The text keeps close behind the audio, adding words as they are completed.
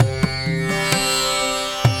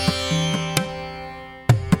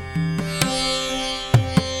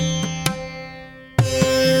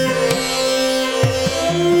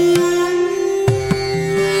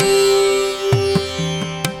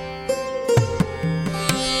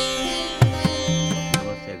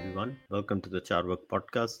welcome to the Charvak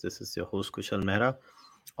podcast. This is your host Kushal Mehra.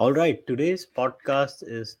 All right, today's podcast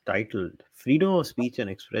is titled Freedom of Speech and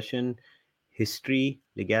Expression, History,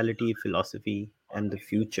 Legality, Philosophy, and the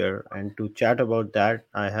Future. And to chat about that,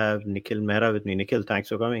 I have Nikhil Mehra with me. Nikhil, thanks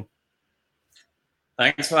for coming.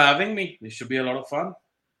 Thanks for having me. This should be a lot of fun.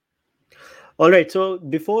 All right, so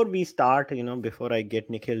before we start, before I get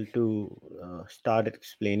Nikhil to start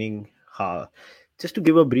explaining how, just to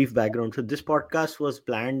give a brief background. So this podcast was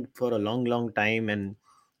planned for a long time, and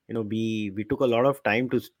we took a lot of time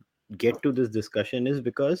to get to this discussion is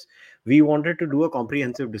because we wanted to do a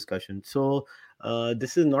comprehensive discussion. So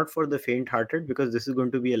this is not for the faint-hearted because this is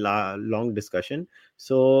going to be a long discussion.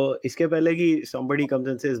 So iske pehle ki somebody comes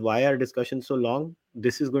and says, why are discussions so long?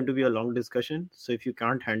 This is going to be a long discussion. So if you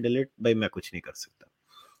can't handle it, bhai main kuch nahi kar sakta.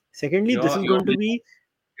 Secondly, this is going to be...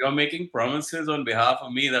 You're making promises on behalf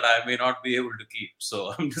of me that I may not be able to keep.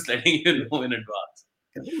 So I'm just letting you know in advance.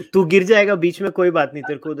 तू गिर जाएगा बीच में, कोई बात नहीं,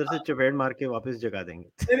 तेरे को उधर से चपेट मार के वापस जगा देंगे.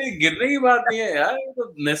 नहीं, गिरने की बात नहीं है यार,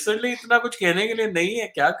 तो नेसेसरली इतना कुछ कहने के लिए नहीं है.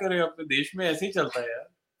 क्या करें, अपने देश में ऐसे ही चलता है यार.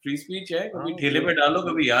 फ्री स्पीच है, कभी ठेले पे डालो,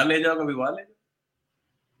 कभी यहाँ ले जाओ, कभी वहाँ ले जाओ.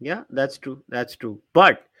 Yeah, that's true.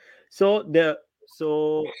 But so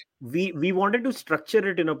we wanted to structure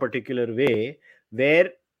it in a particular way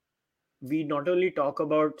where we not only talk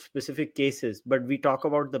about specific cases, but we talk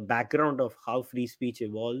about the background of how free speech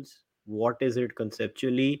evolves. What is it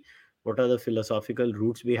conceptually? What are the philosophical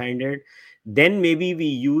roots behind it? Then maybe we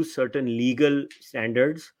use certain legal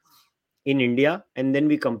standards in India, and then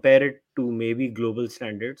we compare it to maybe global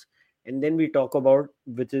standards, and then we talk about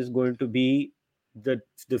which is going to be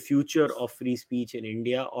the future of free speech in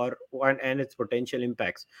India and its potential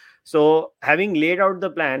impacts. So having laid out the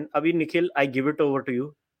plan, Abhi, Nikhil, I give it over to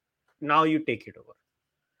you. Now you take it over.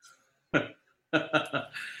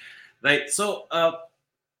 Right. So,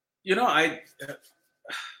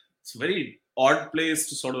 it's a very odd place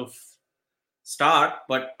to sort of start,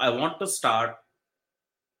 but I want to start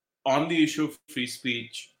on the issue of free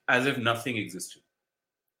speech as if nothing existed.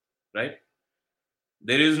 Right?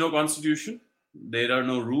 There is no constitution. There are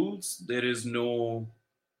no rules. There is no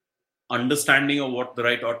understanding of what the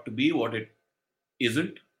right ought to be, what it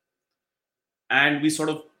isn't. And we sort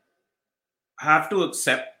of have to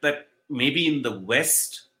accept that maybe in the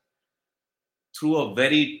West, through a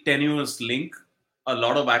very tenuous link, a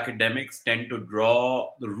lot of academics tend to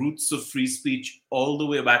draw the roots of free speech all the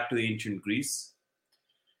way back to ancient Greece.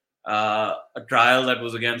 A trial that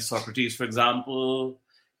was against Socrates, for example,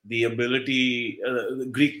 the ability,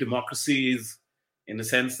 Greek democracies, in the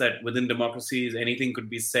sense that within democracies, anything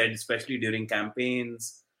could be said, especially during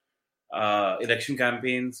campaigns, election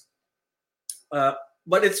campaigns.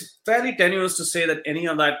 But it's fairly tenuous to say that any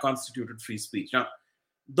of that constituted free speech. Now,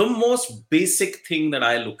 the most basic thing that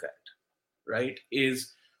I look at, right,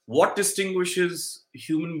 is what distinguishes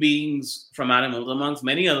human beings from animals, amongst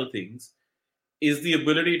many other things, is the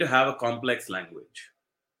ability to have a complex language.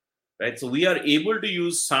 Right? So we are able to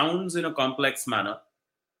use sounds in a complex manner,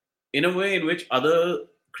 in a way in which other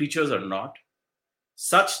creatures are not,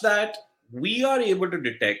 such that we are able to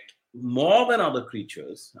detect more than other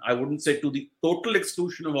creatures. I wouldn't say to the total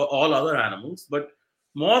exclusion of all other animals, but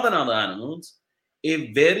more than other animals,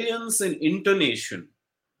 a variance in intonation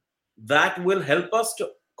that will help us to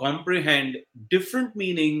comprehend different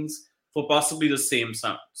meanings for possibly the same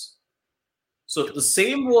sounds. So the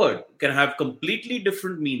same word can have completely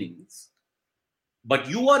different meanings, but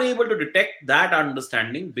you are able to detect that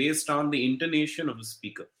understanding based on the intonation of the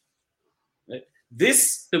speaker. Right?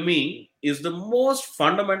 This, to me, is the most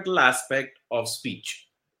fundamental aspect of speech.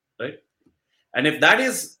 Right? And if that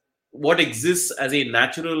is what exists as a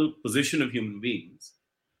natural position of human beings,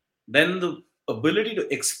 then the ability to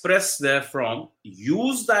express therefrom,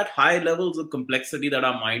 use that high levels of complexity that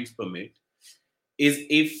our minds permit, is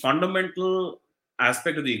a fundamental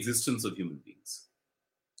aspect of the existence of human beings.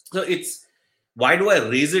 So it's, why do I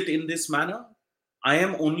raise it in this manner? I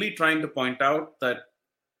am only trying to point out that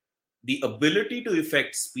the ability to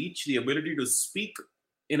effect speech, the ability to speak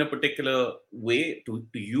in a particular way, to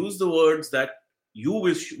use the words that you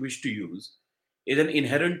wish to use, is an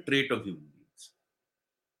inherent trait of human beings.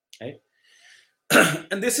 Right?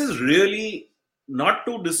 And this is really not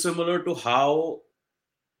too dissimilar to how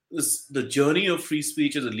the journey of free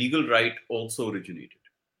speech as a legal right also originated.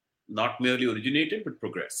 Not merely originated, but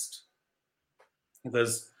progressed.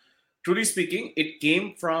 Because, truly speaking, it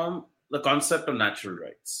came from the concept of natural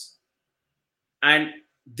rights. And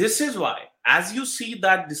this is why, as you see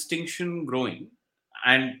that distinction growing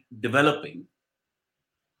and developing,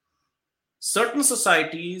 certain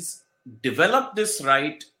societies developed this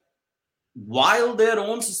right while their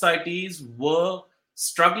own societies were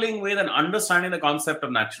struggling with and understanding the concept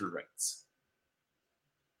of natural rights.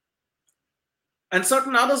 And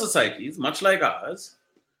certain other societies, much like ours,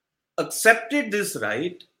 accepted this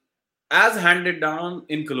right as handed down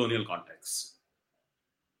in colonial contexts.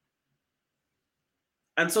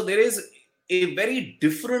 And so there is a very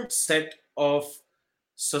different set of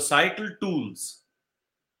societal tools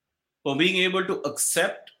for being able to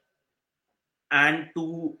accept and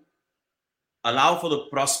to allow for the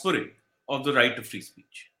prospering of the right to free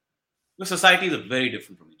speech. The societies are very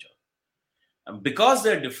different from each other. And because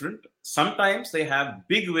they're different, sometimes they have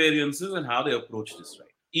big variances in how they approach this right.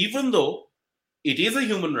 Even though it is a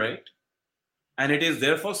human right, and it is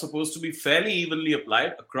therefore supposed to be fairly evenly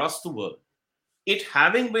applied across the world, it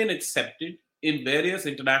having been accepted in various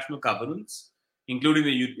international covenants, including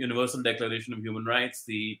the Universal Declaration of Human Rights,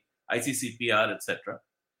 the ICCPR, etc.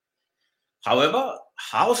 However,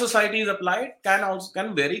 how society is applied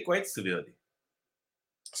can vary quite severely.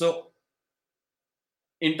 So,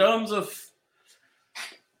 in terms of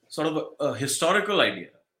sort of a historical idea,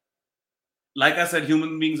 like I said,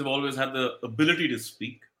 human beings have always had the ability to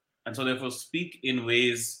speak, and so therefore speak in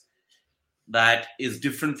ways that is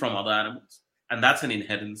different from other animals, and that's an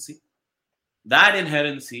inherency. That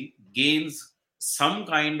inherency gains some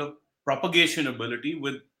kind of propagation ability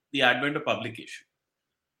with the advent of publication.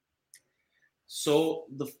 So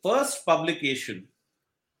the first publication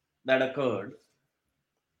that occurred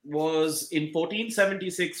was in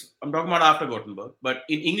 1476. I'm talking about after Gutenberg, but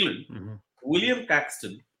in England, William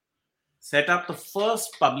Caxton set up the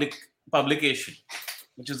first publication,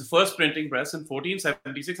 which is the first printing press in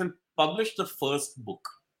 1476, and published the first book.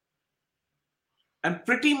 And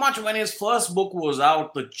pretty much when his first book was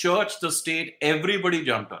out, the church, the state, everybody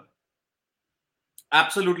jumped on it.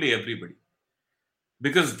 Absolutely everybody.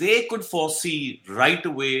 Because they could foresee right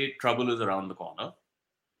away trouble is around the corner.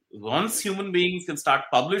 Once human beings can start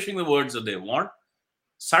publishing the words that they want,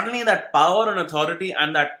 suddenly that power and authority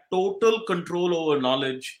and that total control over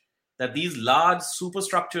knowledge that these large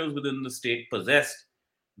superstructures within the state possessed,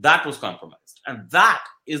 that was compromised. And that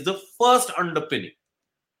is the first underpinning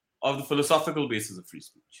of the philosophical basis of free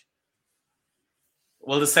speech.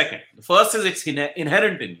 Well, the second. The first is it's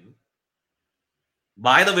inherent in you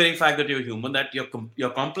by the very fact that you're human, that your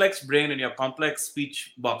complex brain and your complex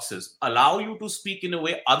speech boxes allow you to speak in a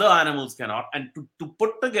way other animals cannot, and to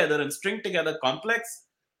put together and string together complex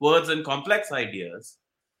words and complex ideas.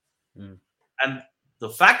 And the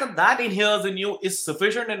fact that that inheres in you is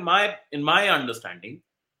sufficient in my understanding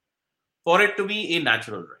for it to be a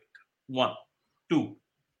natural right. One. Two.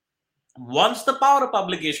 Once the power of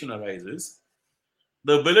publication arises,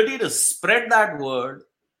 the ability to spread that word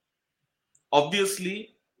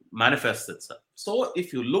obviously manifests itself. So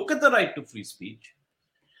if you look at the right to free speech,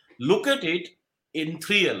 look at it in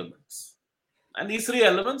three elements. And these three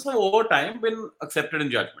elements have over time been accepted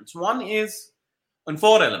in judgments. One is, and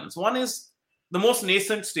four elements. One is the most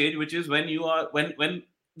nascent stage, which is when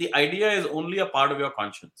the idea is only a part of your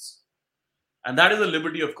conscience. And that is the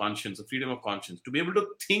liberty of conscience, the freedom of conscience, to be able to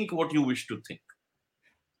think what you wish to think.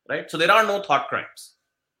 Right? So there are no thought crimes.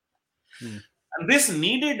 And this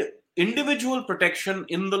needed individual protection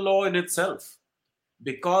in the law in itself,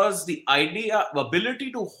 because the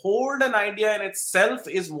ability to hold an idea in itself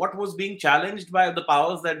is what was being challenged by the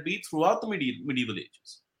powers that be throughout the medieval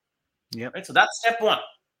ages. Right? So that's step one.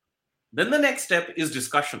 Then the next step is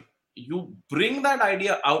discussion. You bring that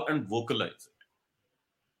idea out and vocalize it.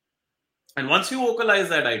 And once you vocalize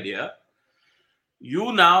that idea,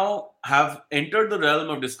 you now have entered the realm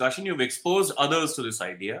of discussion. You've exposed others to this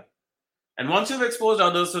idea. And once you've exposed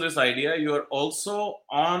others to this idea, you are also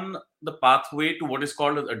on the pathway to what is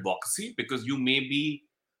called as advocacy, because you may be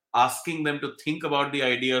asking them to think about the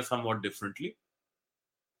idea somewhat differently.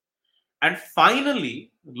 And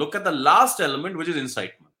finally, look at the last element, which is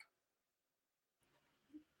incitement.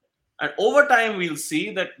 And over time, we'll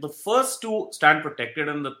see that the first two stand protected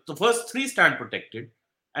and the first three stand protected.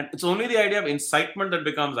 And it's only the idea of incitement that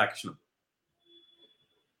becomes actionable.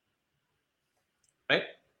 Right?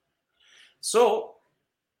 So,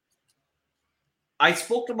 I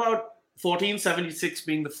spoke about 1476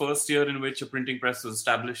 being the first year in which a printing press was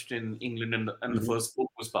established in England and the first book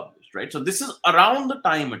was published, right? So this is around the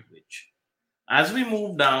time at which, as we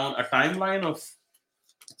move down a timeline of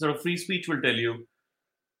sort of free speech will tell you,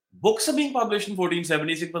 books are being published in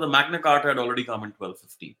 1476, but the Magna Carta had already come in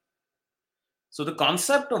 1215. So the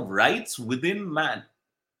concept of rights within man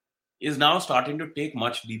is now starting to take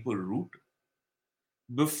much deeper root.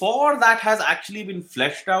 Before that has actually been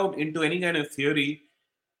fleshed out into any kind of theory,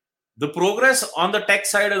 the progress on the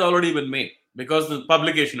text side has already been made because the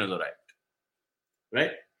publication has arrived.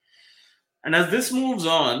 Right? And as this moves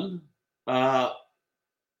on, uh,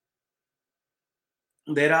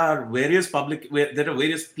 there are there are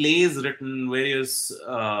various plays written, various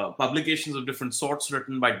publications of different sorts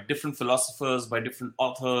written by different philosophers, by different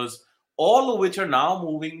authors, all of which are now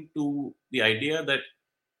moving to the idea that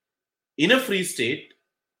in a free state,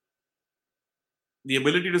 the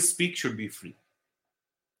ability to speak should be free.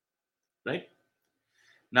 Right?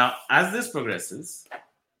 Now, as this progresses,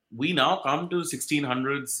 we now come to the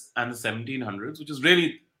 1600s and the 1700s, which is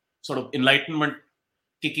really sort of enlightenment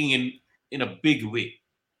kicking in a big way,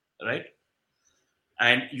 right?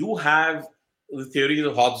 And you have the theories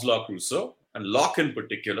of Hobbes, Locke, Rousseau, and Locke in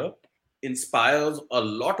particular inspires a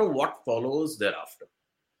lot of what follows thereafter.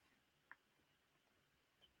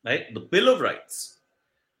 Right? The Bill of Rights.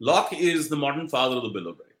 Locke is the modern father of the Bill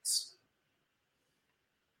of Rights.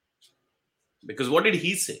 Because what did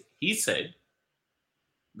he say? He said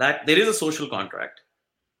that there is a social contract,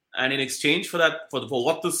 and in exchange for that, for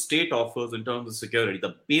what the state offers in terms of security,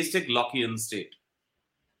 the basic Lockean state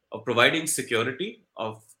of providing security,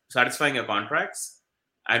 of satisfying your contracts,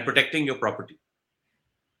 and protecting your property.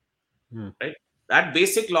 Right? That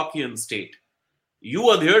basic Lockean state, you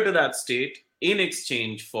adhere to that state in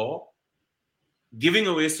exchange for giving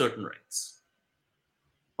away certain rights.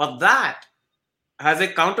 But that has a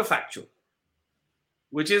counterfactual,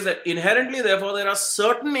 which is that inherently, therefore, there are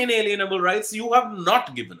certain inalienable rights you have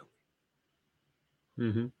not given away.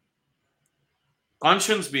 Mm-hmm.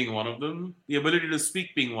 Conscience being one of them, the ability to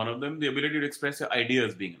speak being one of them, the ability to express your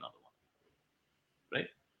ideas being another one. Right?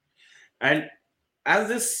 And as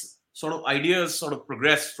this sort of ideas sort of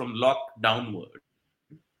progress from Locke downward,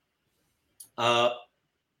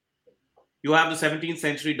 you have the 17th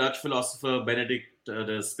century Dutch philosopher Benedict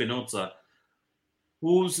de Spinoza,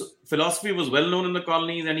 whose philosophy was well known in the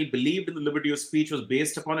colonies, and he believed in the liberty of speech was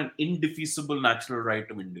based upon an indefeasible natural right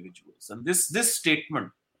of individuals. And this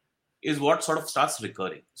statement is what sort of starts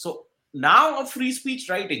recurring. So now a free speech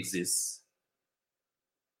right exists.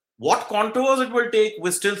 What contours it will take,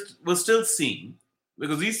 we're still seeing,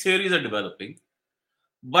 because these theories are developing.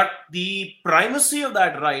 But the primacy of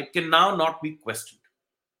that right can now not be questioned.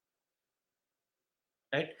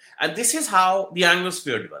 Right? And this is how the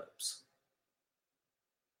Anglosphere develops.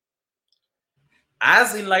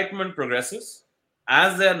 As Enlightenment progresses,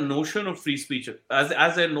 as their notion of free speech,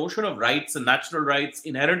 as their notion of rights and natural rights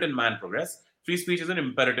inherent in man progress, free speech is an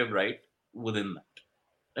imperative right within that.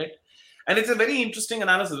 Right? And it's a very interesting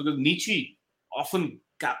analysis because Nietzsche often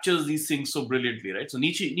captures these things so brilliantly, right? So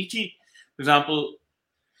Nietzsche, for example,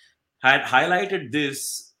 had highlighted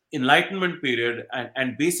this Enlightenment period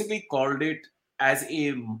and basically called it as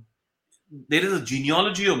there is a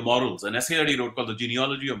genealogy of morals, an essay that he wrote called The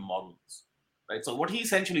Genealogy of Morals. Right? So what he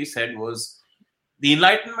essentially said was the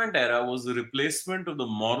Enlightenment era was the replacement of the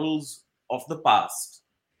morals of the past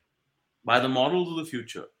by the morals of the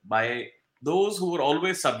future, by those who were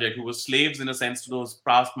always subject, who were slaves in a sense to those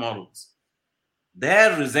past morals.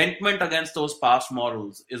 Their resentment against those past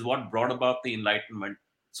morals is what brought about the Enlightenment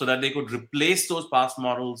so that they could replace those past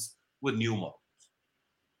morals with new morals.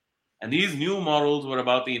 And these new morals were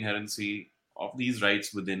about the inherency of these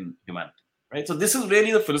rights within humanity. Right? So this is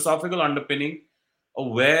really the philosophical underpinning of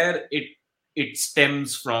where it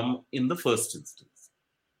stems from in the first instance.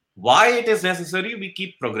 Why it is necessary, we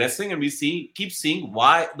keep progressing and we keep seeing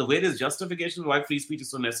why the various justifications why free speech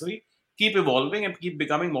is so necessary keep evolving and keep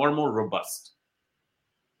becoming more and more robust.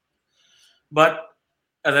 But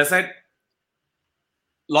as I said,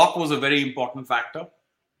 Locke was a very important factor,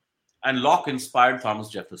 and Locke inspired Thomas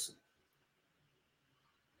Jefferson.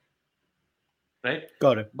 Right?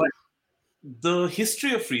 Correct. But the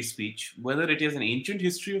history of free speech, whether it is an ancient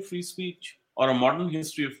history of free speech or a modern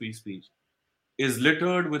history of free speech, is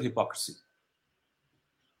littered with hypocrisy.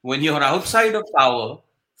 When you're outside of power,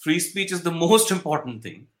 free speech is the most important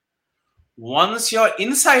thing. Once you're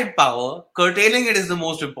inside power, curtailing it is the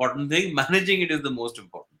most important thing, managing it is the most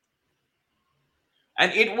important.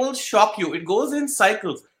 And it will shock you. It goes in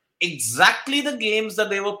cycles. Exactly the games that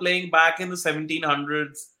they were playing back in the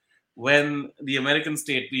 1700s when the American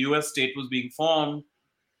state, the US state was being formed,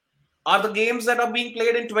 are the games that are being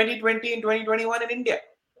played in 2020 and 2021 in India.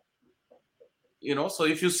 So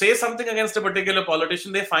if you say something against a particular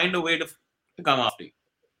politician, they find a way to come after you.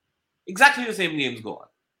 Exactly the same games go on.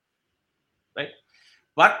 Right?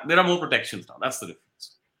 But there are more protections now. That's the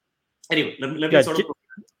difference. Anyway, let me sort of...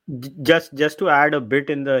 Just to add a bit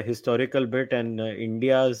in the historical bit and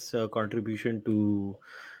India's contribution to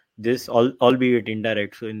this, albeit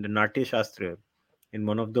indirect. So in the Natya Shastra, in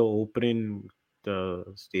one of the opening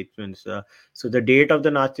statements. So the date of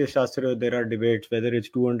the Natya Shastra, there are debates whether it's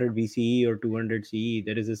 200 BCE or 200 CE.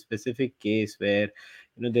 There is a specific case where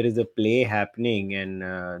there is a play happening, and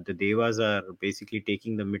the devas are basically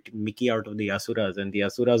taking the Mickey out of the asuras, and the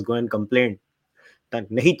asuras go and complain that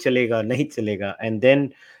nahi chalega, nahi chalega. And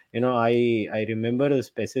then I remember a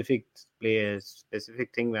specific play, a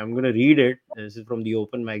specific thing. I'm going to read it. This is from the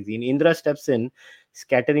Open magazine. Indra steps in,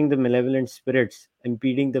 scattering the malevolent spirits,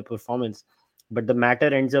 impeding the performance, but the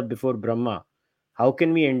matter ends up before Brahma. How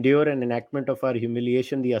can we endure an enactment of our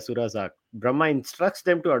humiliation? The asuras ask. Brahma instructs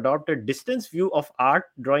them to adopt a distance view of art,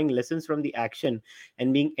 drawing lessons from the action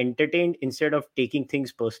and being entertained instead of taking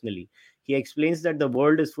things personally. He explains that the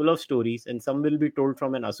world is full of stories, and some will be told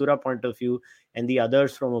from an asura point of view and the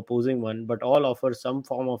others from opposing one, but all offer some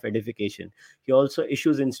form of edification. He also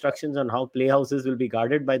issues instructions on how playhouses will be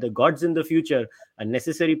guarded by the gods in the future, a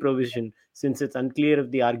necessary provision since it's unclear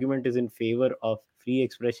if the argument is in favor of free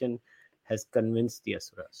expression has convinced the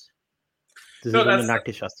asuras. This is No, from the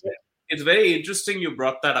Natya Shastra. it's very interesting you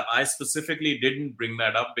brought that up. I specifically didn't bring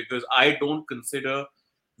that up because I don't consider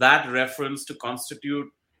that reference to constitute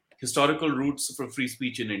historical roots for free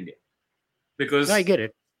speech in India. No, I Because get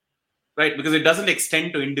it. right, because it doesn't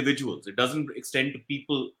extend to individuals. It doesn't extend to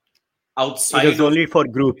people It outside is of only for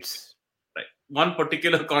groups. right, one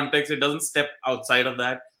particular context. It doesn't step outside of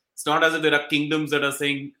that. It's not as if there are kingdoms that are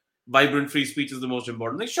saying vibrant free speech is the most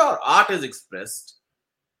important thing. Sure, art is expressed.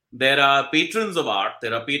 There are patrons of art.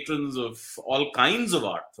 There are patrons of all kinds of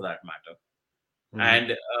art, for that matter.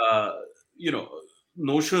 And you know,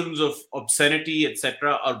 notions of obscenity,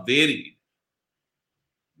 etc., are varied.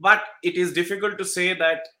 But it is difficult to say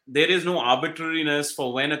that there is no arbitrariness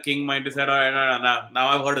for when a king might decide, all right, now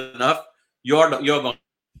I've heard enough. You're gone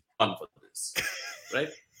for this, right?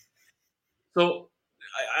 So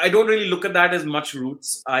I don't really look at that as much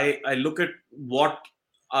roots. I look at what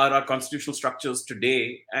are our constitutional structures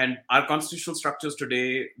today, and our constitutional structures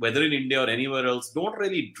today, whether in India or anywhere else, don't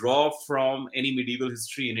really draw from any medieval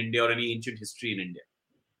history in India or any ancient history in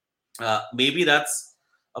India. Maybe that's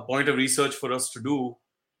a point of research for us to do.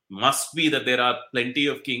 Must be that there are plenty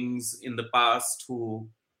of kings in the past who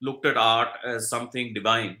looked at art as something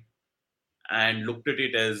divine and looked at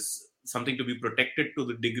it as something to be protected to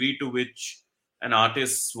the degree to which an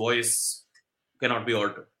artist's voice cannot be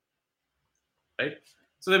altered. Right?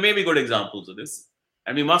 So there may be good examples of this.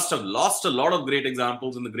 And we must have lost a lot of great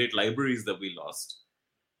examples in the great libraries that we lost.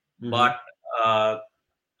 But I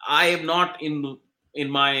am not in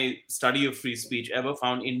my study of free speech ever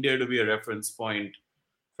found India to be a reference point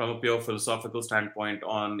from a pure philosophical standpoint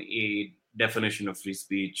on a definition of free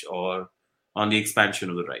speech or on the expansion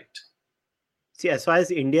of the right. See, as far as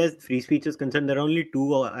India's free speech is concerned, there are only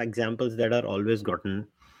two examples that are always gotten.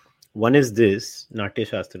 One is this Natya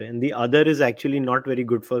Shastra, and the other is actually not very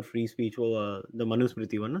good for free speech. The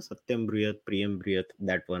Manusmriti one, Satyam Briyat, Priyam Briyat,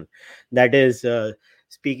 that one. That is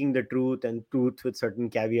speaking the truth and truth with certain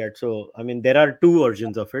caveats. So, I mean, there are two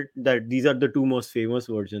versions of it. That these are the two most famous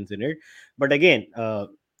versions in it. But again,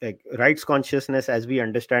 like rights consciousness, as we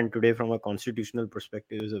understand today from a constitutional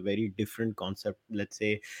perspective, is a very different concept. Let's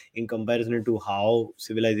say in comparison to how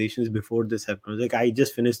civilizations before this have come. Like I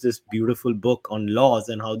just finished this beautiful book on laws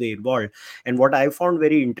and how they evolved, and what I found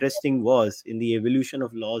very interesting was in the evolution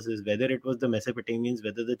of laws is whether it was the Mesopotamians,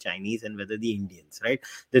 whether the Chinese, and whether the Indians, right?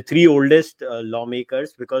 The three oldest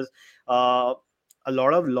lawmakers, because a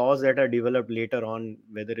lot of laws that are developed later on,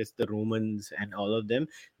 whether it's the Romans and all of them,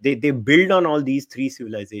 they build on all these three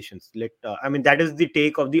civilizations. I mean, that is the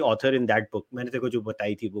take of the author in that book. मैंने तेको जो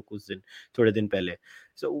बताई थी book उस दिन थोड़े दिन पहले.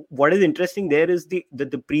 So what is interesting there is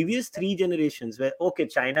the previous three generations where okay,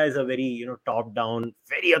 China is a very top down,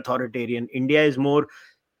 very authoritarian. India is more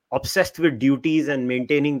obsessed with duties and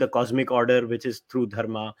maintaining the cosmic order, which is through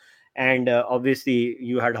dharma. And obviously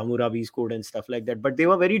you had Hammurabi's code and stuff like that, but they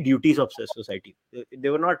were very duties obsessed society. They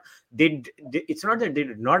were not, it's not that they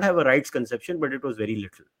did not have a rights conception, but it was very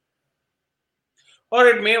little. Or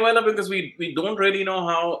it may well have, because we don't really know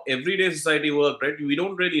how everyday society worked, right? We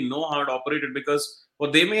don't really know how it operated, because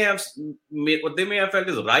what they may have felt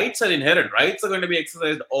is rights are inherent. Rights are going to be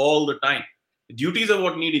exercised all the time. Duties are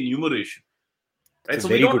what need enumeration. Right? It's a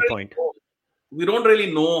very good point. We don't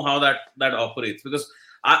really know how that operates, because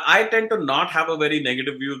I tend to not have a very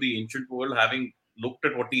negative view of the ancient world, having looked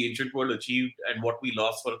at what the ancient world achieved and what we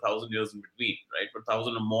lost for 1,000 years in between, right? For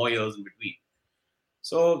 1,000 or more years in between.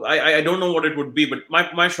 So I don't know what it would be, but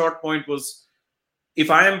my short point was,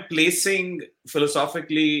 if I am placing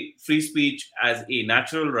philosophically free speech as a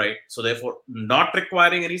natural right, so therefore not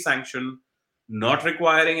requiring any sanction, not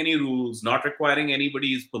requiring any rules, not requiring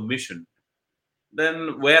anybody's permission,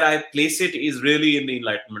 then where I place it is really in the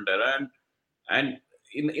Enlightenment era. And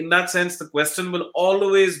in that sense, the question will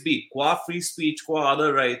always be, qua free speech, qua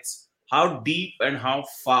other rights, how deep and how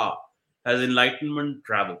far has Enlightenment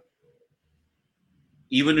traveled,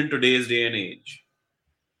 even in today's day and age?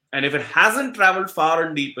 And if it hasn't traveled far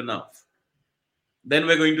and deep enough, then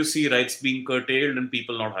we're going to see rights being curtailed and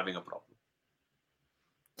people not having a problem.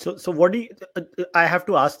 So what do you? I have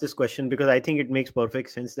to ask this question because I think it makes perfect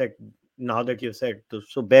sense that now that you've said.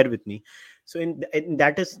 So bear with me. So in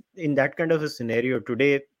that kind of a scenario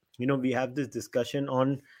today, we have this discussion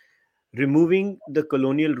on removing the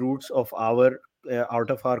colonial roots of our out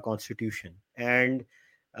of our constitution. And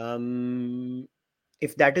um,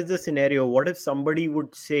 if that is the scenario, what if somebody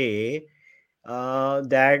would say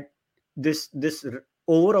that this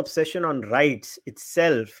over obsession on rights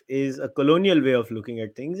itself is a colonial way of looking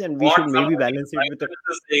at things, and we What should maybe somebody, balance it Prime with a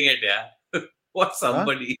Minister is saying it, yeah. what huh?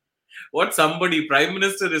 somebody, what somebody, Prime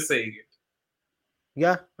Minister is saying it.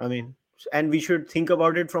 Yeah, I mean, and we should think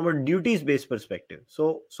about it from a duties based perspective.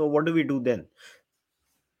 So what do we do then?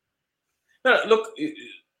 No, look,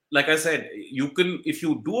 like I said, you can, if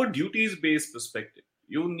you do a duties based perspective,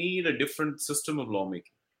 you need a different system of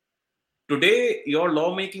lawmaking. Today, your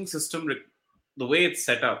lawmaking system, the way it's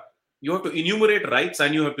set up, you have to enumerate rights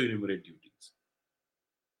and you have to enumerate duties.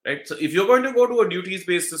 Right? So if you're going to go to a duties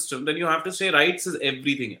based system, then you have to say rights is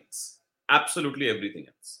everything else. Absolutely everything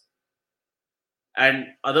else. And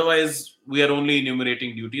otherwise, we are only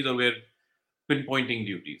enumerating duties or we're pinpointing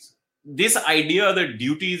duties. This idea that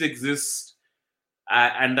duties exist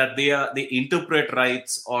and that they interpret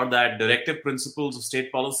rights, or that directive principles of state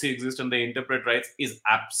policy exist and they interpret rights, is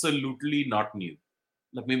absolutely not new.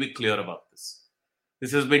 Let me be clear about this.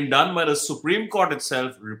 This has been done by the Supreme Court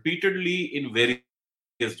itself repeatedly in various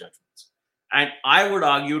judgments. And I would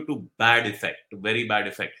argue to very bad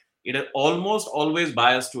effect. It is almost always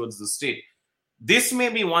biased towards the state. This may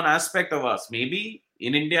be one aspect of us, maybe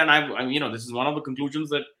in India, and this is one of the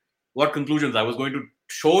conclusions what conclusions I was going to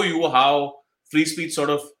show you how free speech sort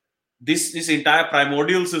of this entire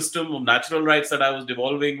primordial system of natural rights that I was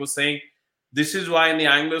devolving was saying this is why in the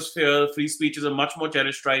Anglosphere free speech is a much more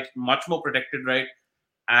cherished right, much more protected right,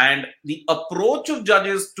 and the approach of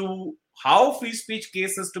judges to how free speech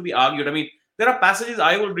cases to be argued. I mean, there are passages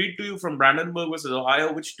I will read to you from Brandenburg versus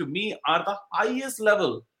Ohio, which to me are the highest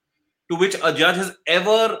level to which a judge has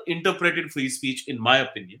ever interpreted free speech, in my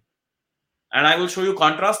opinion. And I will show you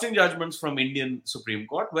contrasting judgments from Indian Supreme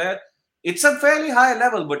Court where it's a fairly high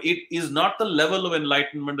level, but it is not the level of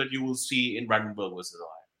enlightenment that you will see in Brandenburg versus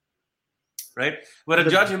Ohio. Right? Where a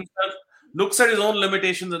The judge himself looks at his own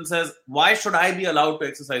limitations and says, why should I be allowed to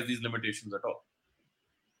exercise these limitations at all?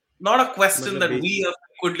 Not a question मतलब that we are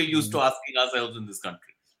frequently used to asking ourselves in this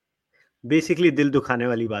country. basically दिल दुखाने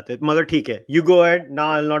वाली बात है, मगर ठीक है, you go ahead.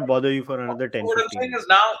 Now I'll not bother you for another So 10 what I'm 15 saying is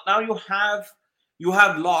minutes. now you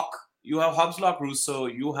have Locke, you have Hobbes, Locke, Rousseau,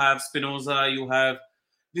 you have Spinoza, you have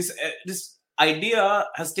this idea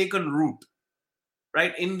has taken root,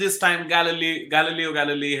 right? In this time, Galileo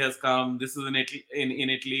Galilei has come. This is in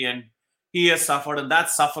Italy, and he has suffered, and that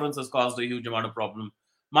sufferance has caused a huge amount of problem.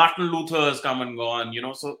 Martin Luther has come and gone,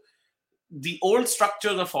 so the old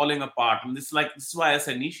structures are falling apart. And this is why I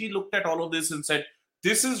said Nishi looked at all of this and said,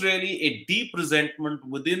 this is really a deep resentment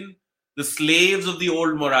within the slaves of the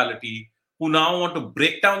old morality who now want to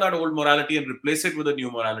break down that old morality and replace it with a new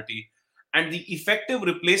morality. And the effective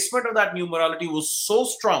replacement of that new morality was so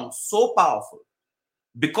strong, so powerful,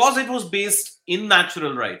 because it was based in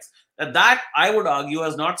natural rights, that I would argue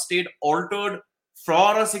has not stayed altered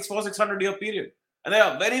for a 600-year period. And there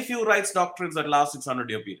are very few rights doctrines that last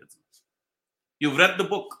 600-year periods. You've read the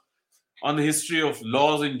book on the history of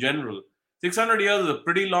laws in general. 600 years is a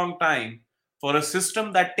pretty long time for a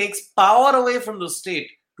system that takes power away from the state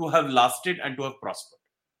to have lasted and to have prospered.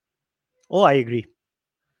 Oh, I agree.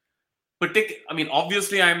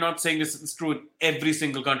 Obviously, I'm not saying this is true in every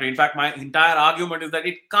single country. In fact, my entire argument is that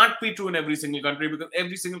it can't be true in every single country because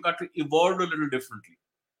every single country evolved a little differently,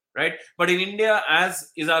 right? But in India,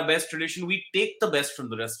 as is our best tradition, we take the best from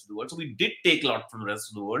the rest of the world. So we did take a lot from the rest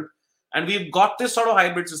of the world. And we've got this sort of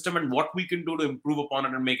hybrid system, and what we can do to improve upon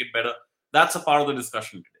it and make it better, that's a part of the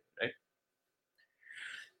discussion today, right?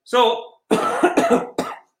 So,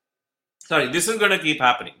 sorry, this is going to keep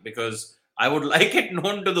happening because I would like it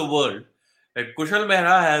known to the world that Kushal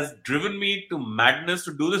Mehra has driven me to madness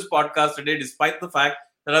to do this podcast today, despite the fact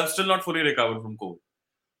that I'm still not fully recovered from COVID.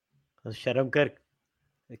 Sharam kar,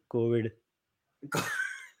 COVID.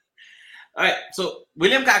 All right, so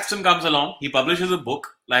William Caxton comes along. He publishes a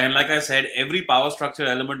book, and like I said, every power structure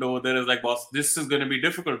element over there is like, boss, this is going to be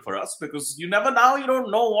difficult for us because you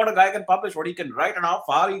don't know what a guy can publish, what he can write, and how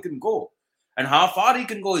far he can go. And how far he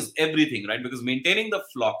can go is everything, right? Because maintaining the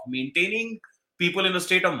flock, maintaining people in a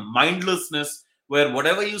state of mindlessness where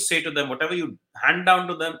whatever you say to them, whatever you hand down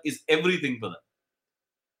to them is everything for them.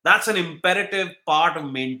 That's an imperative part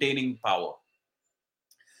of maintaining power.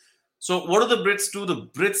 So what do the Brits do? The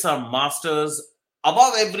Brits are masters.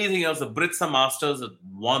 Above everything else, the Brits are masters at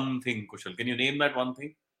one thing, Kushal. Can you name that one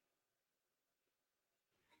thing?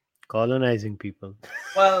 Colonizing people.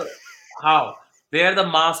 Well, how? They are the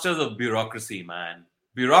masters of bureaucracy, man.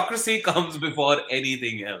 Bureaucracy comes before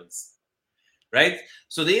anything else, right?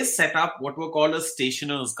 So they set up what were called as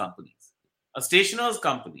stationers' companies. A stationers'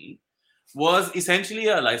 company was essentially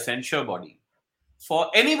a licensure body.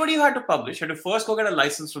 For anybody who had to publish, had to first go get a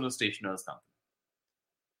license from the stationers' company,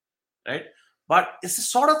 right? But it's the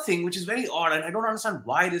sort of thing which is very odd, and I don't understand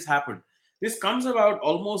why this happened. This comes about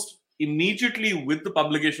almost immediately with the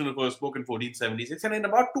publication of the first book in 1476, and in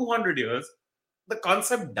about 200 years, the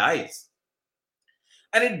concept dies.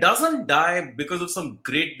 And it doesn't die because of some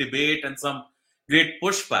great debate and some great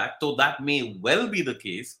pushback, though that may well be the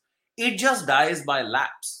case. It just dies by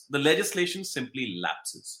lapse. The legislation simply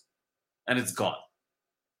lapses and it's gone,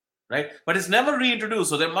 right? But it's never reintroduced,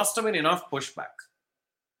 so there must have been enough pushback.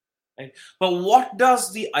 Right? But what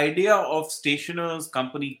does the idea of stationers'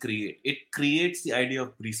 company create? It creates the idea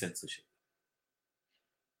of pre-censorship.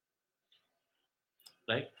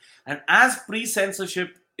 Right? And as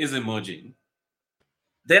pre-censorship is emerging,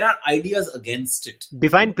 there are ideas against it.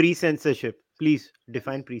 Define pre-censorship. Please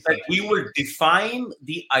define That pre-censorship. we will define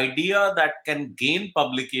the idea that can gain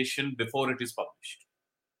publication before it is published.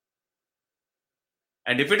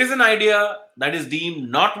 And if it is an idea that is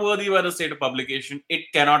deemed not worthy by the state of publication,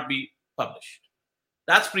 it cannot be published.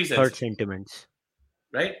 That's pre-censorship. Hurt sentiments.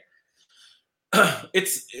 Right?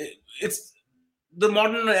 it's the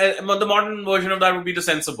modern version of that would be the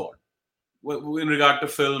censor board in regard to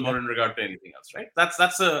film or in regard to anything else, right?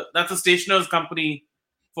 That's a stationer's company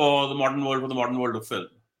for the modern world of film.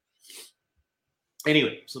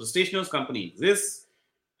 Anyway, so the stationer's company exists,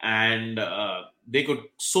 and they could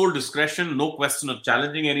sole discretion, no question of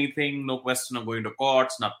challenging anything, no question of going to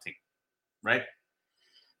courts, nothing, right?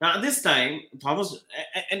 Now, at this time, Thomas,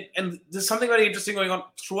 and there's something very interesting going on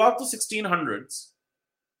throughout the 1600s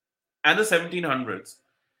and the 1700s.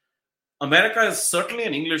 America is certainly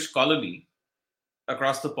an English colony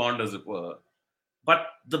across the pond, as it were, but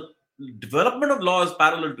the development of law is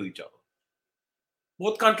parallel to each other.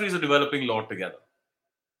 Both countries are developing law together.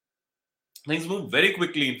 Things move very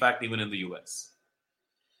quickly, in fact, even in the US.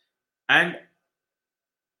 And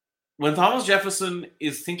when Thomas Jefferson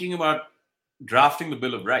is thinking about drafting the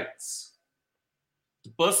Bill of Rights, the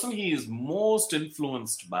person he is most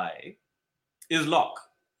influenced by is Locke.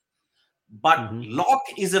 But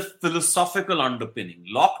Locke is a philosophical underpinning.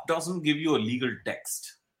 Locke doesn't give you a legal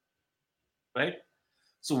text, right?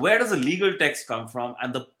 So where does a legal text come from?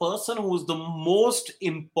 And the person who is the most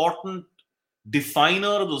important definer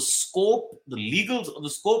of the scope, the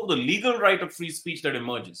scope of the legal right of free speech that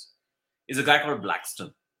emerges is a guy called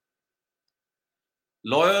Blackstone.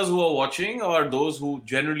 Lawyers who are watching, or those who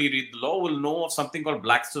generally read the law, will know of something called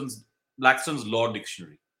Blackstone's Law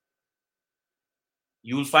Dictionary.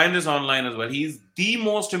 You'll find this online as well. He's the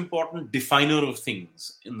most important definer of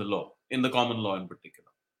things in the law, in the common law in particular.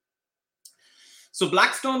 So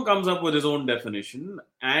Blackstone comes up with his own definition,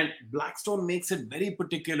 and Blackstone makes it very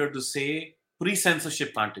particular to say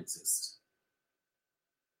pre-censorship can't exist.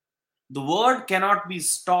 The word cannot be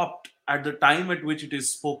stopped at the time at which it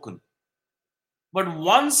is spoken. But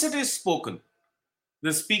once it is spoken,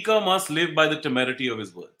 the speaker must live by the temerity of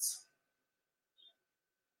his words.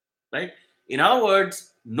 Right? In other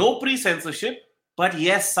words, no pre-censorship, but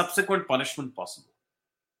yes, subsequent punishment possible.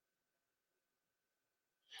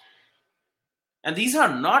 And these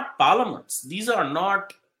are not parliaments. These are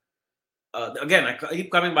not, again, I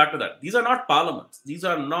keep coming back to that. These are not parliaments. These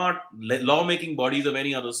are not lawmaking bodies of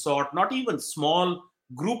any other sort, not even small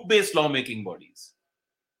group-based lawmaking bodies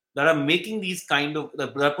that are making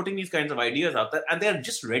that are putting these kinds of ideas out there, and they're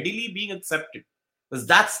just readily being accepted. Because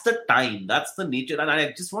that's the time, that's the nature. And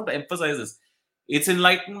I just want to emphasize this. It's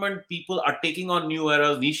Enlightenment. People are taking on new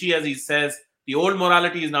eras. Nietzsche, as he says, the old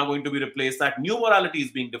morality is now going to be replaced. That new morality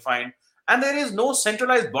is being defined. And there is no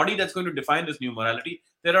centralized body that's going to define this new morality.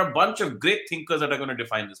 There are a bunch of great thinkers that are going to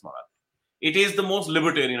define this morality. It is the most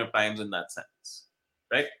libertarian of times in that sense.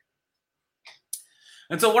 Right?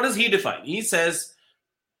 And so what does he define? He says,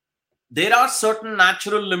 there are certain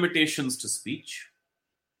natural limitations to speech.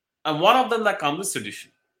 And one of them that comes is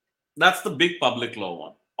sedition. That's the big public law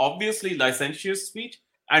one. Obviously, licentious speech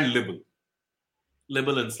and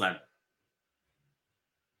libel and slander,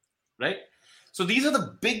 right? So these are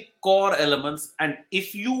the big core elements. And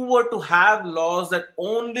if you were to have laws that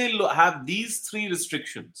only have these three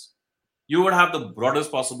restrictions, you would have the broadest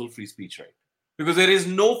possible free speech right. Because there is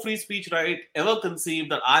no free speech right ever conceived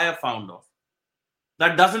that I have found of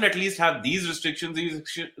that doesn't at least have these restrictions.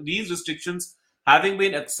 These restrictions having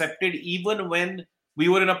been accepted even when we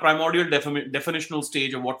were in a primordial definitional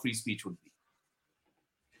stage of what free speech would be.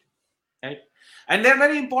 Right? And they're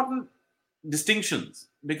very important distinctions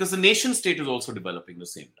because the nation state is also developing at the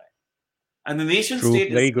same time. And the nation True.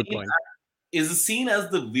 state Very good point. is seen as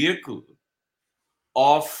the vehicle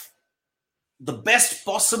of the best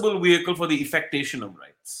possible vehicle for the effectation of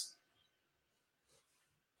rights.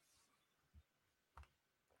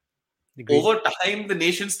 Agreed. Over time, the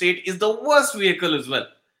nation state is the worst vehicle as well.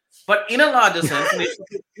 But in a larger sense, the nation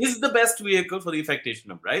state is the best vehicle for the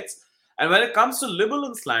effectation of rights. And when it comes to libel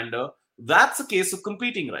and slander, that's a case of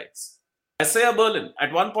competing rights. Isaiah Berlin,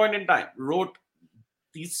 at one point in time, wrote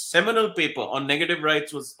the seminal paper on negative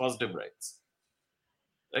rights versus positive rights.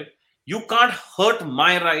 Right? You can't hurt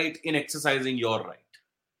my right in exercising your right.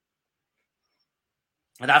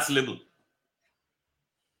 And that's libel.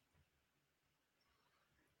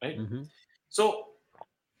 Right? Mm-hmm. So,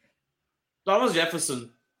 Thomas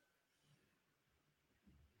Jefferson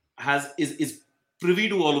is privy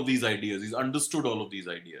to all of these ideas. He's understood all of these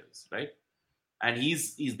ideas, right? And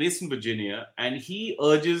he's based in Virginia, and he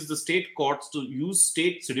urges the state courts to use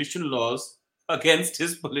state sedition laws against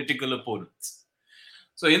his political opponents.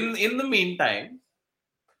 So in the meantime,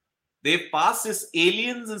 they've passed this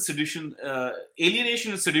Alienation and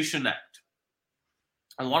Sedition Act.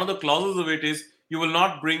 And one of the clauses of it is you will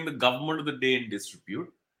not bring the government of the day in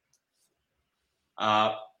disrepute.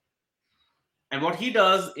 And what he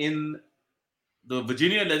does in the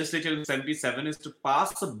Virginia legislature in 1977 is to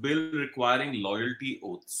pass a bill requiring loyalty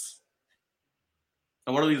oaths.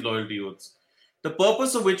 Now, what are these loyalty oaths? The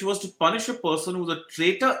purpose of which was to punish a person who was a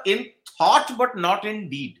traitor in thought but not in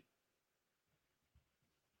deed.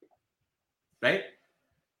 Right?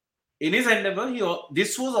 In his endeavor, he had the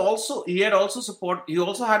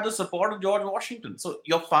support of George Washington. So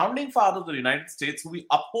your founding fathers of the United States, who we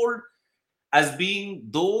uphold as being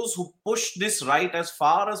those who push this right as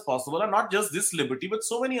far as possible, and not just this liberty, but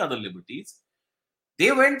so many other liberties,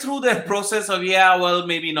 they went through their process of,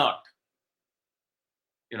 maybe not.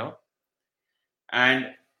 And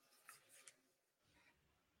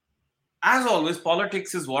as always,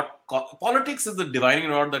 politics is the dividing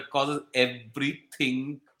rod that causes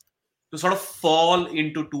everything to sort of fall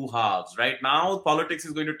into two halves. Right now, politics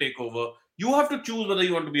is going to take over. You have to choose whether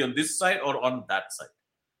you want to be on this side or on that side.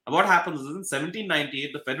 And what happens is in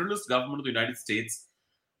 1798, the Federalist government of the United States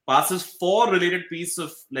passes 4 related pieces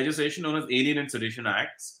of legislation known as Alien and Sedition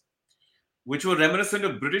Acts, which were reminiscent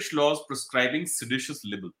of British laws prescribing seditious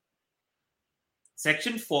libel.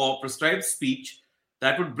 Section 4 prescribes speech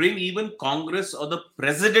that would bring even Congress or the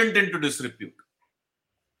president into disrepute.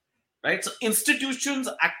 Right? So institutions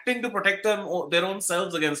acting to protect their own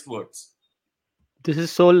selves against words. This is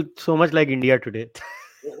so much like India today.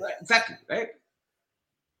 Exactly, right?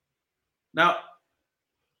 Now,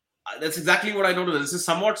 that's exactly what I noticed. This is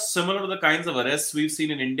somewhat similar to the kinds of arrests we've seen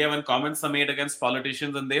in India when comments are made against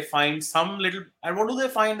politicians and they find some little... And what do they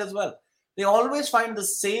find as well? They always find the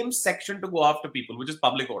same section to go after people, which is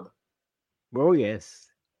public order. Oh, yes.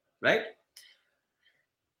 Right?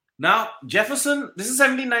 Now, Jefferson, this is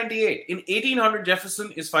 1798. In 1800,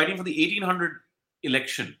 Jefferson is fighting for the 1800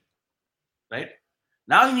 election. Right?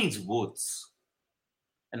 Now he needs votes.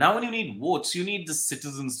 And now when you need votes, you need the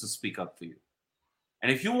citizens to speak up for you. And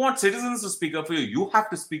if you want citizens to speak up for you, you have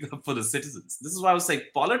to speak up for the citizens. This is why I was saying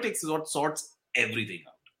politics is what sorts everything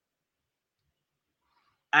out.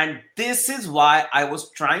 And this is why I was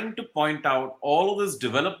trying to point out all of this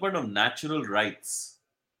development of natural rights.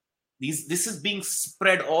 This is being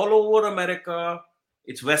spread all over America.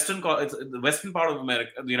 It's the western part of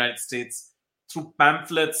America, the United States, through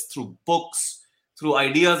pamphlets, through books, through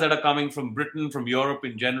ideas that are coming from Britain, from Europe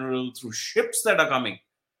in general, through ships that are coming,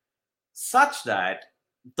 such that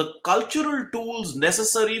the cultural tools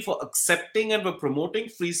necessary for accepting and for promoting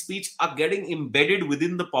free speech are getting embedded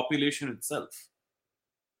within the population itself.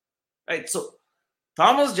 Right? So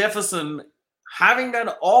Thomas Jefferson, having done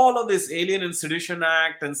all of this Alien and Sedition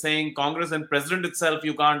Act and saying Congress and President itself,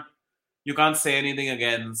 you can't say anything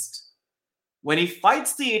against. When he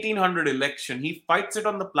fights the 1800 election, he fights it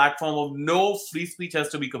on the platform of no free speech has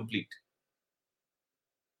to be complete.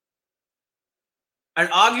 And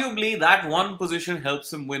arguably, that one position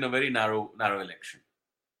helps him win a very narrow election.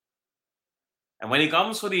 And when he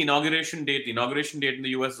comes for the inauguration date in the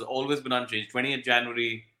US has always been unchanged, 20th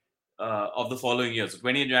January of the following year. So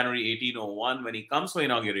 20th January 1801, when he comes for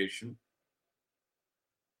inauguration,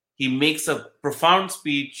 he makes a profound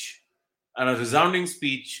speech and a resounding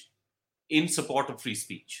speech in support of free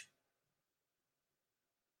speech.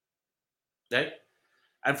 Right?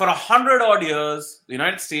 And for 100 odd years, the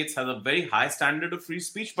United States has a very high standard of free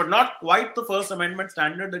speech, but not quite the First Amendment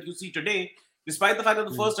standard that you see today, despite the fact that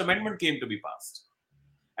the First Amendment came to be passed.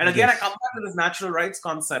 And again, I Yes. come back to this natural rights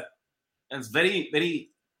concept, and it's very,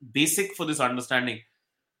 very basic for this understanding.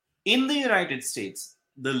 In the United States,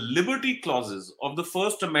 the liberty clauses of the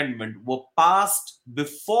First Amendment were passed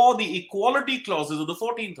before the equality clauses of the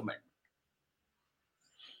 14th Amendment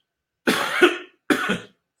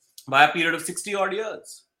by a period of 60 odd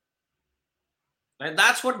years. Right?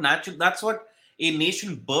 That's what a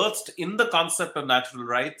nation birthed in the concept of natural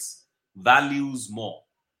rights values more.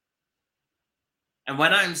 And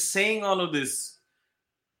when I'm saying all of this,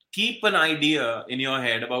 keep an idea in your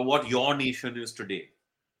head about what your nation is today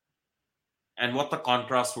and what the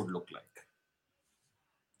contrast would look like.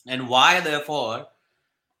 And why, therefore,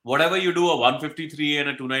 whatever you do, a 153A and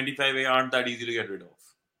a 295A aren't that easy to get rid of.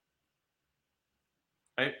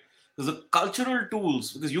 Right? Because the cultural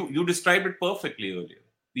tools, because you described it perfectly earlier,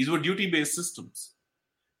 these were duty-based systems.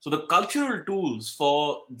 So the cultural tools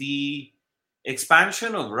for the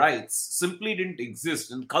expansion of rights simply didn't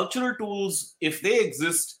exist. And cultural tools, if they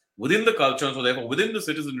exist within the culture, so therefore within the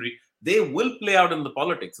citizenry, they will play out in the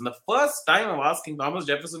politics. And the first time of asking, Thomas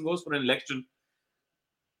Jefferson goes for an election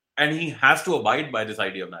and he has to abide by this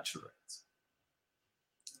idea of natural rights.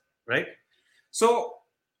 Right? So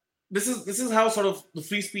this is how sort of the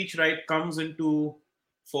free speech right comes into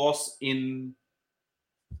force in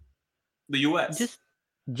the US.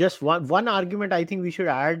 Just one argument I think we should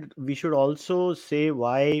add. We should also say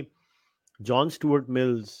why John Stuart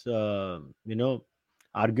Mill's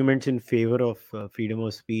arguments in favor of freedom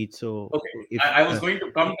of speech. So Okay, if I was going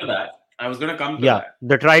to come to that. yeah, the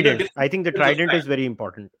In a trident. different I think the sequence of trident time. is very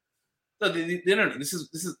important. So no,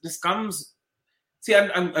 this comes. See,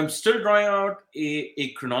 I'm still drawing out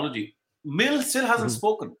a chronology. Mill still hasn't Mhm.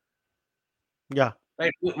 spoken. Yeah.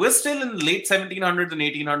 Right, we're still in the late 1700s and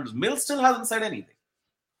 1800s. Mill still hasn't said anything.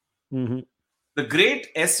 Hmm. The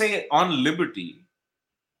great essay on liberty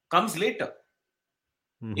comes later,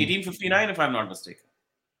 Hmm. 1859, if I'm not mistaken.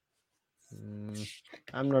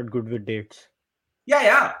 I'm not good with dates.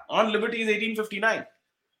 Yeah. On liberty is 1859.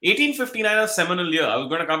 1859 is a seminal year. I was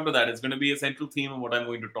going to come to that. It's going to be a central theme of what I'm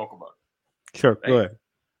going to talk about. Sure, go Right? ahead.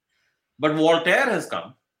 But Voltaire has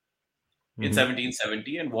come in Mhm.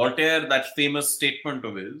 1770, and Voltaire, that famous statement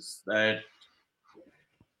of his,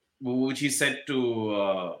 which he said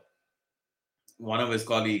to one of his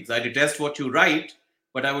colleagues, "I detest what you write,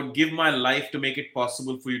 but I would give my life to make it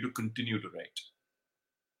possible for you to continue to write."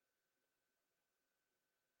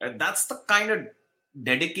 And that's the kind of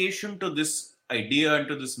dedication to this idea and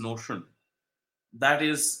to this notion that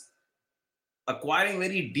is acquiring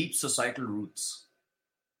very deep societal roots.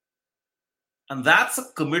 And that's a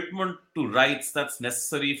commitment to rights that's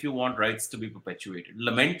necessary if you want rights to be perpetuated.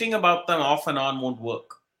 Lamenting about them off and on won't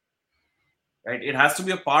work. Right? It has to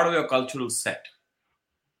be a part of your cultural set.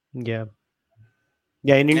 Yeah.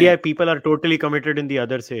 Yeah, in And India, people are totally committed in the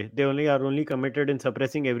other say. They are only committed in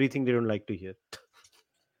suppressing everything they don't like to hear.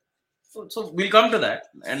 so we'll come to that.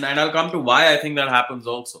 And I'll come to why I think that happens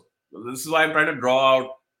also. This is why I'm trying to draw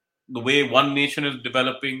out the way one nation is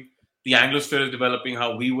developing, the Anglosphere is developing,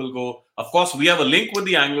 how we will go. Of course, we have a link with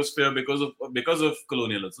the Anglosphere because of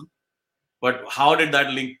colonialism. But how did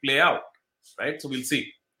that link play out? Right? So we'll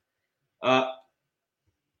see.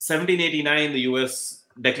 1789, the US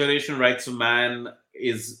Declaration of Rights of Man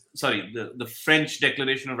the French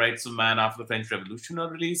Declaration of Rights of Man after the French Revolution are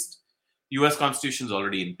released. US Constitution is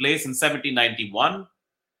already in place in 1791,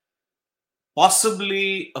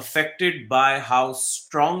 possibly affected by how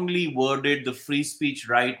strongly worded the free speech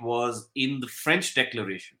right was in the French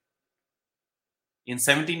Declaration. In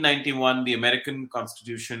 1791, the American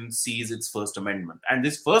Constitution sees its First Amendment. And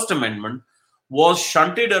this First Amendment was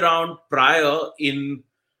shunted around prior in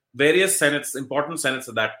various senates, important senates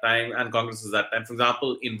at that time, and Congresses at that time. For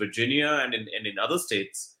example, in Virginia and in other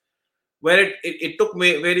states, where it took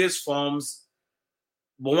various forms.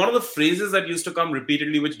 But one of the phrases that used to come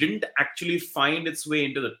repeatedly, which didn't actually find its way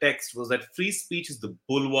into the text, was that free speech is the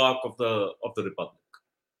bulwark of the republic.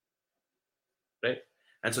 Right?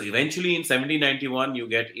 And so eventually in 1791, you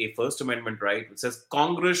get a First Amendment right which says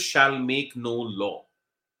Congress shall make no law.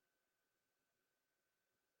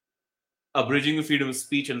 abridging the freedom of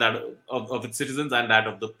speech and that of its citizens and that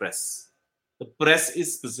of the press. The press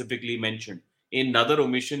is specifically mentioned. Another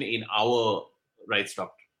omission in our rights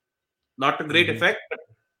doctrine. Not a great Mhm. effect, but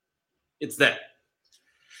it's there.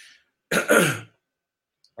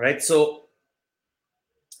 Right? So,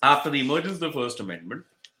 after the emergence of the First Amendment,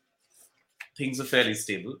 things are fairly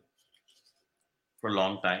stable for a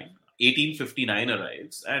long time. 1859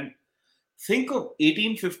 arrives, and think of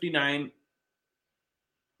 1859.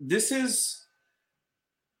 This is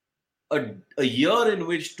a year in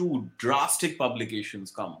which two drastic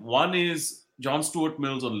publications come. One is John Stuart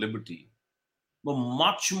Mill's on Liberty, but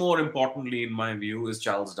much more importantly, in my view, is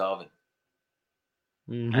Charles Darwin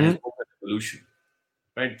and his Mhm. book on evolution.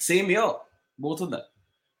 Right, same year, both of them.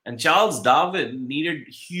 And Charles Darwin needed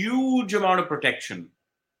huge amount of protection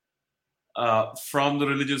from the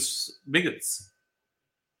religious bigots.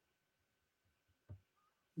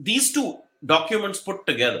 These two documents put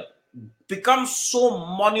together become so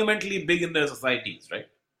monumentally big in their societies, right?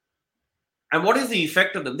 And what is the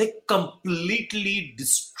effect of them? They completely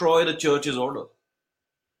destroy the church's order.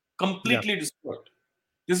 Yeah. Completely destroyed.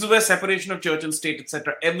 This is where separation of church and state,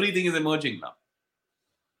 etc., everything is emerging now.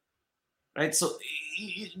 Right? So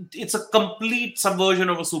it's a complete subversion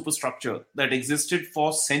of a superstructure that existed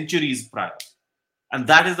for centuries prior. And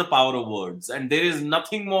that is the power of words. And there is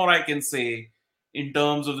nothing more I can say in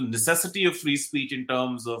terms of the necessity of free speech, in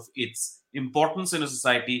terms of its importance in a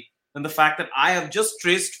society, than the fact that I have just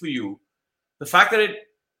traced for you the fact that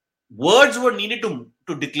words were needed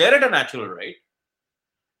to declare it a natural right.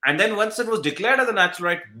 And then once it was declared as a natural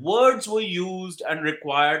right, words were used and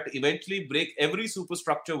required to eventually break every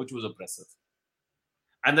superstructure which was oppressive.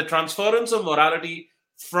 And the transference of morality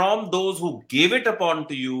from those who gave it upon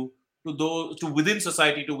to you to those to within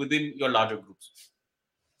society, to within your larger groups.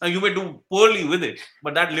 Now you may do poorly with it,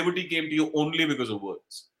 but that liberty came to you only because of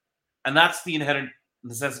words. And that's the inherent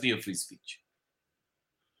necessity of free speech.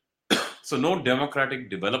 So no democratic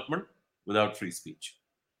development without free speech.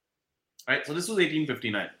 Right? So this was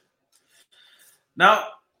 1859. Now,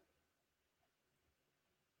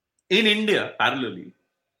 in India, parallelly,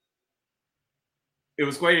 it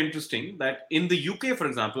was quite interesting that in the UK, for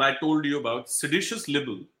example, I told you about seditious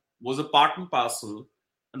libel was a part and parcel,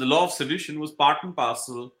 and the law of sedition was part and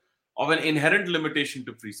parcel of an inherent limitation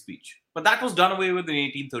to free speech. But that was done away with in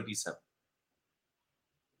 1837.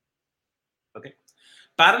 Okay.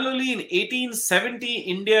 Parallelly, in 1870,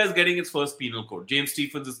 India is getting its first penal code. James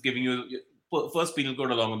Stephens is giving you first penal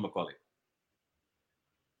code along with Macaulay.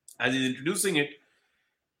 As he's introducing it,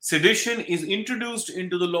 sedition is introduced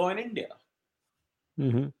into the law in India.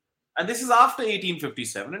 Mhm. And this is after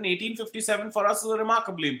 1857. And 1857 for us is a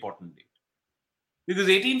remarkably important date. Because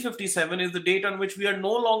 1857 is the date on which we are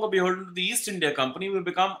no longer beholden to the East India Company. We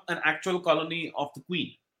become an actual colony of the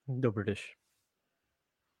Queen. The British.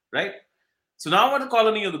 Right? So now we're a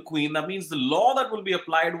colony of the Queen. That means the law that will be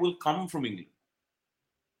applied will come from England.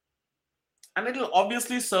 And it will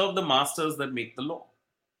obviously serve the masters that make the law.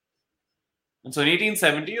 And so in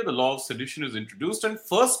 1870, the law of sedition is introduced. And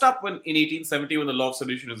first up, in 1870, when the law of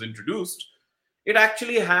sedition is introduced, it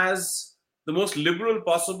actually has the most liberal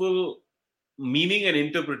possible meaning and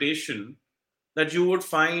interpretation that you would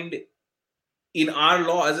find in our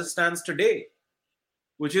law as it stands today,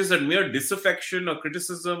 which is that mere disaffection or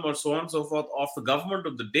criticism or so on and so forth of the government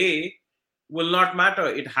of the day will not matter.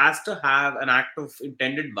 It has to have an act of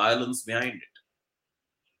intended violence behind it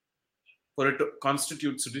for it to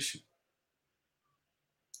constitute sedition.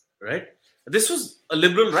 Right? This was a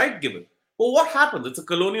liberal right given. But what happens? It's a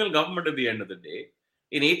colonial government at the end of the day.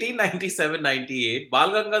 In 1897-98, Bal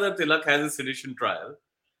Gangadhar Tilak has a sedition trial.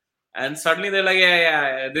 And suddenly they're like,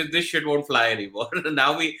 yeah, this shit won't fly anymore.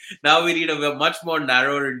 now we need a much more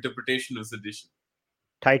narrower interpretation of sedition.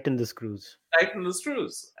 Tighten the screws. Tighten the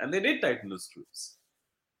screws. And they did tighten the screws.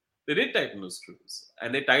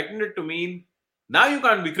 And they tightened it to mean now you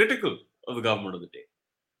can't be critical of the government of the day.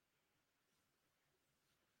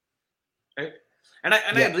 Right? And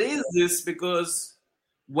I Yeah. raise this because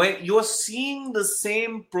when you're seeing the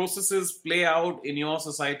same processes play out in your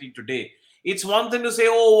society today, it's one thing to say,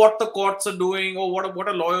 oh, what the courts are doing, or what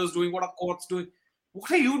are lawyers doing, what are courts doing. What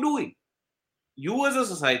are you doing? You as a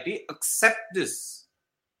society accept this.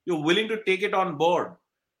 You're willing to take it on board.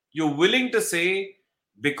 You're willing to say,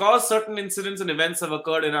 because certain incidents and events have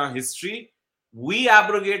occurred in our history, we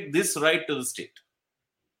abrogate this right to the state.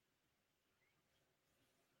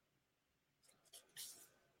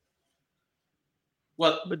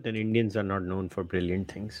 Well, But then Indians are not known for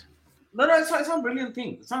brilliant things. no, it's not a brilliant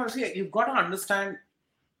thing. It's not. See, you've got to understand.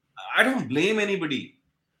 I don't blame anybody.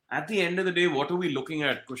 at the end of the day, what are we looking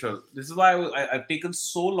at, Kushal? This is why I've taken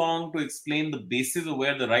so long to explain the basis of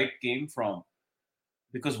where the right came from.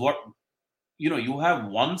 Because you have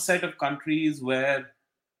one set of countries where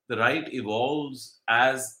the right evolves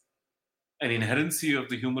as an inherency of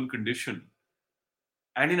the human condition,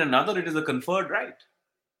 and in another, it is a conferred right.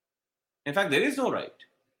 In fact, there is no right.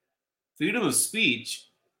 Freedom of speech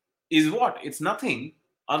is what? It's nothing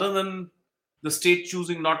other than the state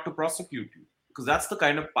choosing not to prosecute you. Because that's the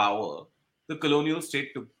kind of power the colonial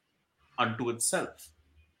state took unto itself.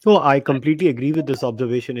 So I Right? completely agree with this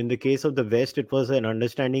observation. In the case of the West, it was an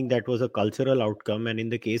understanding that was a cultural outcome, and in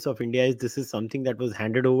the case of India, this is something that was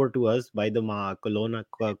handed over to us by the Yeah. colonial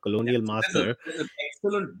So master. there's an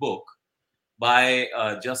excellent book by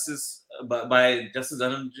by Justice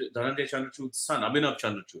Dhananjay Chandrachud's son, Abhinav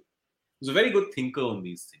Chandrachud. He's a very good thinker on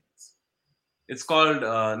these things. It's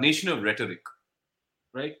called Nation of Rhetoric,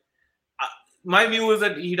 right? Uh, my view is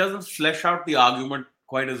that he doesn't flesh out the argument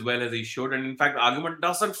quite as well as he should. And in fact, the argument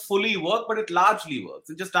doesn't fully work, but it largely works.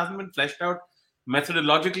 It just hasn't been fleshed out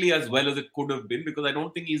methodologically as well as it could have been, because I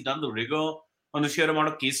don't think he's done the rigor on the sheer amount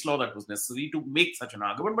of case law that was necessary to make such an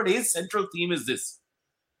argument. But his central theme is this,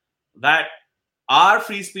 that our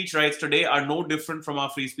free speech rights today are no different from our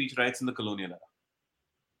free speech rights in the colonial era.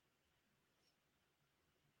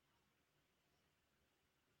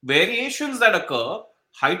 Variations that occur,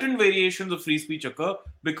 heightened variations of free speech occur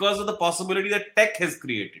because of the possibility that tech has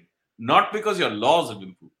created, not because your laws have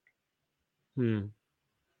improved. Hmm.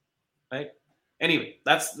 Right? Anyway,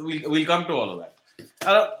 we'll come to all of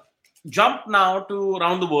that. Jump now to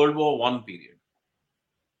around the World War One period.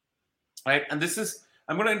 Right? And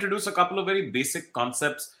I'm going to introduce a couple of very basic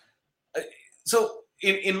concepts. So,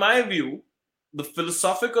 in my view, the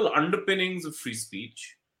philosophical underpinnings of free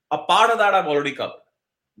speech, a part of that I've already covered.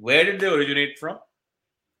 Where did they originate from?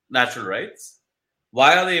 Natural rights.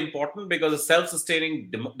 Why are they important? Because a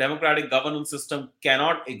self-sustaining democratic governance system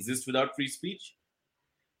cannot exist without free speech.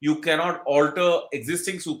 You cannot alter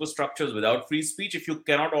existing superstructures without free speech. If you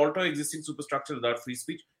cannot alter existing superstructures without free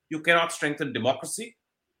speech, you cannot strengthen democracy.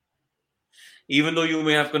 Even though you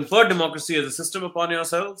may have conferred democracy as a system upon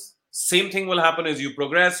yourselves, same thing will happen as you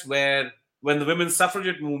progress, where when the women's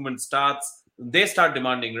suffragette movement starts, they start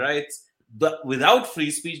demanding rights. Without free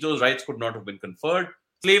speech, those rights could not have been conferred.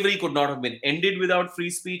 Slavery could not have been ended without free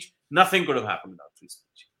speech. Nothing could have happened without free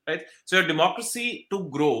speech. Right? So your democracy to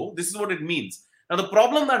grow, this is what it means. Now, the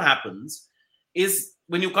problem that happens is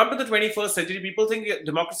when you come to the 21st century, people think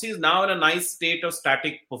democracy is now in a nice state of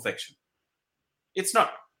static perfection. It's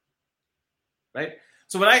not. Right?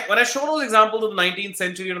 So when I show those examples of the 19th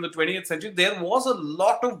century and the 20th century, there was a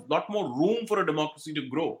lot more room for a democracy to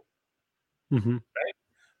grow. Mm-hmm. Right?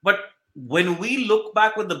 But when we look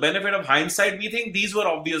back with the benefit of hindsight, we think these were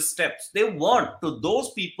obvious steps. They weren't. To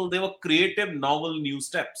those people, they were creative, novel, new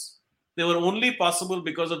steps. They were only possible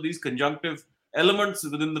because of these conjunctive elements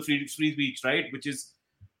within the free speech, right? Which is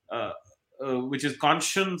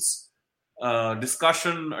conscience,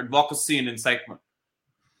 discussion, advocacy, and incitement.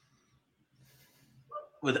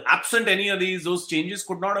 With absent any of these, those changes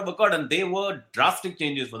could not have occurred, and they were drastic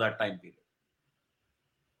changes for that time period.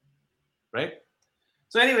 Right?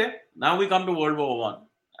 So anyway, now we come to World War One,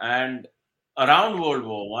 and around World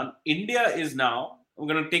War One, India is now. We're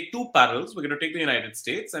going to take two parallels. We're going to take the United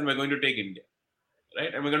States, and we're going to take India,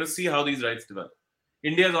 right? And we're going to see how these rights develop.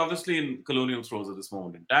 India is obviously in colonial throes at this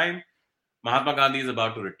moment in time. Mahatma Gandhi is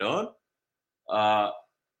about to return.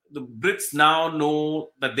 The Brits now know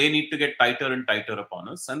that they need to get tighter and tighter upon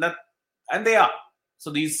us, and they are. So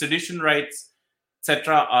these sedition rights,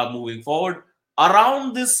 etc., are moving forward.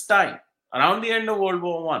 Around this time, around the end of World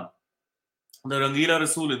War One, the Rangila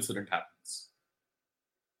Rasool incident happens.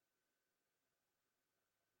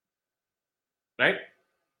 Right?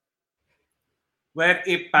 Where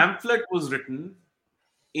a pamphlet was written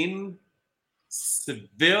in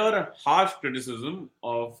severe, harsh criticism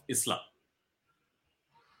of Islam.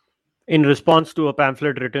 In response to a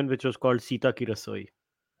pamphlet written which was called Sita Ki Rasoi.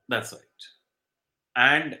 That's right.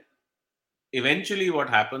 And eventually what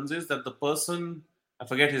happens is that the person, I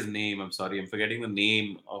forget his name, I'm sorry, I'm forgetting the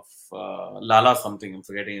name of Lala something, I'm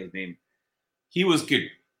forgetting his name. He was killed.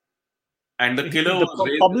 And the killer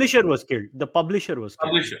was publisher was killed. The publisher was killed.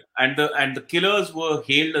 Publisher. And the killers were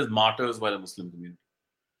hailed as martyrs by the Muslim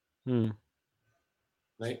community.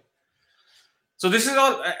 Right? So this is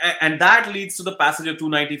all, and that leads to the passage of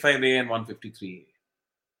 295A and 153A,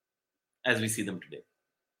 as we see them today.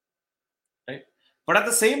 Right? But at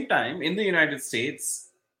the same time, in the United States,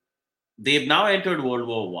 they've now entered World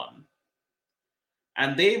War One,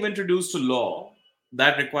 and they've introduced a law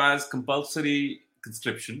that requires compulsory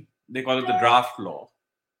conscription. They call it the draft law.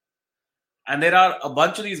 And there are a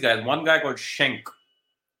bunch of these guys. One guy called Schenk,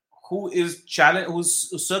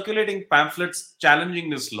 who's circulating pamphlets challenging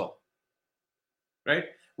this law. Right?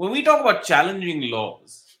 When we talk about challenging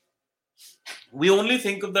laws, we only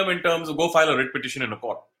think of them in terms of go file a writ petition in a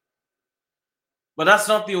court. But that's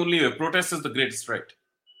not the only way. Protest is the greatest right.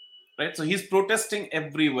 Right? So he's protesting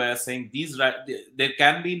everywhere, saying there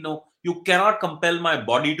can be no, you cannot compel my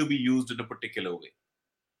body to be used in a particular way.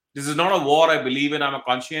 This is not a war I believe in. I'm a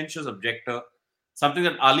conscientious objector. Something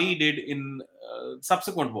that Ali did in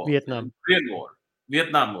subsequent wars. Vietnam. Korean War,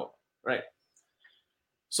 Vietnam War. Right?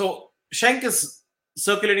 So Schenk is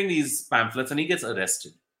circulating these pamphlets and he gets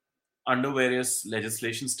arrested under various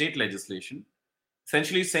legislation, state legislation,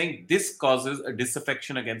 essentially saying this causes a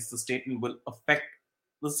disaffection against the state and will affect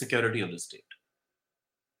the security of the state.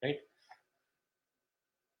 Right?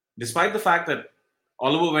 Despite the fact that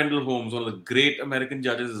Oliver Wendell Holmes, one of the great American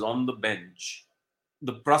judges, is on the bench,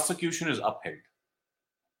 the prosecution is upheld.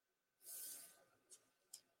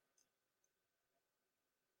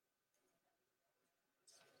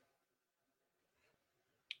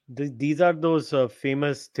 These are those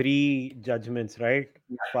famous 3 judgments, right?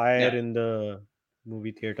 Fire in the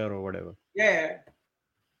movie theater or whatever. Yeah.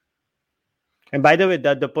 And by the way,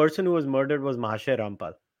 that the person who was murdered was Mahashay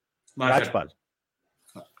Rajpal.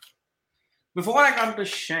 Before I come to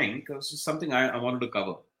Schenk, this is something I wanted to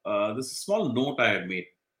cover. This is a small note I had made.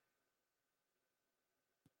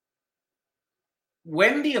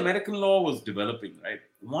 When the American law was developing, right,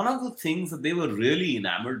 one of the things that they were really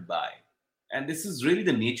enamored by, and this is really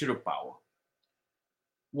the nature of power,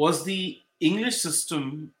 was the English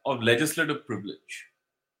system of legislative privilege.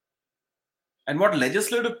 And what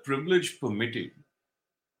legislative privilege permitted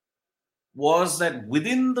was that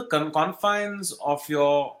within the confines of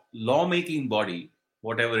your lawmaking body,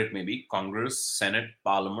 whatever it may be, Congress, Senate,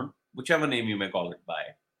 Parliament, whichever name you may call it by,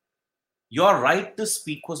 your right to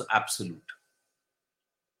speak was absolute.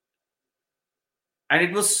 And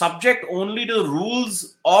it was subject only to the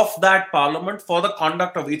rules of that Parliament for the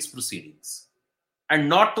conduct of its proceedings, and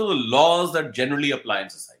not to the laws that generally apply in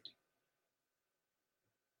society.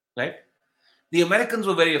 Right? The Americans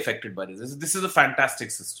were very affected by this. This is a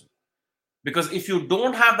fantastic system. Because if you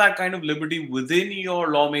don't have that kind of liberty within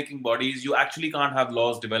your lawmaking bodies, you actually can't have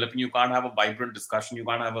laws developing, you can't have a vibrant discussion, you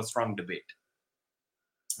can't have a strong debate.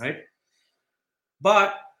 Right?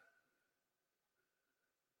 But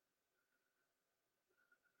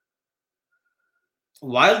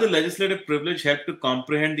while the legislative privilege helped to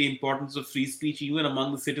comprehend the importance of free speech even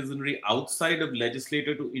among the citizenry outside of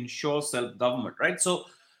legislature to ensure self-government, right? So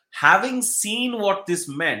having seen what this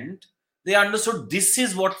meant, they understood this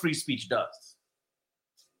is what free speech does.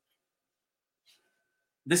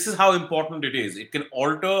 This is how important it is. It can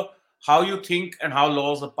alter how you think and how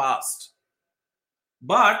laws are passed.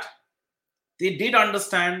 But they did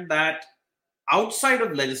understand that outside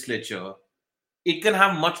of legislature, it can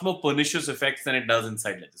have much more pernicious effects than it does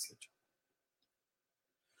inside legislature.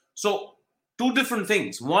 So, 2 different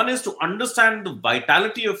things. One is to understand the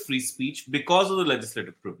vitality of free speech because of the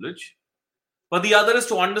legislative privilege. But the other is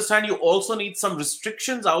to understand you also need some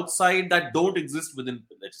restrictions outside that don't exist within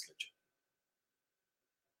the legislature.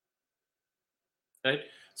 Right?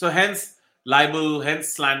 So hence libel,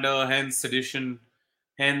 hence slander, hence sedition,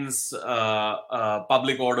 hence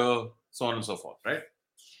public order, so on and so forth, right?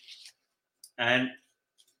 And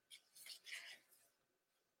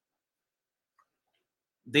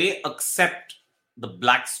they accept the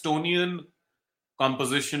Blackstonian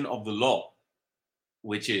composition of the law,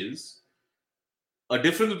 which is a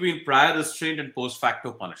difference between prior restraint and post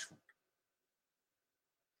facto punishment.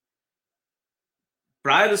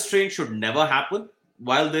 Prior restraint should never happen,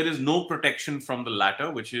 while there is no protection from the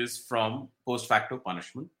latter, which is from post facto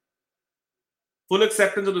punishment. Full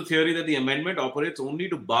acceptance of the theory that the amendment operates only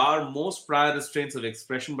to bar most prior restraints of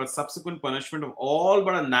expression, but subsequent punishment of all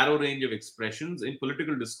but a narrow range of expressions in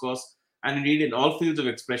political discourse and indeed in all fields of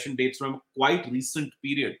expression dates from a quite recent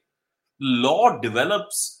period. Law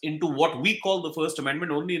develops into what we call the First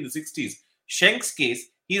Amendment only in the 60s. Schenk's case,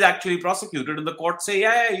 he's actually prosecuted, and the court say,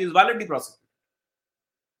 yeah, he's validly prosecuted.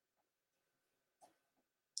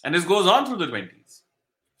 And this goes on through the 20s.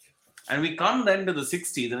 And we come then to the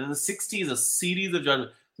 60s, and in the 60s, a series of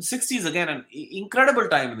judgments. The 60s, again, an incredible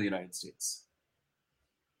time in the United States.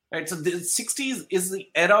 Right? So the 60s is the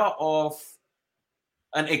era of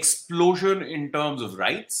an explosion in terms of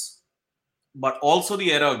rights, but also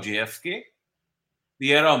the era of JFK,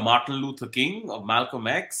 the era of Martin Luther King, of Malcolm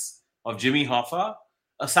X, of Jimmy Hoffa,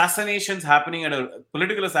 political assassinations happening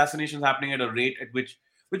at a rate at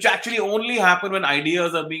which actually only happen when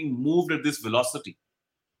ideas are being moved at this velocity,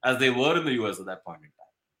 as they were in the US at that point in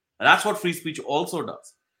time. And that's what free speech also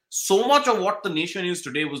does. So much of what the nation is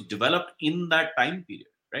today was developed in that time period,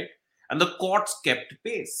 right? And the courts kept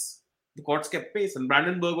pace. The courts kept pace. And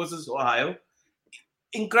Brandenburg versus Ohio,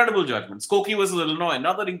 incredible judgment. Skokie versus Illinois,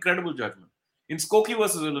 another incredible judgment. In Skokie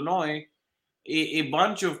versus Illinois, a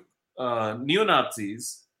bunch of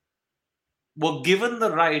neo-Nazis were given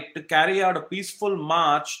the right to carry out a peaceful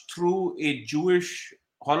march through a Jewish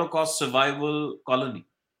Holocaust survival colony.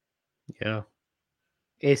 Yeah.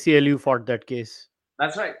 ACLU fought that case.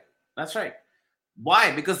 That's right. That's right.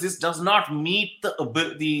 Why? Because this does not meet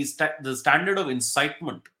the standard of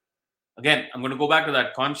incitement. Again, I'm going to go back to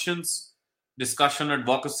that conscience, discussion,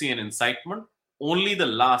 advocacy, and incitement. Only the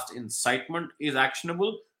last, incitement, is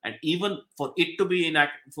actionable, and even for it to be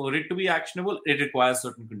actionable, it requires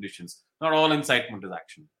certain conditions. Not all incitement is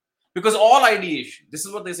actionable, because all ideation, this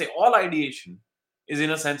is what they say, all ideation is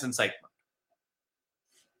in a sense incitement.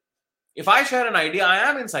 If I share an idea, I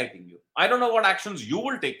am inciting you. I don't know what actions you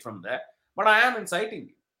will take from there, but I am inciting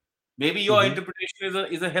you. Maybe your interpretation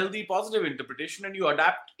is a healthy, positive interpretation, and you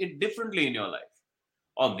adapt it differently in your life.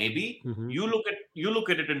 Or maybe you look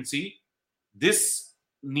at it and see this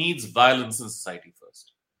needs violence in society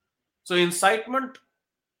first. So incitement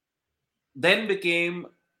then became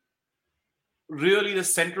really the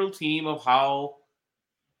central theme of how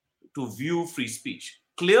to view free speech.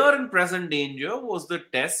 Clear and present danger was the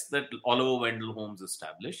test that Oliver Wendell Holmes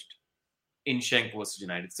established in Schenck versus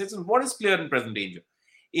United States. And what is clear and present danger?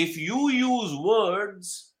 If you use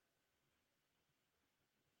words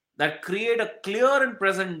that create a clear and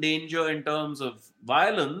present danger in terms of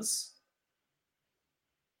violence,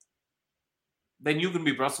 then you can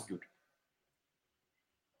be prosecuted.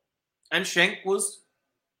 And Schenck was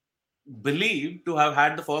believed to have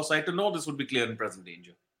had the foresight to know this would be clear and present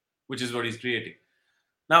danger, which is what he's creating.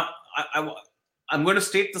 Now, I'm going to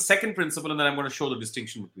state the second principle, and then I'm going to show the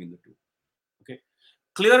distinction between the two. Okay,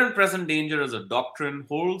 clear and present danger as a doctrine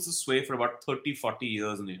holds sway for about 30, 40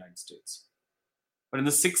 years in the United States. But in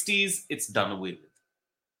the 60s, it's done away with.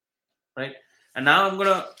 Right? And now I'm going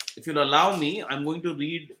to, if you'll allow me, I'm going to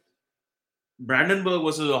read Brandenburg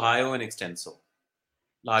versus Ohio in extenso.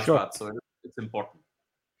 Large parts, so it's important.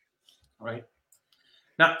 Right?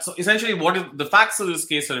 Now, so essentially, what is the facts of this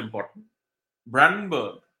case are important.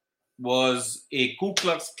 Brandenburg was a Ku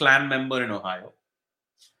Klux Klan member in Ohio.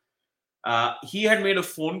 He had made a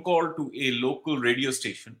phone call to a local radio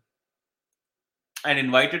station and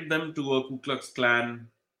invited them to a Ku Klux Klan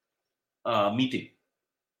meeting.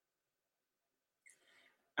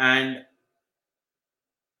 And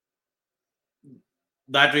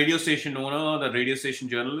that radio station owner, that radio station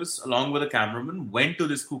journalist, along with a cameraman, went to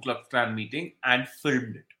this Ku Klux Klan meeting and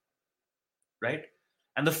filmed it. Right?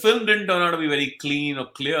 And the film didn't turn out to be very clean or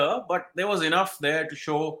clear, but there was enough there to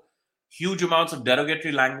show huge amounts of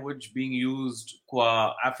derogatory language being used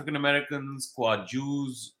qua African Americans, qua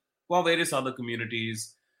Jews, qua various other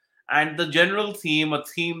communities. And the general theme, a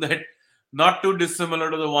theme that not too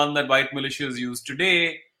dissimilar to the one that white militias use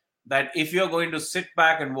today, that if you're going to sit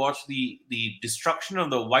back and watch the destruction of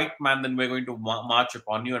the white man, then we're going to march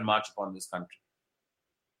upon you and march upon this country.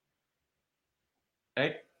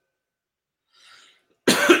 Right?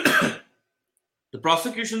 The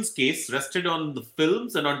prosecution's case rested on the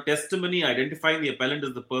films and on testimony identifying the appellant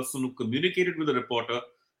as the person who communicated with the reporter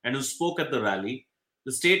and who spoke at the rally.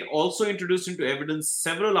 The state also introduced into evidence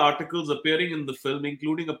several articles appearing in the film,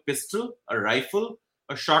 including a pistol, a rifle,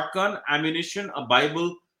 a shotgun, ammunition, a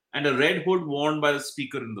Bible, and a red hood worn by the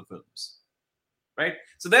speaker in the films. Right?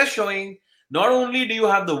 So they're showing not only do you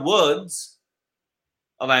have the words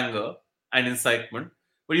of anger and incitement,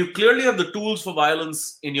 but you clearly have the tools for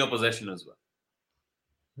violence in your possession as well.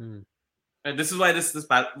 And this is why this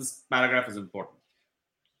paragraph is important.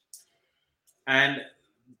 And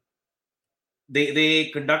they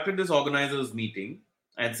conducted this organizers meeting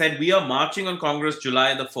and said, we are marching on Congress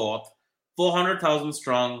July the 4th, 400,000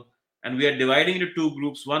 strong, and we are dividing into two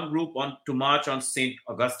groups. One group to march on St.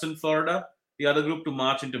 Augustine, Florida, the other group to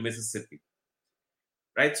march into Mississippi.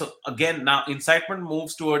 Right? So again, now incitement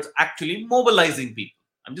moves towards actually mobilizing people.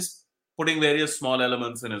 I'm just putting various small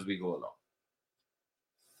elements in as we go along.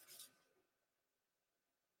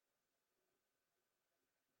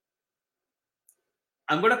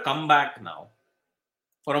 I'm going to come back now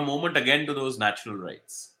for a moment again to those natural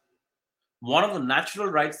rights. One of the natural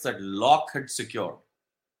rights that Locke had secured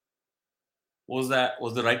was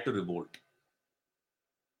the right to revolt.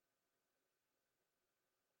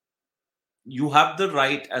 You have the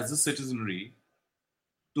right as a citizenry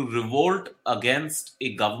to revolt against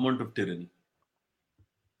a government of tyranny.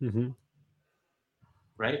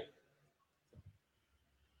 Right?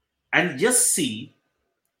 And just see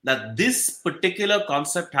that this particular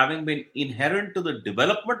concept having been inherent to the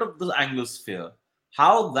development of the Anglosphere,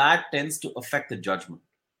 how that tends to affect the judgment,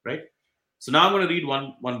 right? So now I'm going to read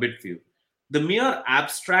one bit for you. The mere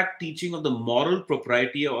abstract teaching of the moral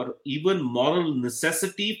propriety or even moral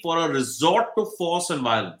necessity for a resort to force and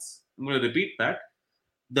violence. I'm going to repeat that.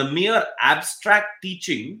 The mere abstract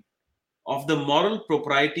teaching of the moral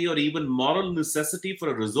propriety or even moral necessity for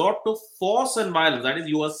a resort to force and violence. That is,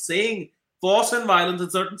 you are saying force and violence in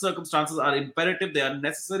certain circumstances are imperative, they are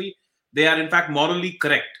necessary, they are in fact morally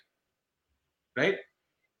correct, right?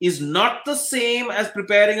 Is not the same as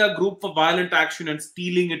preparing a group for violent action and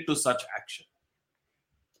steeling it to such action.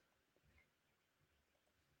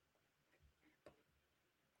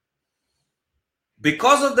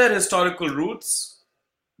 Because of their historical roots,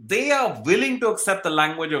 they are willing to accept the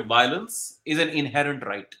language of violence is an inherent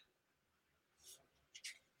right.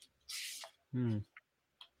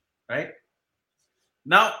 Right?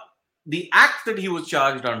 Now, the act that he was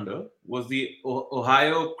charged under was the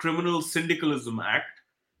Ohio Criminal Syndicalism Act.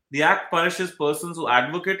 The act punishes persons who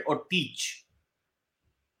advocate or teach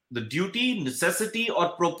the duty, necessity, or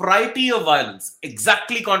propriety of violence,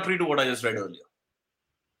 exactly contrary to what I just read earlier.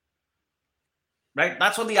 Right?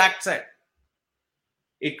 That's what the act said.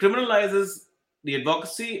 It criminalizes the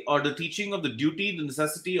advocacy or the teaching of the duty, the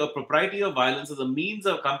necessity, or propriety of violence as a means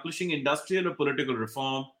of accomplishing industrial or political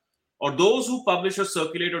reform, or those who publish or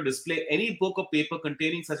circulate or display any book or paper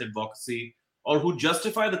containing such advocacy, or who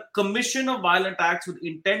justify the commission of violent acts with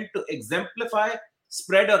intent to exemplify,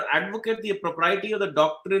 spread, or advocate the propriety of the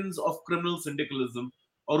doctrines of criminal syndicalism,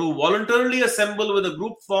 or who voluntarily assemble with a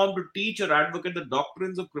group formed to teach or advocate the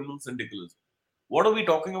doctrines of criminal syndicalism. What are we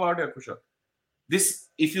talking about here, Kushal? This,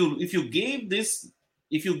 if you gave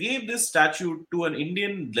this statute to an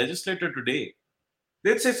Indian legislator today,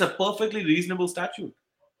 they'd say it's a perfectly reasonable statute.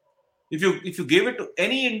 If you gave it to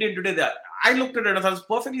any Indian today, I looked at it and I thought it's a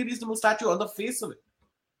perfectly reasonable statute on the face of it.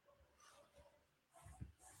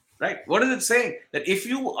 Right? What is it saying? That if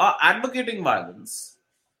you are advocating violence,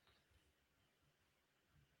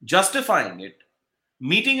 justifying it,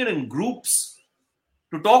 meeting it in groups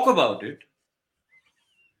to talk about it,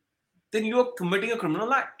 then you are committing a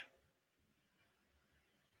criminal act.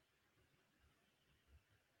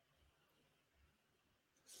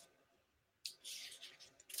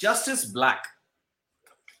 Justice Black,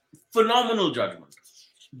 phenomenal judgment,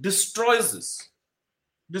 destroys this,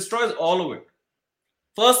 destroys all of it.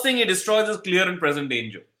 First thing he destroys is clear and present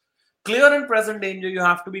danger. Clear and present danger, you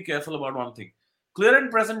have to be careful about one thing. Clear and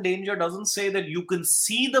present danger doesn't say that you can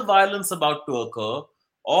see the violence about to occur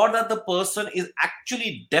or that the person is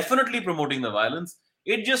actually definitely promoting the violence.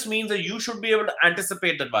 It just means that you should be able to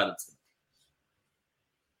anticipate that violence.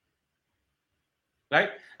 Right?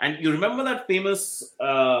 And you remember that famous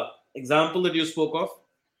example that you spoke of,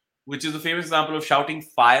 which is the famous example of shouting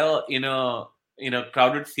fire in a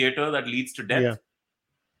crowded theater that leads to death. Yeah.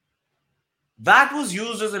 That was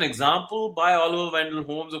used as an example by Oliver Wendell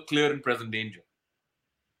Holmes of clear and present danger.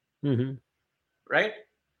 Mm-hmm. Right?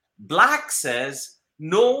 Black says,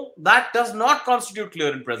 no, that does not constitute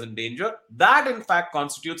clear and present danger. That, in fact,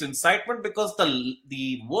 constitutes incitement because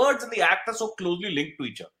the words in the act are so closely linked to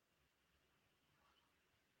each other.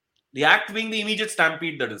 The act being the immediate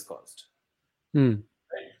stampede that is caused. Right?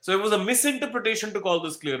 So it was a misinterpretation to call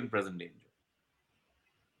this clear and present danger.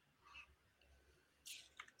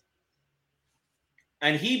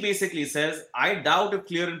 And he basically says, I doubt if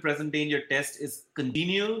clear and present danger test is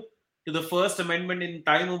congenial to the First Amendment in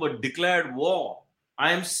time of a declared war.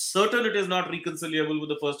 I am certain it is not reconcilable with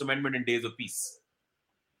the First Amendment in days of peace.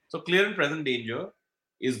 So clear and present danger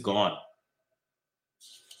is gone.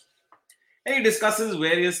 And he discusses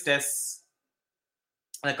various tests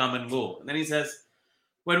that come and go. And then he says,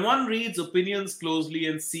 when one reads opinions closely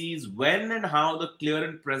and sees when and how the clear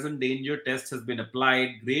and present danger test has been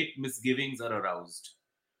applied, great misgivings are aroused.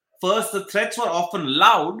 First, the threats were often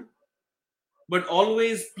loud, but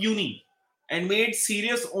always puny, and made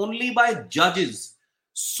serious only by judges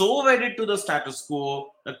so wedded to the status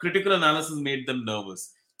quo that critical analysis made them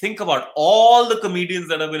nervous. Think about all the comedians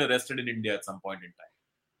that have been arrested in India at some point in time.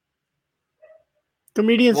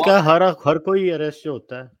 Comedians का हर कोई arrest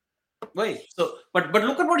होता है. Wait, so but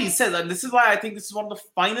look at what he says, and this is why I think this is one of the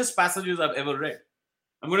finest passages I've ever read.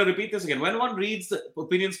 I'm going to repeat this again. When one reads the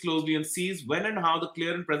opinions closely and sees when and how the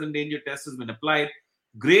clear and present danger test has been applied,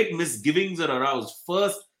 great misgivings are aroused.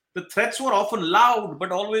 First, the threats were often loud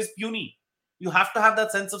but always puny. You have to have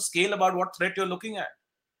that sense of scale about what threat you're looking at.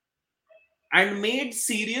 And made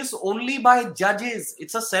serious only by judges.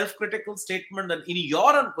 It's a self-critical statement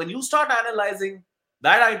that when you start analyzing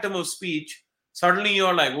that item of speech, Suddenly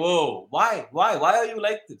you're like, whoa, why? Why are you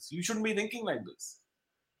like this? You shouldn't be thinking like this.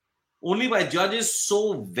 Only by judges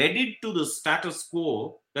so wedded to the status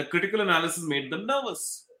quo that critical analysis made them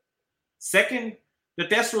nervous. Second, the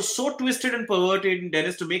test was so twisted and perverted in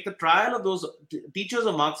Dennis to make the trial of those teachers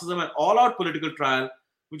of Marxism an all-out political trial,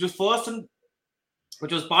 which was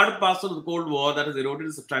which was part and parcel of the Cold War that has eroded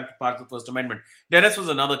the substantial parts of the First Amendment. Dennis was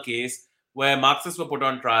another case where Marxists were put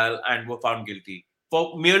on trial and were found guilty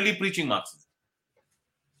for merely preaching Marxism.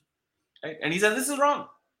 Right? And he says this is wrong.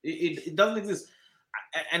 It doesn't exist.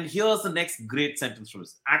 And here's the next great sentence from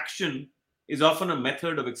this. Action is often a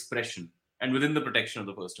method of expression and within the protection of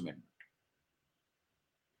the First Amendment.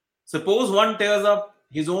 Suppose one tears up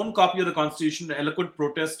his own copy of the Constitution in eloquent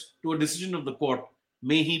protest to a decision of the court.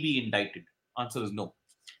 May he be indicted? Answer is no.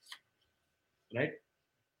 Right?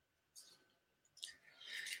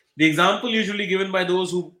 The example usually given by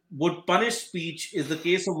those who would punish speech is the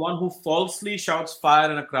case of one who falsely shouts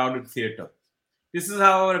fire in a crowded theater. This is,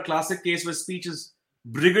 however, a classic case where speech is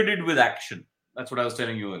brigaded with action. That's what I was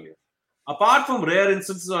telling you earlier. Apart from rare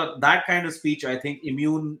instances of that kind of speech, I think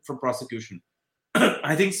immune from prosecution.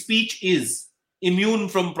 I think speech is immune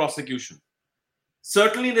from prosecution.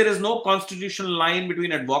 Certainly, there is no constitutional line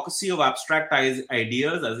between advocacy of abstract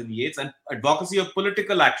ideas, as in Yeats, and advocacy of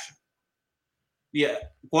political action. The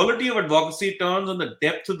quality of advocacy turns on the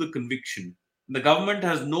depth of the conviction. The government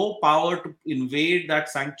has no power to invade that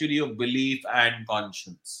sanctuary of belief and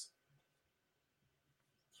conscience.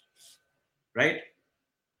 Right?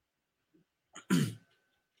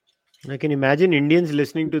 I can imagine Indians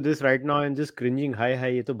listening to this right now and just cringing. Hi,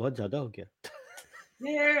 ye to bahut zyada ho gaya.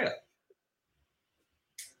 Yeah.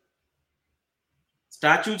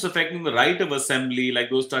 Statutes affecting the right of assembly, like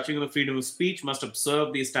those touching on the freedom of speech, must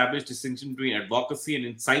observe the established distinction between advocacy and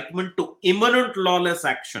incitement to imminent lawless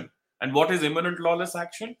action. And what is imminent lawless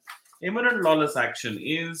action? Imminent lawless action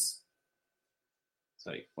is...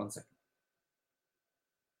 Sorry, one second.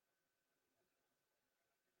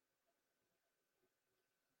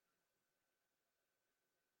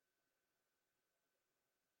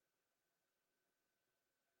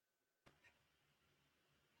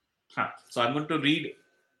 So I'm going to read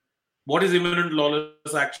what is imminent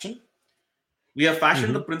lawless action. We have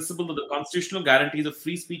fashioned the principle that the constitutional guarantees of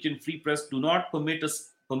free speech and free press do not permit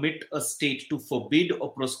a state to forbid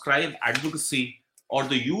or prescribe advocacy or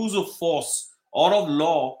the use of force or of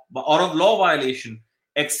law violation,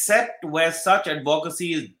 except where such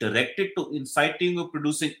advocacy is directed to inciting or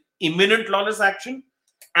producing imminent lawless action,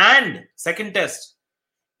 and second test,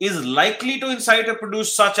 is likely to incite or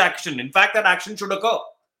produce such action. In fact, that action should occur.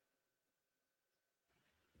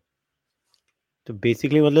 तो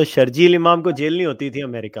basically मतलब शर्जील इमाम को jail नहीं होती थी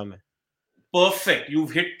America में. Perfect.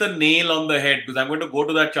 You've hit the nail on the head, because I'm going to go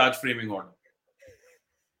to that charge framing order.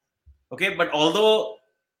 Okay, but although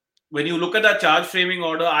when you look at that charge framing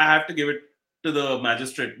order, I have to give it to the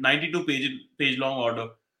magistrate. 92 page long order.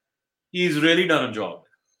 He's really done a job.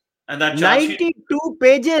 And that charge 92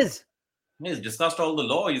 pages. He's discussed all the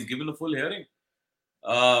law. He's given a full hearing.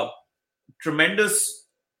 Tremendous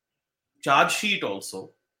charge sheet also.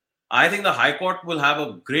 I think the High Court will have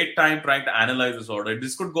a great time trying to analyze this order.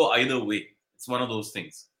 This could go either way. It's one of those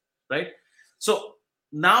things, right? So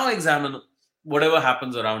now examine whatever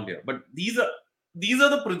happens around here. But these are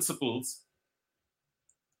the principles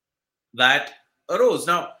that arose.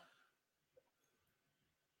 Now,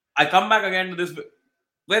 I come back again to this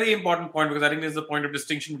very important point, because I think there's a point of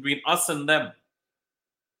distinction between us and them.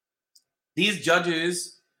 These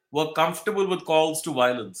judges were comfortable with calls to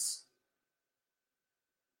violence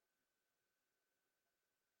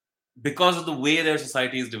because of the way their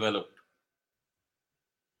society is developed.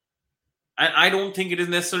 And I don't think it is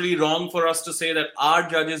necessarily wrong for us to say that our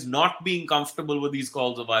judges not being comfortable with these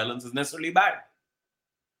calls of violence is necessarily bad.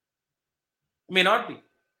 It may not be.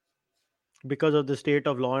 Because of the state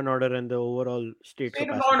of law and order and the overall state of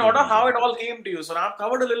law and order, how it all came to you. So now I've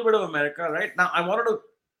covered a little bit of America, right? Now I wanted to,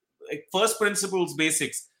 first principles,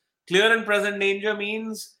 basics. Clear and present danger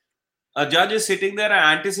means a judge is sitting there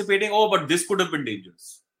and anticipating, oh, but this could have been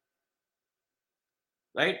dangerous.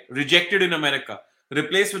 Right? Rejected in America.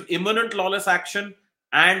 Replaced with imminent lawless action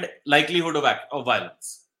and likelihood of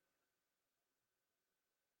violence.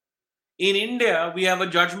 In India, we have a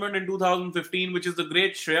judgment in 2015, which is the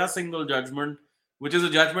great Shreya Singhal judgment, which is a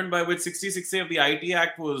judgment by which 66A of the IT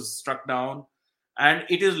Act was struck down. And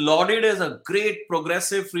it is lauded as a great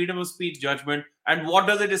progressive freedom of speech judgment. And what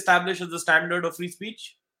does it establish as the standard of free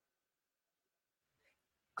speech?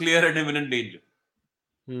 Clear and imminent danger.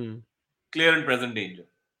 Clear and present danger.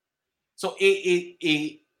 So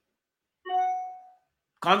a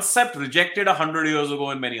concept rejected 100 years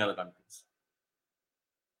ago in many other countries.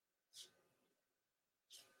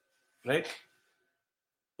 right?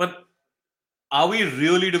 But are we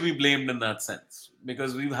really to be blamed in that sense?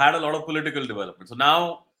 Because we've had a lot of political development. So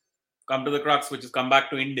now, come to the crux, which is come back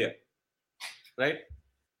to India, right?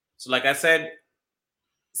 So, like I said,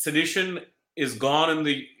 sedition is gone in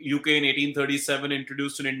the UK in 1837,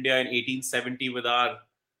 introduced in India in 1870 with our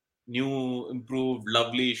new, improved,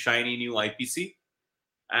 lovely, shiny new IPC.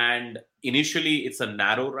 And initially, it's a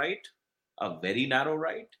narrow right, a very narrow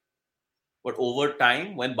right. But over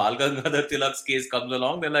time, when Bal Gangadhar Tilak's case comes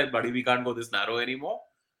along, they're like, buddy, we can't go this narrow anymore.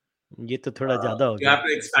 ये तो थोड़ा ज्यादा हो You have गया.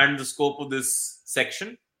 to expand the scope of this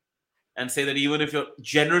section and say that even if you're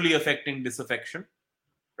generally affecting disaffection,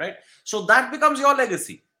 right? So that becomes your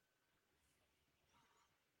legacy.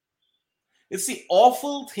 It's the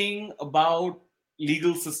awful thing about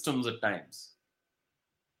legal systems at times,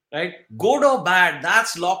 right? Good or bad,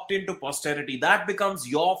 that's locked into posterity. That becomes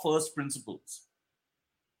your first principles,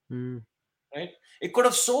 right? It could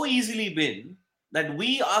have so easily been that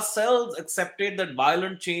we ourselves accepted that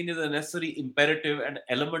violent change is a necessary imperative and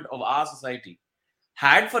element of our society.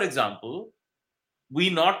 Had, for example, we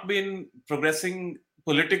not been progressing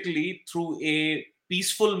politically through a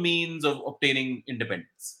peaceful means of obtaining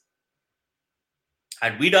independence.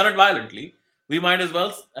 Had we done it violently, we might as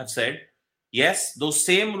well have said, yes, those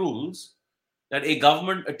same rules that a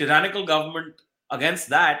government, a tyrannical government, against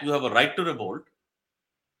that you have a right to revolt,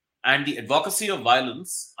 and the advocacy of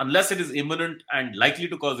violence, unless it is imminent and likely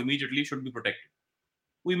to cause immediately, should be protected.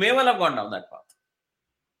 We may well have gone down that path.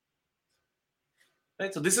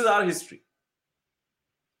 Right? So this is our history.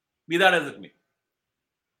 Be that as it may.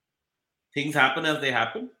 Things happen as they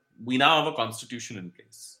happen. We now have a constitution in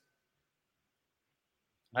place.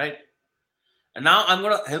 Right? And now I'm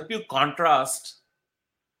going to help you contrast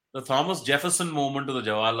the Thomas Jefferson moment to the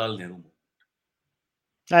Jawaharlal Nehru moment.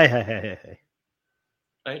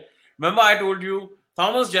 Right? Remember I told you,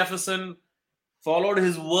 Thomas Jefferson followed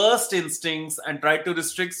his worst instincts and tried to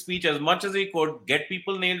restrict speech as much as he could, get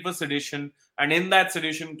people nailed for sedition, and in that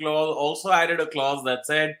sedition clause also added a clause that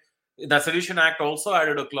said, the Sedition Act also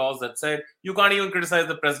added a clause that said, you can't even criticize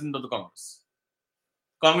the President of the Congress.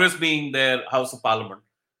 Congress being their House of Parliament,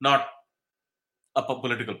 not a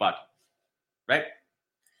political party. Right?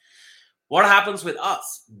 What happens with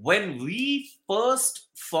us? When we first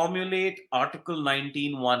formulate Article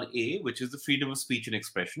 19(1)(a), which is the freedom of speech and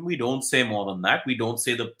expression, we don't say more than that. We don't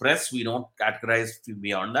say the press. We don't categorize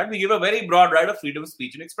beyond that. We give a very broad right of freedom of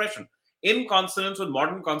speech and expression in consonance with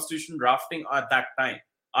modern constitution drafting at that time.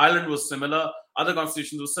 Ireland was similar. Other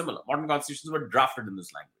constitutions were similar. Modern constitutions were drafted in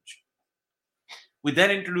this language. We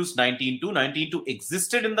then introduced 19(2). 19(2)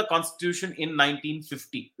 existed in the constitution in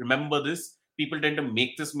 1950. Remember this? People tend to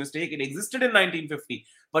make this mistake. It existed in 1950,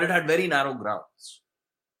 but it had very narrow grounds.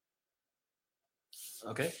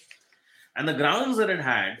 Okay? And the grounds that it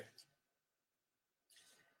had,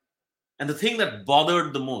 and the thing that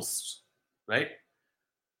bothered the most, right?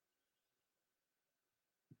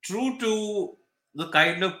 True to the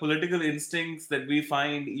kind of political instincts that we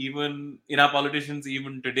find even in our politicians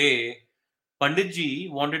even today,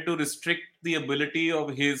 Panditji wanted to restrict the ability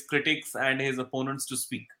of his critics and his opponents to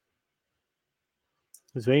speak.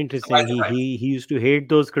 It's very interesting. He used to hate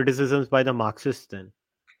those criticisms by the Marxists then.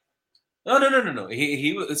 No.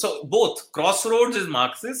 He so both Crossroads is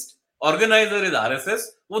Marxist, Organizer is RSS.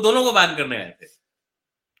 वो दोनों को ban करने आए थे.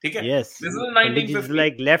 ठीक है? Yes. This is Pandit is 1950.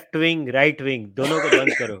 like left wing, right wing. दोनों को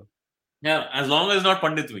बंद करो. Yeah, as long as it's not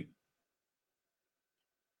Pandit wing.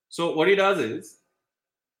 So what he does is,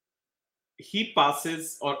 he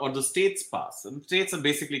passes, or the states pass, and states are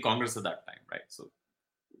basically Congress at that time, right? So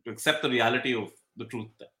to accept the reality of the truth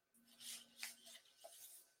there.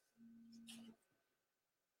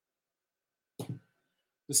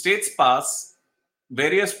 The states pass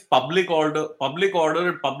various public order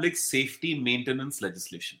and public safety maintenance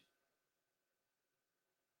legislation.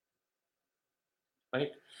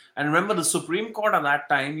 Right? And remember, the Supreme Court at that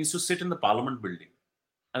time used to sit in the Parliament building.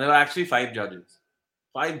 And there were actually 5 judges.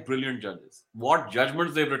 5 brilliant judges. What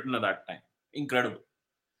judgments they've written at that time. Incredible.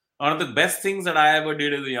 One of the best things that I ever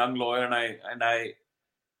did as a young lawyer, and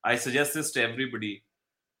I suggest this to everybody,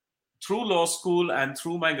 through law school and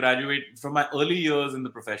through my from my early years in the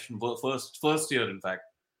profession, first year in fact,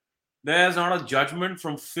 there's not a judgment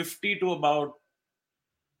from 50 to about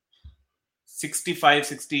 65,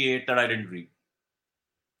 68 that I didn't read.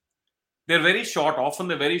 They're very short. Often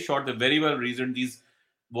they're very short. They're very well reasoned. These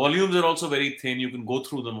volumes are also very thin. You can go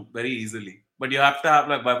through them very easily. But you have to have,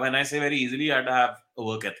 like, when I say very easily, you have to have a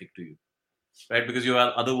work ethic to you, right? Because you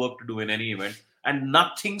have other work to do in any event. And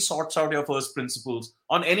nothing sorts out your first principles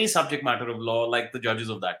on any subject matter of law like the judges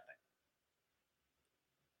of that time.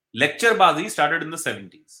 Lecture bazi started in the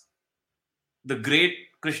 70s. the great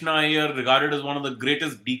Krishna Iyer, regarded as one of the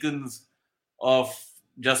greatest beacons of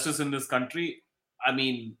justice in this country. I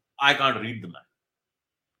mean, I can't read the man.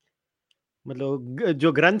 मतलब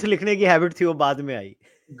जो ग्रंथ लिखने की habit थी वो बाद में आई.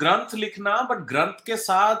 ग्रंथ लिखना, बट ग्रंथ के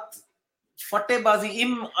साथ फट्टेबाजी,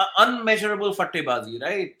 अनमेजरेबल फट्टेबाजी,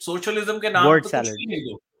 राइट? सोशलिज्म के नाम Word पे कुछ salad. भी लिख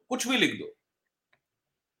दो, कुछ भी लिख दो.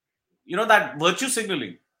 You know, that virtue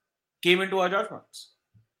signaling came into our judgments.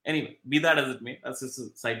 Anyway, be that as it may, that's just a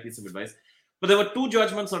side piece of advice. But there were two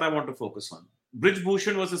judgments that I want to focus on. Brij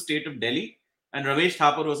Bhushan was the state of Delhi, and Ramesh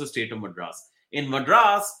Thapar was the state of Madras. In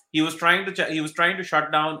Madras, he was trying to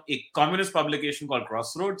shut down a communist publication called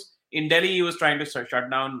Crossroads. In Delhi, he was trying to shut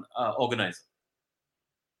down Organizer.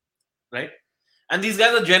 Right? And these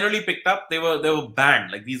guys are generally picked up. They were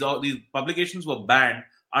banned. Like these publications were banned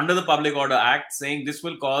under the Public Order Act, saying this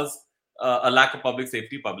will cause a lack of public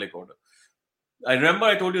safety, public order. I remember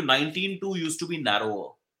I told you 19.2 used to be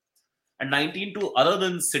narrower. And 19.2, other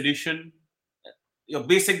than sedition, your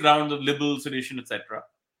basic grounds of liberal sedition, etc.,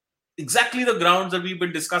 exactly the grounds that we've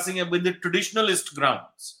been discussing have been the traditionalist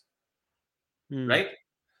grounds. Right?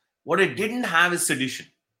 What it didn't have is sedition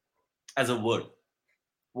as a word.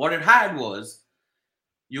 What it had was,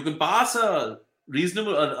 you can pass a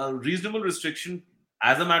reasonable restriction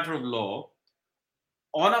as a matter of law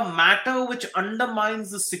on a matter which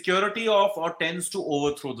undermines the security of or tends to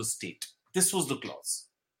overthrow the state. This was the clause.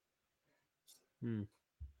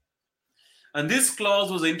 And this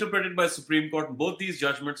clause was interpreted by Supreme Court in both these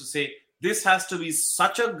judgments to say this has to be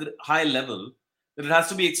such a high level that it has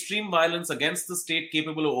to be extreme violence against the state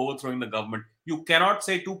capable of overthrowing the government. You cannot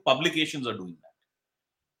say two publications are doing that.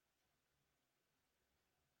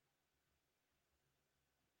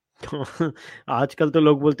 आजकल तो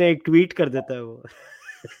लोग बोलते हैं एक tweet कर देता है वो.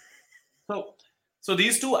 So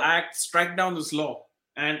these two acts strike down this law.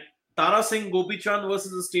 And Tara Singh Gopichand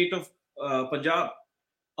versus the state of Punjab.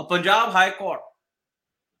 A Punjab High Court,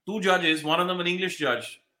 two judges, one of them an English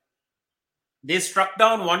judge, they struck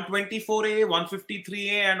down 124A,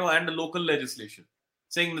 153A, and the local legislation,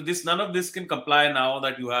 saying that none of this can comply now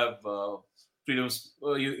that you have freedoms.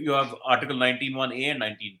 You have Article 19.1A and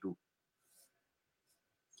 19.2.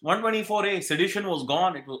 124A, sedition was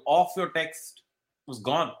gone. It was off your text. It was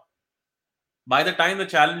gone. By the time the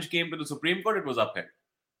challenge came to the Supreme Court, it was upheld.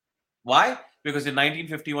 Why? Because in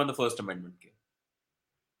 1951, the First Amendment came.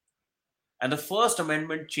 And the First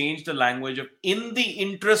Amendment changed the language of in the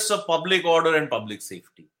interests of public order and public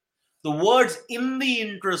safety. The words in the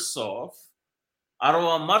interests of are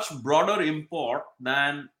of a much broader import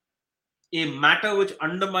than a matter which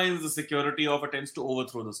undermines the security of or tends to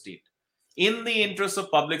overthrow the state. In the interests of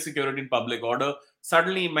public security and public order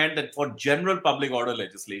suddenly meant that for general public order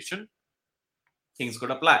legislation, things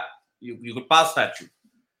could apply. You could pass statute.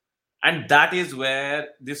 And that is where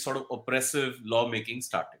this sort of oppressive lawmaking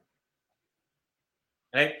started.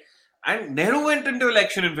 Right? And Nehru went into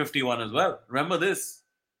election in 51 as well. Remember this.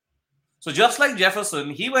 So just like Jefferson,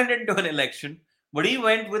 he went into an election, but he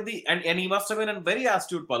went with and he must have been a very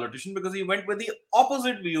astute politician because he went with the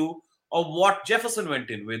opposite view of what Jefferson went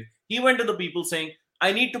in with. He went to the people saying,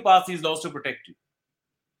 I need to pass these laws to protect you.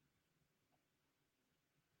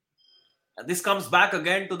 And this comes back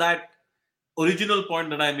again to that original point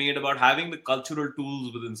that I made about having the cultural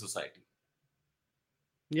tools within society.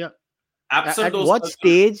 Yeah. At what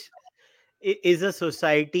stage is a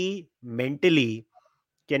society mentally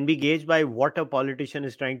can be gauged by what a politician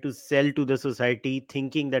is trying to sell to the society,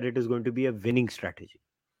 thinking that it is going to be a winning strategy?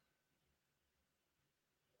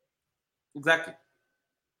 Exactly.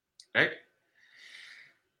 Right?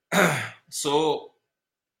 So,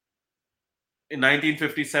 in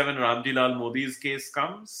 1957, Ramji Lal Modi's case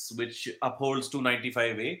comes, which upholds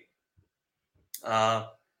 295A. And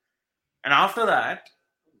after that,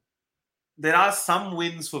 there are some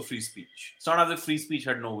wins for free speech. It's not as if free speech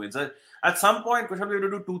had no wins. At some point, Kushal, we have to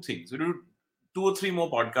do two things. We have to do 2 or 3 more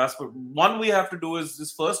podcasts. But one we have to do is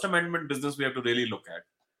this First Amendment business we have to really look at.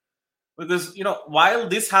 Because, while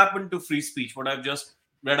this happened to free speech, what I've just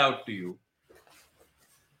read out to you,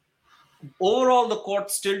 overall, the court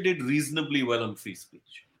still did reasonably well on free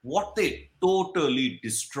speech. What they totally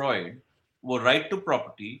destroyed were right to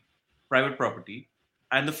property, private property,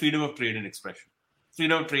 and the freedom of trade and expression.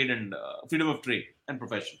 Freedom of trade and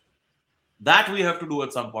profession. That we have to do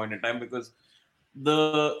at some point in time because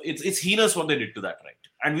it's heinous what they did to that right.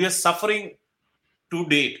 And we are suffering to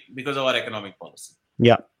date because of our economic policy.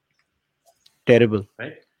 Yeah. Terrible.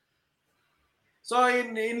 Right? So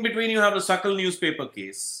in between you have the Sakal newspaper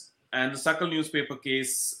case. And the Sakal newspaper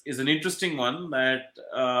case is an interesting one that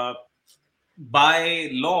by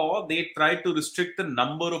law, they tried to restrict the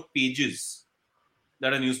number of pages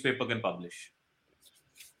that a newspaper can publish.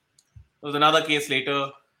 There was another case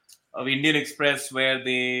later of Indian Express where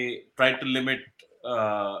they tried to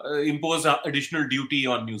impose additional duty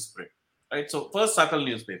on newsprint. Right. So first Sakal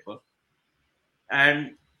newspaper,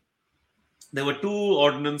 and there were two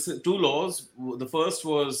laws. The first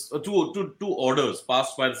was two orders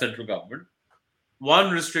passed by the central government.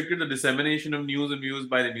 One restricted the dissemination of news and views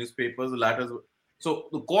by the newspapers. The latter. So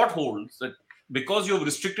the court holds that because you have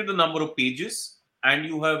restricted the number of pages and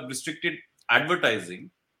you have restricted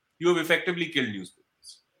advertising, you have effectively killed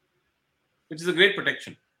newspapers, which is a great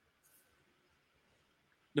protection.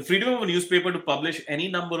 The freedom of a newspaper to publish any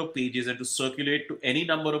number of pages and to circulate to any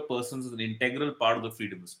number of persons is an integral part of the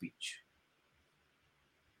freedom of speech.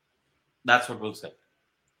 That's what was said.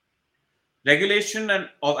 Regulation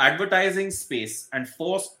of advertising space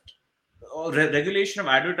forced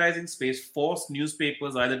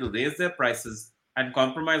newspapers either to raise their prices and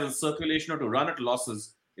compromise on circulation or to run at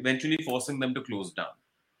losses, eventually forcing them to close down.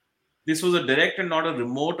 This was a direct and not a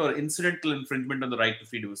remote or incidental infringement on the right to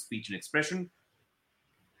freedom of speech and expression.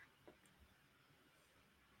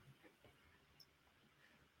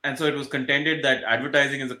 And so it was contended that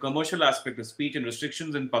advertising is a commercial aspect of speech and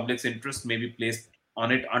restrictions in public's interest may be placed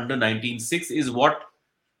on it under 19(6) is what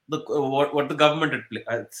the government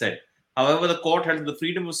had said. However, the court held that the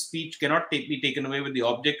freedom of speech cannot be taken away with the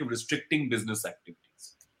object of restricting business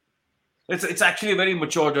activities. It's actually a very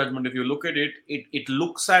mature judgment. If you look at it, it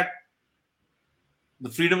looks at the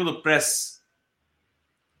freedom of the press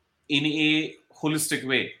in a holistic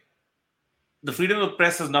way. The freedom of the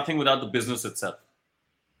press is nothing without the business itself.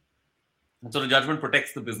 And so the judgment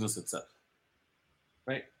protects the business itself.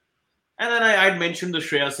 Right? And then I'd mentioned the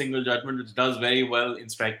Shreya Singhal judgment, which does very well in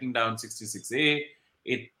striking down 66A.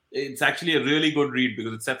 It's actually a really good read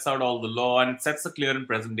because it sets out all the law and it sets the clear and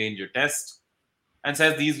present danger test and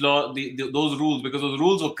says those rules, because those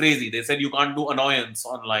rules were crazy. They said you can't do annoyance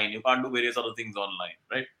online, you can't do various other things online,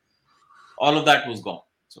 right? All of that was gone.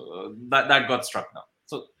 So that got struck down.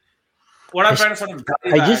 So what I'm trying to sort of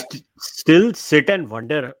just still sit and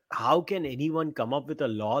wonder, how can anyone come up with a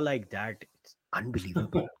law like that? It's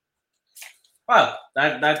unbelievable. Well,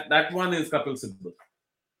 that one is Kapil Sibal.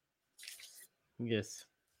 Yes.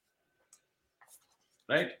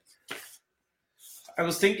 Right? I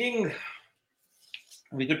was thinking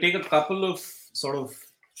we could take a couple of sort of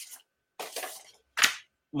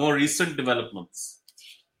more recent developments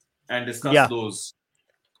and discuss those.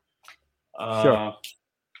 Sure.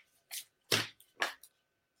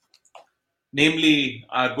 Namely,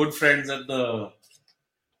 our good friends at the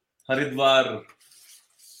Haridwar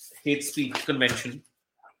hate speech convention.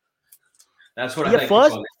 That's what I like to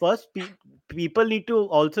call it. First, people need to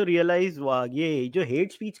also realize ये जो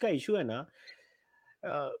hate speech का issue है ना.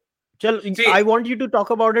 I want you to talk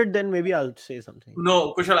about it, then maybe I'll say something.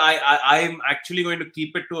 No, Kushal, I'm actually going to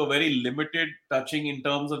keep it to a very limited touching in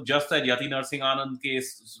terms of just that Yati Narsingh Anand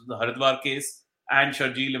case, the Haridwar case, and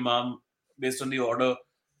Sharjeel Imam, based on the order.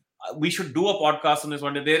 We should do a podcast on this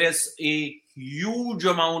one day. There is a huge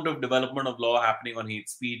amount of development of law happening on hate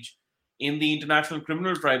speech in the international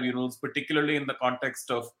criminal tribunals, particularly in the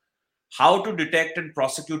context of how to detect and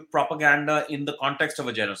prosecute propaganda in the context of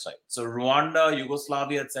a genocide. So Rwanda,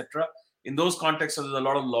 Yugoslavia, etc. In those contexts, there's a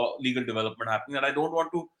lot of legal development happening, and I don't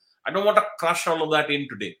want to crush all of that in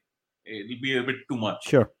today. It'll be a bit too much.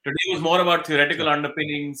 Sure. Today was more about theoretical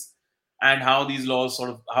underpinnings and how these laws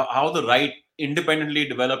how the right independently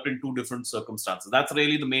developed in two different circumstances. That's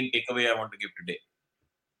really the main takeaway I want to give today.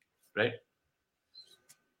 Right?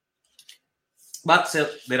 But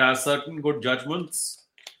there are certain good judgments.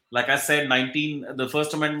 Like I said, the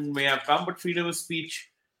First Amendment may have come, but freedom of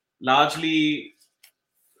speech largely,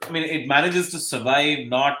 it manages to survive,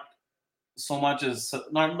 not so much as,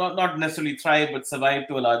 not necessarily thrive, but survive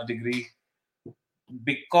to a large degree,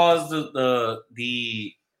 because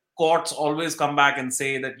the courts always come back and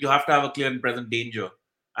say that you have to have a clear and present danger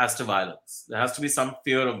as to violence. There has to be some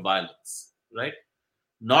fear of violence, right?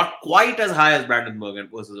 Not quite as high as Brandenburg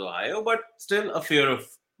versus Ohio, but still a fear of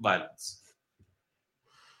violence.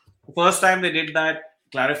 The first time they did that,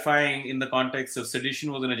 clarifying in the context of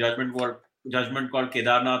sedition, was in a judgment called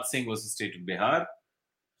Kedarnath Singh versus State of Bihar,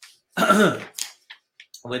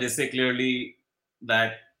 where they say clearly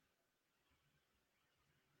that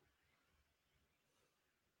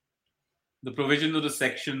the provisions of the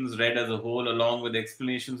sections read as a whole, along with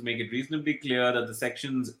explanations, make it reasonably clear that the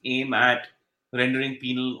sections aim at rendering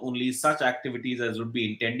penal only such activities as would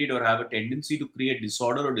be intended or have a tendency to create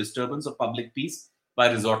disorder or disturbance of public peace by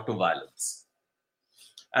resort to violence.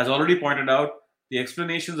 As already pointed out, The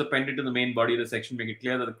explanations appended to the main body of the section make it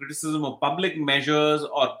clear that the criticism of public measures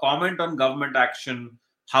or comment on government action,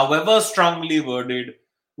 however strongly worded,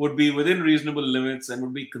 would be within reasonable limits and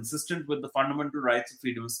would be consistent with the fundamental rights of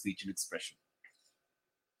freedom of speech and expression.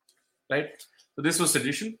 Right? So this was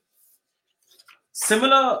sedition.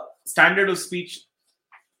 Similar standard of speech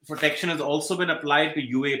protection has also been applied to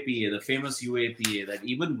UAPA, the famous UAPA, that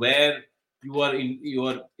even where you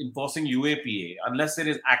are enforcing UAPA, unless there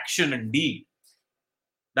is action and deed,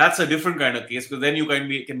 that's a different kind of case, because then you can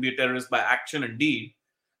be a terrorist by action and deed.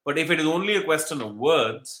 But if it is only a question of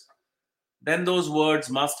words, then those words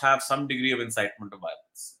must have some degree of incitement of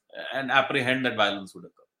violence and apprehend that violence would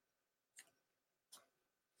occur.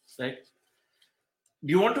 Right?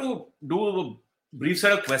 Do you want to do a brief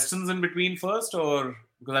set of questions in between first, or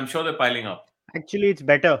because I'm sure they're piling up? Actually, it's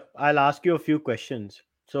better. I'll ask you a few questions.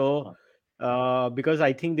 So, because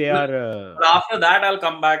I think they are. But after that, I'll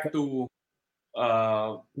come back to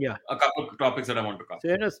yeah, a couple of topics that I want to cover.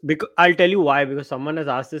 So, because I'll tell you why. Because someone has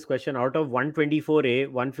asked this question: out of 124A,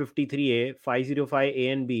 153A,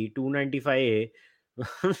 505A and B, 295A.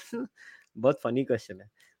 बहुत funny question है.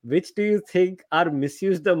 Which do you think are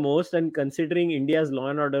misused the most? And considering India's law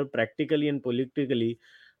and order practically and politically,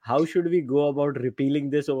 how should we go about repealing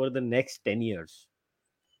this over the next 10 years?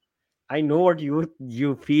 I know what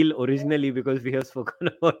you feel originally because we have spoken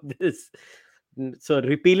about this. So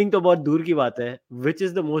repealing to bahut dur ki baat hai. Which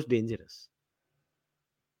is the most dangerous?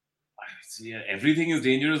 See, everything is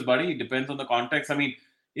dangerous, buddy. It depends on the context. I mean,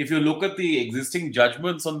 if you look at the existing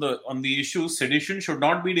judgments on the issue, sedition should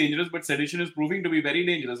not be dangerous, but sedition is proving to be very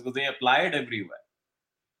dangerous because they apply it everywhere.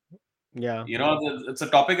 Yeah. It's a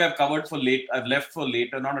topic I've covered for late. I've left for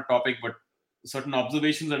later, not a topic, but certain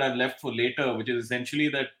observations that I've left for later, which is essentially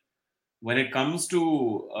that when it comes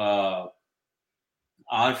to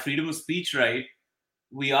our freedom of speech right,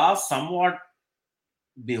 we are somewhat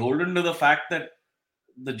beholden to the fact that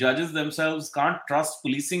the judges themselves can't trust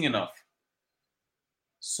policing enough.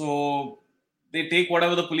 So they take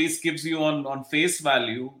whatever the police gives you on face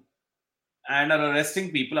value and are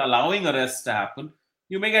arresting people, allowing arrests to happen.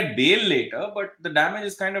 You may get bail later, but the damage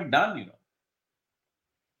is kind of done,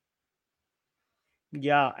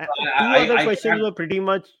 Yeah. Two other questions were pretty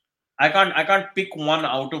much. I can't pick one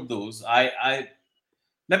out of those. Let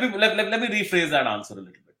me rephrase that answer a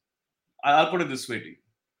little bit. I'll put it this way to you.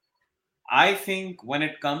 I think when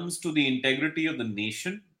it comes to the integrity of the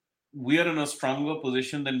nation, we are in a stronger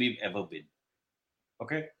position than we've ever been.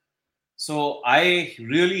 Okay? So I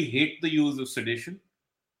really hate the use of sedition.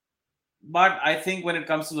 But I think when it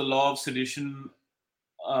comes to the law of sedition,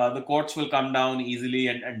 the courts will come down easily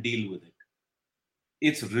and deal with it.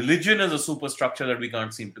 It's religion as a superstructure that we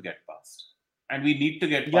can't seem to get past. And we need to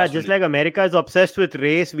get past. Yeah, just like America is obsessed with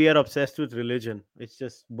race, we are obsessed with religion. It's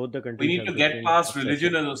just both the countries. We need to get past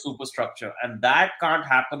religion as a superstructure. And that can't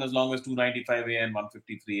happen as long as 295A and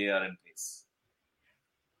 153A are in place.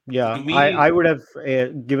 Yeah, to me, I would have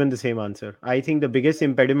given the same answer. I think the biggest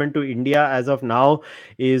impediment to India as of now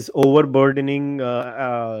is overburdening,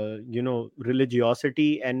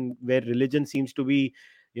 religiosity, and where religion seems to be,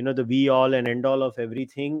 the be all and end all of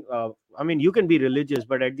everything. I mean, you can be religious,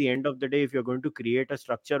 but at the end of the day, if you're going to create a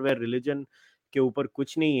structure where religion के ऊपर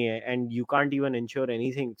कुछ नहीं है and you can't even ensure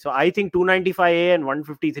anything. So I think 295A and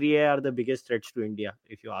 153A are the biggest threats to India,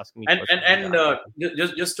 if you ask me. And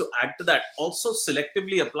just to add to that, also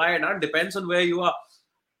selectively apply it. Depends on where you are.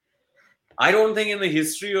 I don't think in the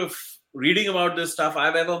history of reading about this stuff,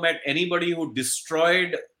 I've ever met anybody who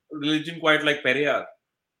destroyed religion quite like Periyar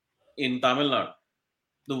in Tamil Nadu.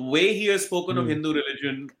 The way he has spoken of Hindu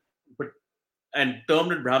religion and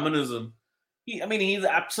termed it Brahmanism, he's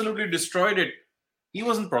absolutely destroyed it. He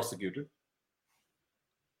wasn't prosecuted.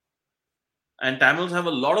 And Tamils have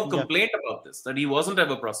a lot of complaint about this, that he wasn't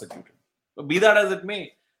ever prosecuted. But be that as it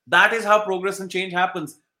may, that is how progress and change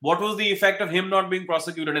happens. What was the effect of him not being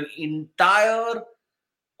prosecuted? An entire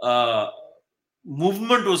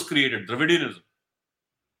movement was created, Dravidianism.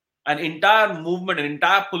 An entire movement, an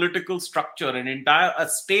entire political structure, a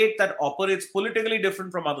state that operates politically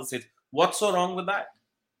different from other states. What's so wrong with that?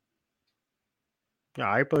 Yeah,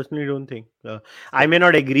 I personally don't think. I may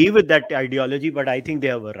not agree with that ideology, but I think they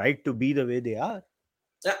have a right to be the way they are.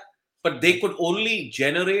 Yeah, but they could only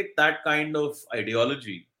generate that kind of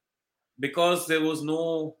ideology because there was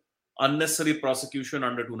no unnecessary prosecution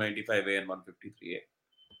under 295A and 153A.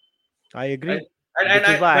 I agree. Right? Which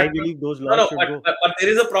is why I believe those laws should go. But there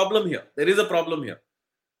is a problem here.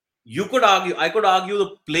 I could argue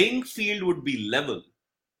the playing field would be level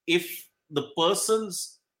if the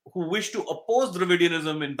persons who wish to oppose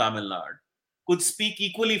Dravidianism in Tamil Nadu could speak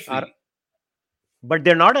equally freely. But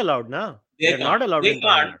they're not allowed now. They're not allowed in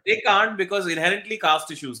parliament. They can't because inherently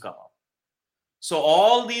caste issues come up. So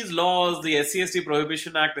all these laws, the SC/ST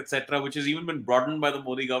Prohibition Act, etc., which has even been broadened by the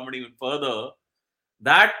Modi government even further,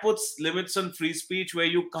 that puts limits on free speech where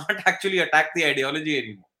you can't actually attack the ideology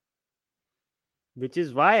anymore. Which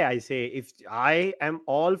is why I say, if I am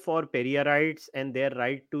all for Periyarites and their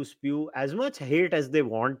right to spew as much hate as they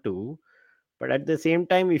want to, but at the same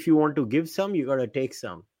time, if you want to give some, you got to take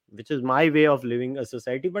some, which is my way of living a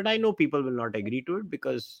society. But I know people will not agree to it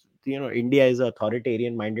because, India is an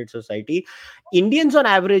authoritarian minded society. Indians on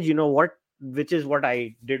average, what, which is what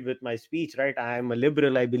I did with my speech, right? I am a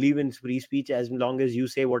liberal. I believe in free speech as long as you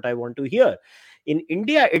say what I want to hear. In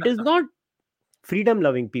India, it is not freedom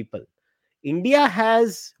loving people. India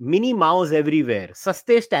has mini Maos everywhere, saste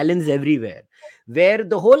Stalins everywhere, where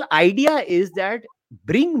the whole idea is that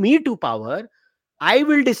bring me to power. I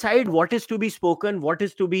will decide what is to be spoken, what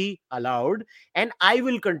is to be allowed, and I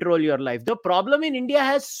will control your life. The problem in India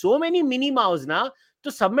has so many mini Maos now,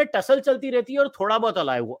 तो सब में tussle चलती रहती है और थोड़ा बहुत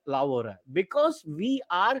अलाव हो रहा है, because we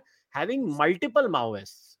are having multiple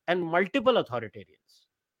Maoists and multiple authoritarians.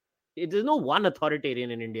 It is no one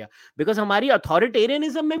authoritarian in India, because हमारी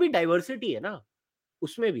authoritarianism में भी diversity है ना,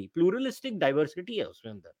 उसमें भी pluralistic diversity है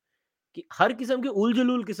उसमें अंदर, कि हर किस्म के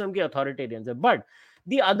उलझुल किस्म के अथॉरिटेरियंस है. But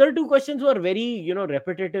the other two questions were very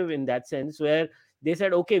repetitive in that sense, where they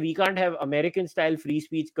said, okay, we can't have American style free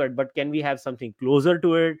speech cut, but can we have something closer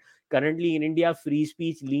to it? Currently in India, free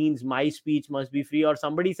speech leans my speech must be free. Or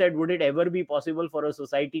somebody said, would it ever be possible for a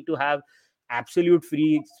society to have absolute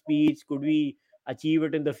free speech? Could we achieve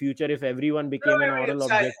it in the future if everyone became an oral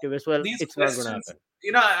objectivist? Well, These it's not going to questions,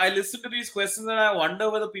 happen. I listen to these questions and I wonder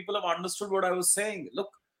whether people have understood what I was saying. Look,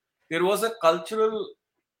 there was a cultural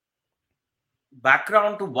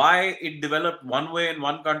background to why it developed one way in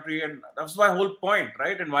one country, and that's my whole point,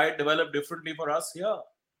 right? And why it developed differently for us here.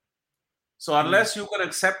 So unless you can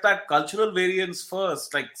accept that cultural variance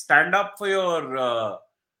first, like stand up for your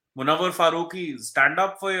Munawar Faruqis, stand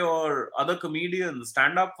up for your other comedians,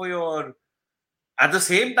 stand up for your, at the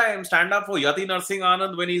same time, stand up for Yati Narsingh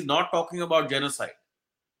Anand when he's not talking about genocide,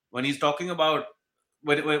 when he's talking about,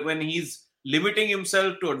 when he's limiting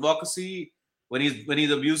himself to advocacy, when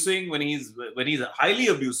he's abusing, when he's highly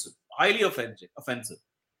abusive, highly offensive.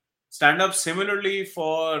 Stand up similarly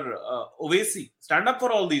for Owaisi. Stand up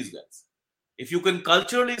for all these guys. If you can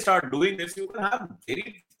culturally start doing this, you can have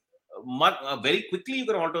very quickly you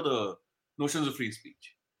can alter the notions of free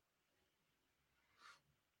speech.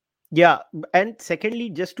 Yeah, and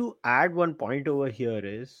secondly, just to add one point over here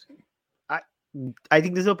is, I I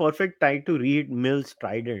think this is a perfect time to read Mill's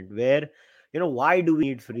Trident, where why do we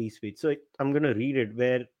need free speech? So I'm going to read it,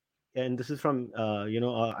 where, and this is from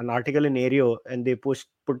an article in Aereo, and they put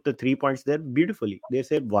the 3 points there beautifully. They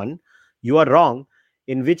said, one, you are wrong,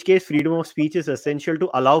 in which case freedom of speech is essential to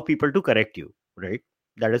allow people to correct you, right?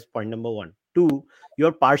 That is point number one. Two, you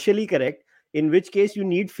are partially correct, in which case you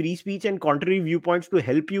need free speech and contrary viewpoints to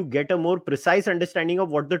help you get a more precise understanding of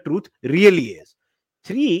what the truth really is.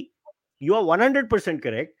 Three, you are 100%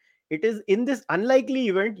 correct. It is in this unlikely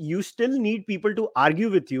event you still need people to argue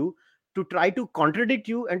with you, to try to contradict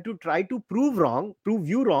you, and to try to prove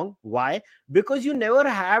you wrong. Why? Because you never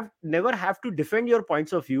have to defend your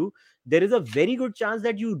points of view. There is a very good chance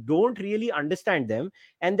that you don't really understand them,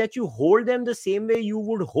 and that you hold them the same way you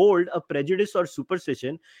would hold a prejudice or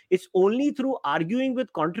superstition. It's only through arguing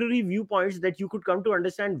with contrary viewpoints that you could come to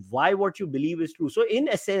understand why what you believe is true. So in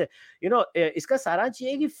essence, इसका सारांश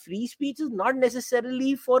ये है कि free speech is not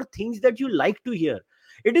necessarily for things that you like to hear.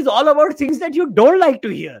 It is all about things that you don't like to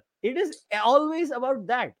hear. It is always about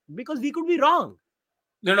that, because we could be wrong.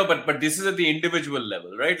 No, but this is at the individual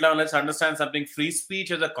level, right? Now let's understand something. Free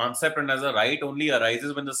speech as a concept and as a right only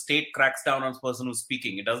arises when the state cracks down on the person who's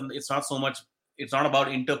speaking. It's not so much, it's not about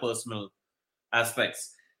interpersonal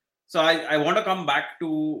aspects. So I want to come back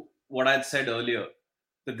to what I'd said earlier.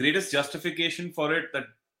 The greatest justification for it that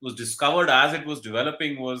was discovered as it was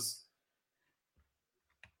developing was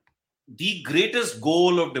the greatest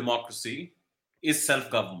goal of democracy is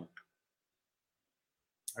self-government,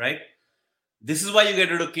 right? This is why you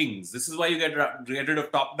get rid of kings. This is why you get rid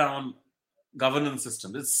of top-down governance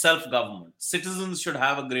systems. It's self-government. Citizens should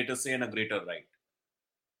have a greater say and a greater right.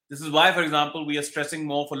 This is why, for example, we are stressing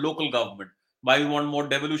more for local government, why we want more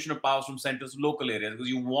devolution of powers from centers to local areas, because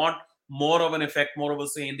you want more of an effect, more of a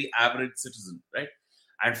say in the average citizen, right?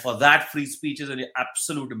 And for that, free speech is an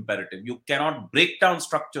absolute imperative. You cannot break down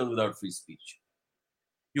structures without free speech.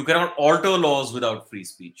 You cannot alter laws without free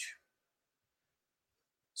speech.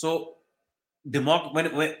 So,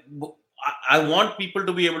 I want people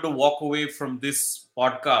to be able to walk away from this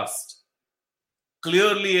podcast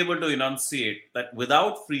clearly able to enunciate that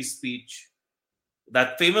without free speech,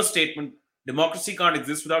 that famous statement, democracy can't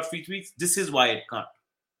exist without free speech, this is why it can't.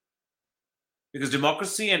 Because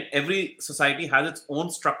democracy and every society has its own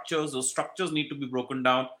structures. Those structures need to be broken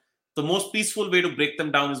down. The most peaceful way to break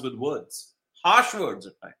them down is with words, harsh words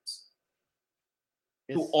at times.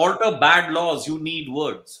 To Yes. alter bad laws, you need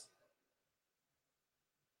words.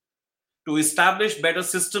 To establish better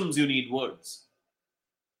systems, you need words.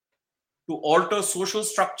 To alter social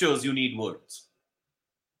structures, you need words.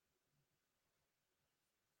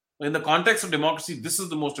 In the context of democracy, this is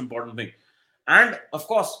the most important thing. And of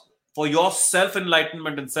course, for your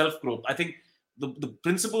self-enlightenment and self-growth, I think the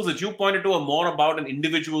principles that you pointed to are more about an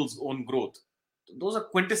individual's own growth. Those are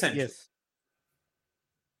quintessential. Yes.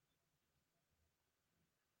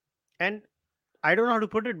 And I don't know how to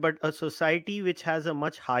put it, but a society which has a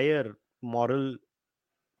much higher moral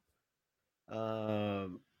uh,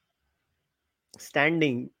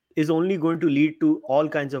 standing is only going to lead to all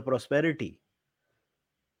kinds of prosperity.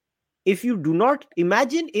 If you do not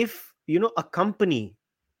imagine, if a company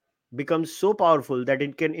becomes so powerful that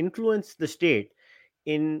it can influence the state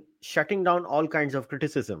in shutting down all kinds of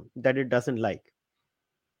criticism that it doesn't like,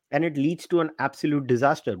 and it leads to an absolute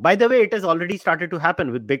disaster. By the way, it has already started to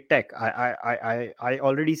happen with big tech. I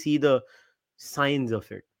already see the signs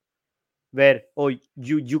of it, where, oh,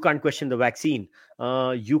 you can't question the vaccine,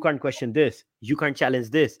 you can't question this, you can't challenge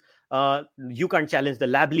this, you can't challenge the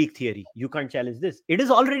lab leak theory, you can't challenge this. It is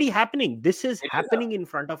already happening. This is It is happening in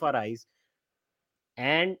front of our eyes,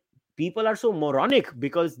 and people are so moronic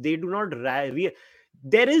because they do not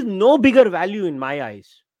there is no bigger value in my eyes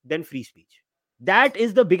than free speech. That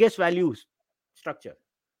is the biggest value structure.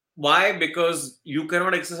 Why? Because you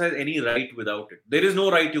cannot exercise any right without it. There is no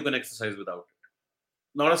right you can exercise without it.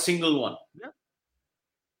 Not a single one. Yeah.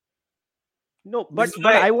 No, This is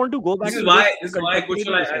but why. I want to go This back is to why. this This is why, contemplative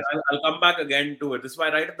Kushal. assessment. I'll come back again to it. This is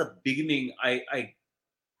why, right at the beginning, I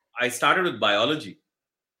started with biology.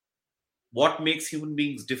 What makes human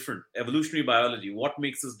beings different? Evolutionary biology. What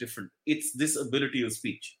makes us different? It's this ability of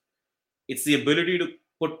speech. It's the ability to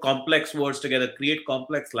put complex words together, create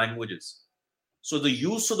complex languages. So the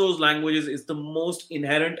use of those languages is the most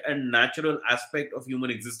inherent and natural aspect of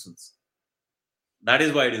human existence. That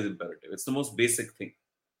is why it is imperative. It's the most basic thing.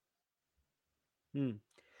 Hmm.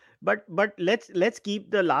 But let's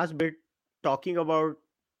keep the last bit talking about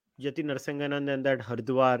Jati Narsanganan and that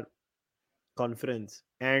Hardwar conference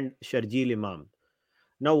and Sharjeel Imam.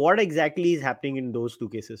 Now, what exactly is happening in those two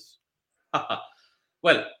cases?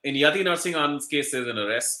 Well, in Yati Narsingh Anand's case, there's an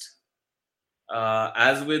arrest.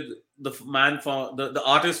 As with the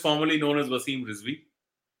artist formerly known as Wasim Rizvi,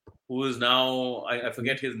 who is now, I Hmm.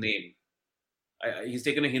 forget his name. He's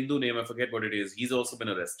taken a Hindu name. I forget what it is. He's also been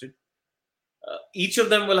arrested. Each of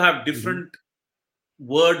them will have Mhm. different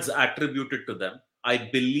words attributed to them. I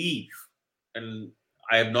believe, and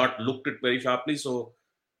I have not looked at very sharply, so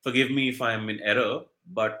forgive me if I am in error,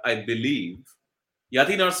 but I believe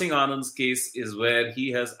Yati Narsingh Anand's case is where he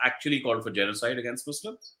has actually called for genocide against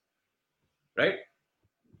Muslims, right?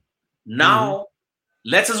 Mhm. Now,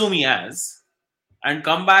 let's assume he has, and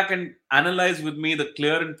come back and analyze with me the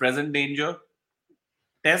clear and present danger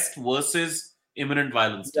test versus imminent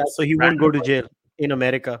violence Yeah, so test. he won't Random go to jail question. in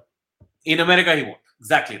America. In America, he won't.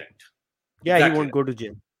 Exactly right. Yeah, he Exactly won't right. go to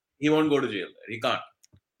jail. He won't go to jail. He can't.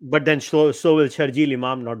 But then so will Sharjeel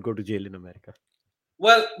Imam not go to jail in America.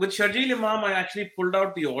 Well, with Sharjeel Imam, I actually pulled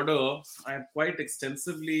out the order. I have quite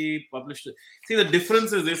extensively published it. See, the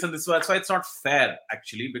difference is this, and that's why it's not fair,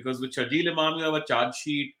 actually, because with Sharjeel Imam, you have a charge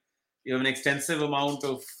sheet, you have an extensive amount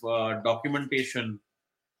of documentation.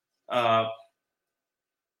 Uh,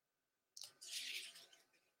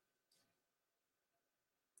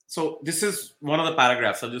 so, this is one of the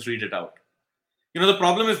paragraphs. I'll just read it out. The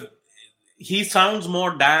problem is he sounds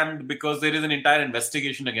more damned because there is an entire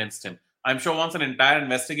investigation against him. I'm sure once an entire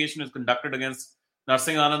investigation is conducted against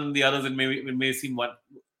Narsingh Anand and the others, it may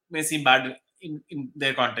seem bad in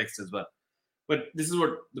their context as well. But this is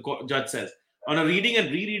what the judge says. On a reading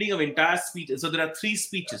and rereading of entire speeches, so there are three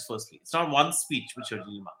speeches, firstly. It's not one speech which you're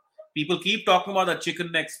dealing about. People keep talking about that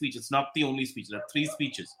chicken neck speech. It's not the only speech. There are three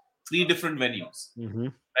speeches, three different venues.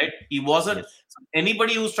 Mhm. Right? He wasn't Yes.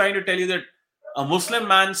 anybody who's trying to tell you that a Muslim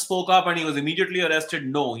man spoke up and he was immediately arrested.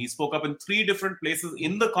 No, he spoke up in three different places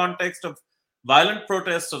in the context of violent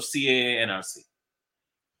protests of CAA NRC.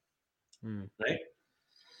 Mm. Right?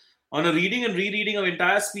 On a reading and rereading of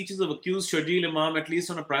entire speeches of accused Sharjeel Imam, at least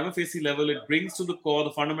on a prima facie level, it brings to the core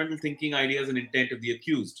the fundamental thinking, ideas, and intent of the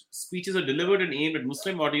accused. Speeches are delivered and aimed at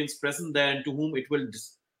Muslim audience present there and to whom it will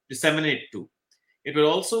disseminate to. It will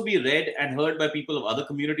also be read and heard by people of other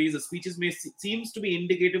communities. The speeches seems to be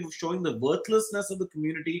indicative of showing the worthlessness of the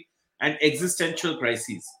community and existential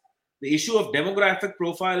crises. The issue of demographic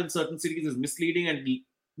profile in certain cities is misleading and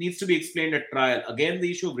needs to be explained at trial. Again,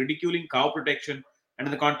 the issue of ridiculing cow protection and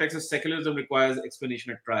in the context of secularism requires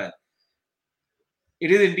explanation at trial. It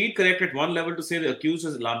is indeed correct at one level to say the accused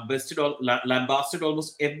has lambasted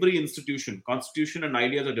almost every institution, constitution, and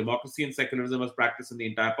ideas of democracy and secularism as practiced in the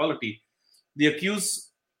entire polity. The accused,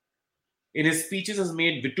 in his speeches, has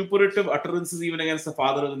made vituperative utterances even against the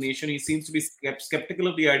father of the nation. He seems to be skeptical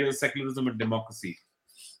of the ideas of secularism and democracy.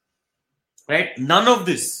 Right? None of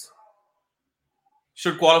this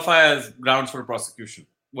should qualify as grounds for prosecution,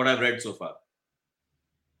 what I've read so far.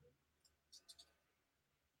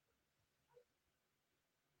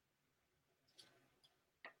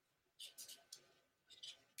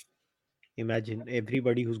 Imagine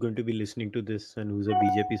everybody who's going to be listening to this and who's a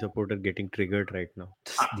BJP supporter getting triggered right now.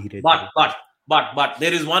 But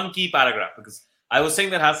there is one key paragraph, because I was saying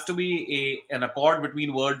there has to be an accord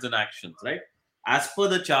between words and actions, right? As per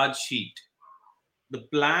the charge sheet, the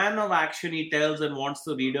plan of action, he tells and wants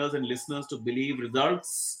the readers and listeners to believe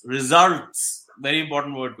results, very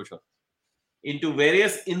important word, Kushal, into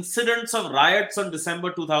various incidents of riots on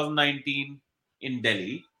December 2019 in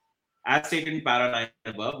Delhi, as stated in para 9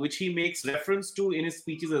 above, which he makes reference to in his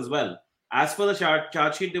speeches as well. As per the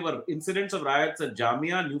charge sheet, there were incidents of riots at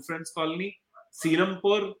Jamia, New Friends Colony,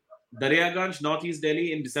 Sirampur, Daryaganj, Northeast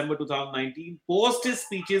Delhi in December 2019. Post his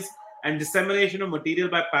speeches and dissemination of material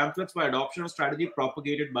by pamphlets by adoption of strategy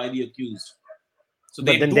propagated by the accused. So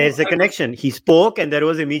but then there's a connection. He spoke and there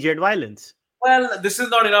was immediate violence. Well, this is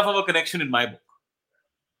not enough of a connection in my book.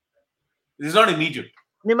 This is not immediate.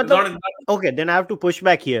 Okay, then I have to push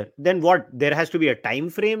back here. Then what? There has to be a time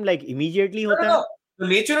frame, like immediately. No. The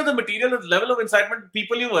nature of the material, the level of incitement,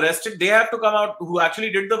 people you've arrested, they have to come out, who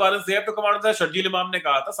actually did the violence, they have to come out and say, Sharjeel Imam ne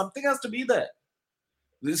kaha tha. Something has to be there.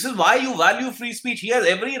 This is why you value free speech. He has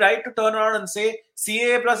every right to turn around and say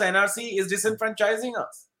CAA plus NRC is disenfranchising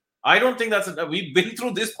us. I don't think that's it. We've been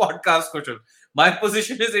through this podcast, Kushal. My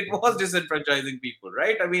position is it was disenfranchising people,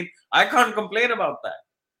 right? I mean, I can't complain about that.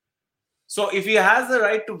 So if he has the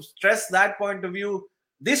right to stress that point of view,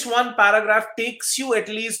 this one paragraph takes you at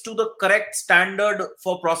least to the correct standard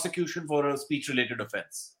for prosecution for a speech-related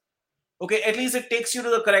offense. Okay, at least it takes you to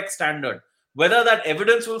the correct standard. Whether that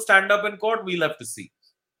evidence will stand up in court, we'll have to see.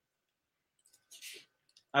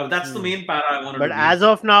 That's the main para I wanted to But as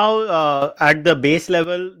of now, at the base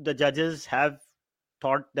level, the judges have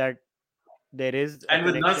thought that there is and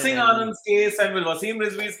with Narsingh Anand's case and with Wasim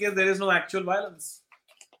Rizvi's case, there is no actual violence.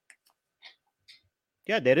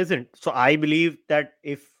 Yeah, there isn't. So I believe that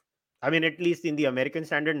at least in the American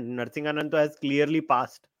standard, Narsingh Anand has clearly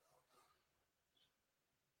passed.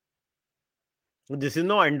 This is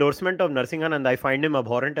no endorsement of Narsingh Anand. I find him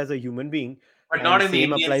abhorrent as a human being. But not in the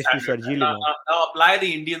Indian standard. Now apply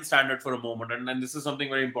the Indian standard for a moment. And this is something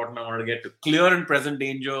very important I want to get to. Clear and present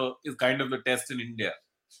danger is kind of the test in India.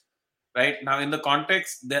 Right? Now, in the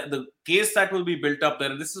context, the case that will be built up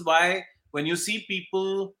there, and this is why when you see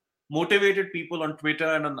people, motivated people on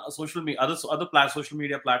Twitter and on social media, other social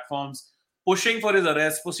media platforms, pushing for his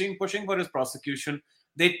arrest, pushing for his prosecution,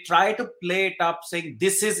 they try to play it up saying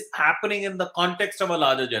this is happening in the context of a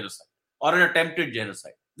larger genocide or an attempted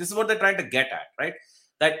genocide. This is what they're trying to get at, right?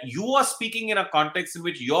 That you are speaking in a context in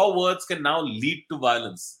which your words can now lead to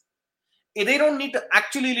violence. They don't need to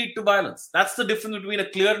actually lead to violence. That's the difference between a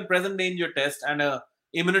clear and present danger test and a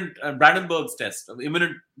imminent Brandenburg's test of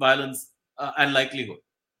imminent violence and likelihood.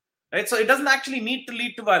 Right? So it doesn't actually need to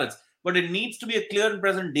lead to violence, but it needs to be a clear and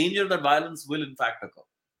present danger that violence will in fact occur.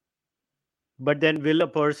 But then will a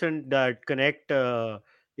person that connect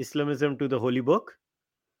Islamism to the Holy Book?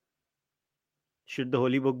 Should the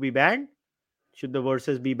Holy Book be banned? Should the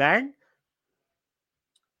verses be banned?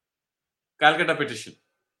 Calcutta petition.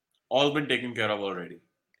 All been taken care of already.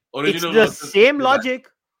 It's the same logic.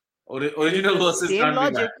 Original verses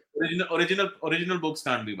can't be banned. Original books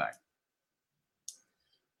can't be banned.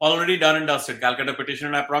 Already done and dusted. Calcutta petition.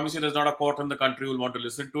 And I promise you there's not a court in the country who will want to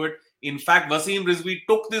listen to it. In fact, Wasim Rizvi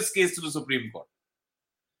took this case to the Supreme Court,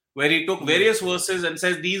 where he took various verses and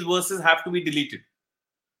says these verses have to be deleted,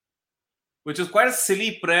 which is quite a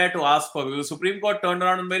silly prayer to ask for, because the Supreme Court turned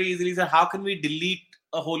around and very easily said, how can we delete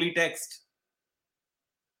a holy text?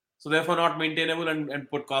 So therefore not maintainable and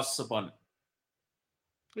put costs upon it.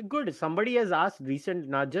 Good. Somebody has asked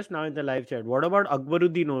just now in the live chat, what about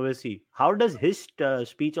Akbaruddin Owaisi? How does his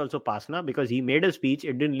speech also pass now? Because he made a speech,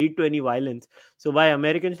 it didn't lead to any violence. So by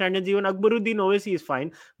American standards, even Akbaruddin Owaisi is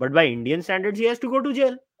fine. But by Indian standards, he has to go to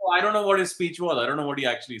jail. I don't know what his speech was. I don't know what he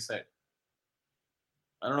actually said.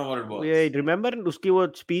 I don't know what it was. Remember उसकी वो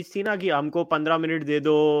speech थी ना कि हमको 15 minute दे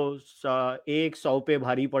दो, एक 100 पे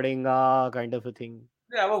भारी पड़ेगा, kind of a thing.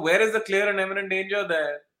 Yeah, but where is the clear and imminent danger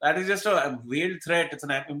there? That is just a veiled threat. It's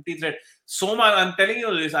an empty threat. So much. I'm telling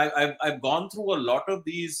you this. I've gone through a lot of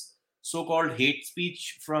these so-called hate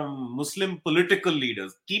speech from Muslim political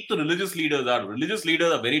leaders. Keep the religious leaders out. Religious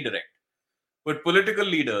leaders are very direct, but political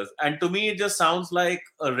leaders, and to me, it just sounds like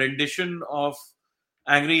a rendition of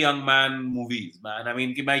angry young man movies. Man, I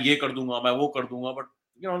mean, कि मैं ये कर दूंगा, मैं वो कर दूंगा, but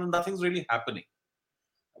nothing's really happening.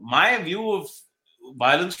 My view of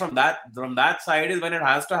violence from that side is when it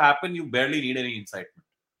has to happen, you barely need any incitement.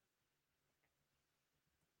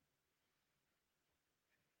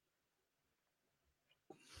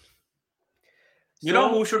 You know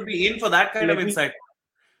who should be in for that kind of incitement?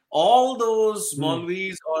 All those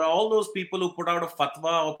Maulvis or all those people who put out a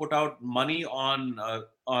fatwa or put out money on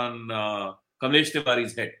Kamlesh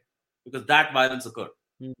Tiwari's head, because that violence occurred.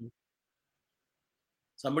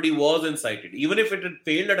 Somebody was incited. Even if it had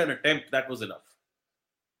failed at an attempt, that was enough.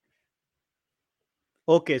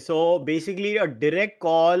 Okay, so basically a direct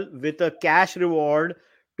call with a cash reward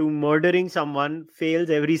to murdering someone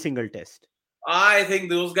fails every single test. I think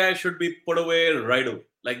those guys should be put away right away.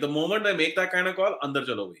 Like the moment they make that kind of call, andar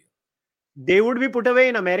chalo bhai. They would be put away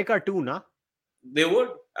in America too, na? They would,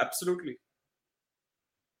 absolutely.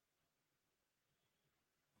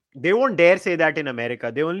 They won't dare say that in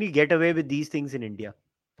America. They only get away with these things in India.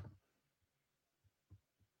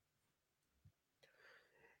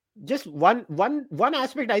 Just one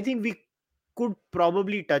aspect I think we could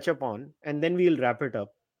probably touch upon, and then we'll wrap it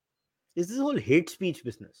up, is this whole hate speech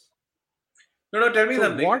business. No, tell me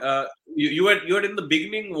something. You had in the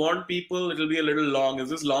beginning warned people it'll be a little long. Is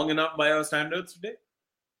this long enough by our standards today?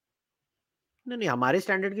 नहीं, हमारे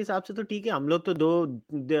standard के हिसाब से तो ठीक है. हम लोग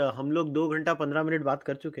 2 घंटा 15 मिनट बात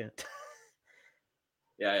कर चुके हैं.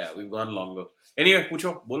 Yeah, we've gone longer. Anyway,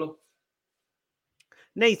 पूछो, बोलो.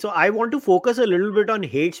 No, so I want to focus a little bit on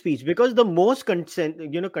hate speech, because the most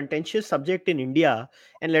contentious subject in India,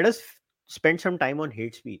 and let us spend some time on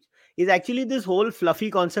hate speech, is actually this whole fluffy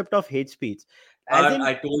concept of hate speech. As in,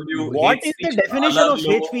 I told you, what is the definition of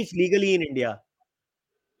hate speech legally in India?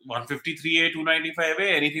 153A,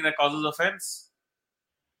 295A, anything that causes offense.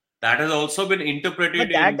 That has also been interpreted.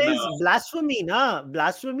 But that is blasphemy, na?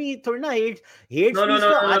 Blasphemy, थोड़ी ना hate speech. No.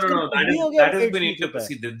 That has been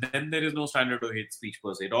interpreted. Then there is no standard of hate speech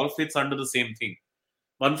per se. It all fits under the same thing.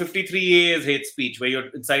 153A is hate speech, where you're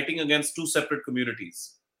inciting against two separate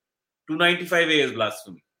communities. 295A is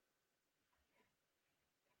blasphemy.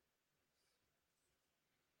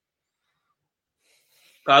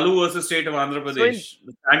 Kalu versus State of Andhra Pradesh.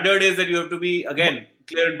 The standard is that you have to be, again,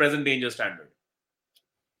 clear and present danger standard.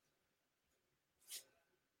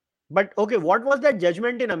 But okay, what was that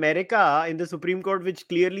judgment in America in the Supreme Court which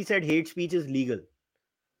clearly said hate speech is legal?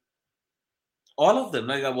 All of them,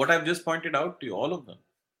 like what I've just pointed out to you, all of them.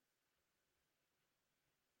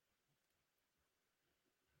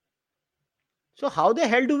 So how the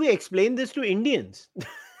hell do we explain this to Indians?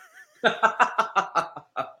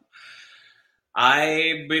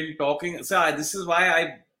 I've been talking. So this is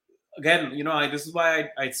why this is why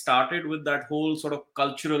I started with that whole sort of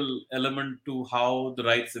cultural element to how the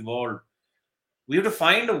rights evolved. We have to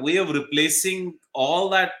find a way of replacing all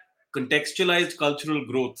that contextualized cultural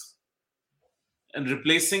growth and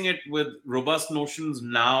replacing it with robust notions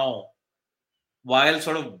now, while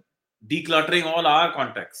sort of decluttering all our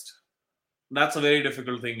context. That's a very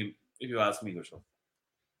difficult thing, if you ask me, Kushal.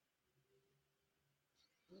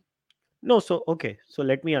 No, so okay, so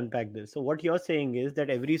let me unpack this. So what you're saying is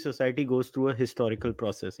that every society goes through a historical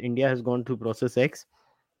process. India has gone through process X,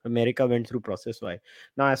 America went through process Y.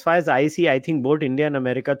 Now, as far as I see, I think both India and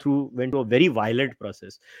America went through a very violent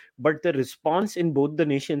process. But the response in both the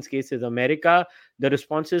nations' cases, America, the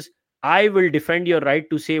response is, I will defend your right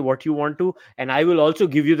to say what you want to, and I will also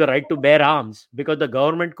give you the right to bear arms, because the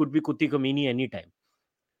government could be Kutti Kamini anytime.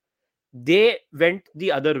 They went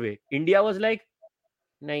the other way. India was like,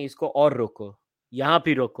 नहीं इसको और रोको, यहाँ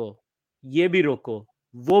भी रोको, ये भी रोको,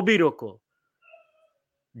 वो भी रोको.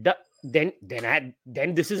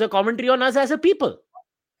 Then this is a commentary on us as a people.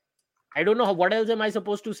 I don't know what else am I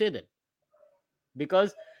supposed to say then,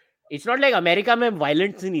 because it's not like America में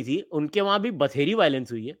violence नहीं थी, उनके वहां भी बथेरी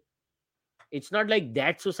violence हुई है. It's not like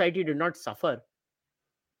that society did not suffer.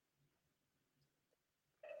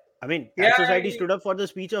 I mean, that society stood up for the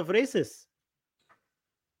speech of racists.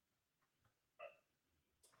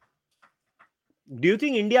 Do you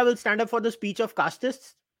think India will stand up for the speech of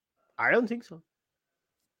castists? I don't think so.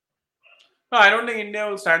 No, I don't think India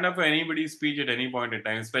will stand up for anybody's speech at any point in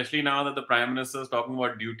time, especially now that the Prime Minister is talking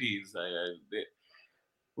about duties.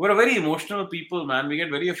 We're a very emotional people, man. We get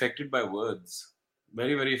very affected by words.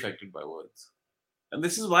 Very, very affected by words. And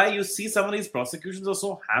this is why you see some of these prosecutions are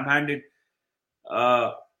so ham-handed.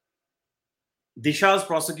 Uh, Disha's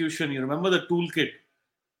prosecution, you remember the toolkit?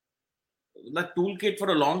 That toolkit for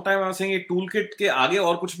a long time, I was saying, a toolkit ke aage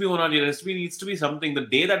aur kuch bhi hona chahiye. There needs to be something. The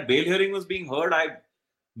day that bail hearing was being heard, I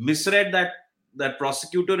misread that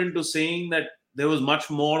prosecutor into saying that there was much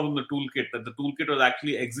more than the toolkit, that the toolkit was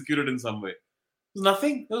actually executed in some way. There was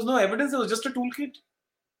nothing. There was no evidence. It was just a toolkit.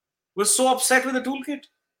 We're so upset with the toolkit.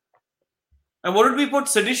 And what did we put?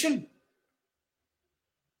 Sedition.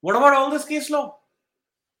 What about all this case law?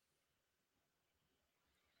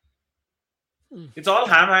 It's all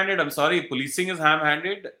ham-handed. I'm sorry. Policing is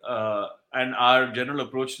ham-handed, and our general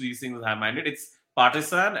approach to these things is ham-handed. It's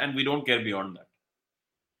partisan, and we don't care beyond that.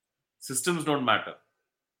 Systems don't matter.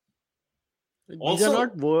 These are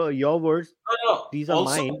not your words. No. These are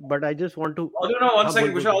mine. But I just want to. I don't know. One Go,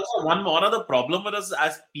 second, go, Vishal. go. Also, one other problem with us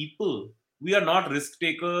as people, we are not risk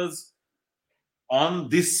takers on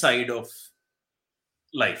this side of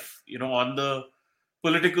life. On the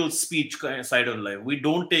political speech side of life, we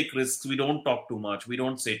don't take risks. We don't talk too much. We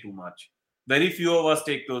don't say too much. Very few of us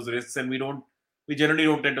take those risks, and we generally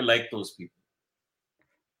don't tend to like those people.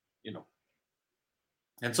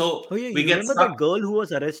 And so Oh, yeah. we You get remember stuck. that girl who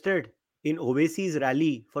was arrested in Owaisi's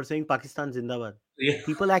rally for saying Pakistan Zindabad? Yeah.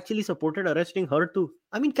 People actually supported arresting her too.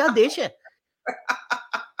 I mean, kya desh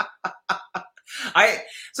hai?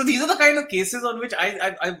 So these are the kind of cases on which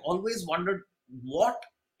I've always wondered, what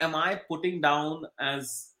am I putting down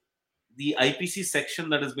as the IPC section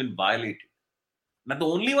that has been violated? Now, the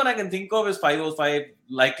only one I can think of is 505,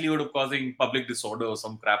 likelihood of causing public disorder or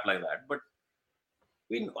some crap like that. But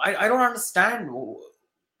I don't understand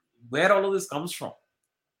where all of this comes from.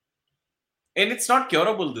 And it's not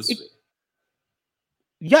curable this way.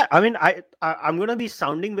 Yeah, I mean, I'm going to be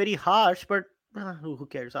sounding very harsh, but who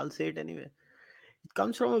cares? I'll say it anyway. It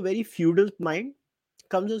comes from a very feudal mind. It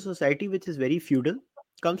comes from a society which is very feudal.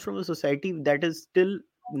 It comes from a society that is still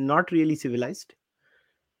not really civilized.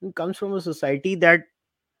 It comes from a society that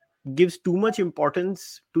gives too much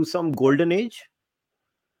importance to some golden age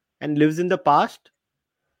and lives in the past,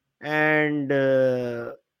 and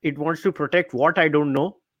it wants to protect what I don't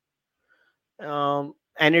know,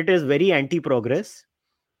 and it is very anti-progress,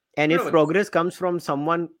 and if progress comes from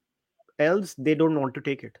someone else, they don't want to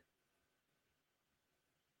take it.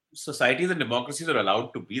 Societies and democracies are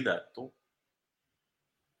allowed to be that, though.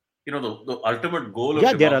 The ultimate goal of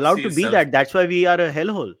Yeah, they're democracy allowed to is be that. That's why we are a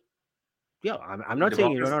hellhole. Yeah, I'm not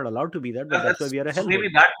saying you're not allowed to be that, but that's why we are a hellhole. Maybe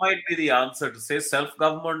that might be the answer, to say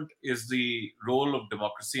self-government is the role of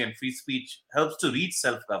democracy, and free speech helps to reach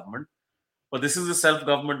self-government. But this is the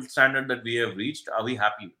self-government standard that we have reached. Are we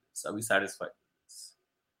happy with this? Are we satisfied with this?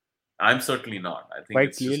 I'm certainly not. I think quite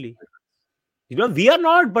it's clearly. We are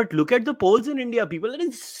not, but look at the polls in India. People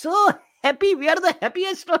are so happy. We are the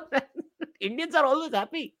happiest. Indians are always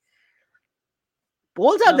happy.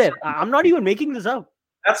 Polls are there. I'm not even making this up.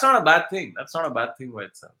 That's not a bad thing. That's not a bad thing by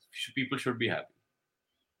itself. People should be happy.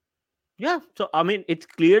 Yeah. So, I mean, it's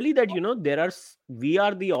clearly that, we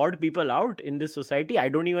are the odd people out in this society. I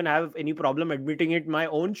don't even have any problem admitting it in my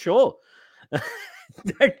own show.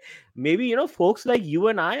 That maybe, folks like you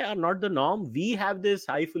and I are not the norm. We have this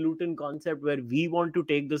highfalutin concept where we want to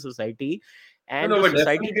take the society, and the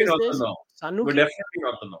society just says, We're definitely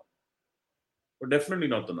not the norm. We're definitely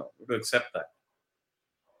not the norm. We accept that.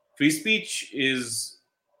 Free speech is,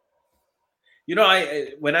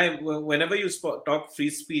 whenever you talk free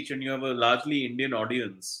speech and you have a largely Indian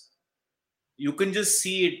audience, you can just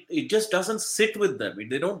see it. It just doesn't sit with them.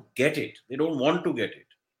 They don't get it. They don't want to get it.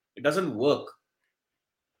 It doesn't work.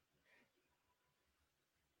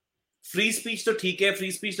 Free speech तो ठीक है,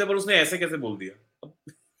 free speech था, पर उसने ऐसे कैसे बोल दिया?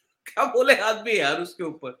 क्या बोले आदमी यार उसके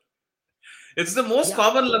ऊपर? It's the most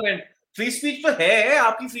common lament. Free speech तो है,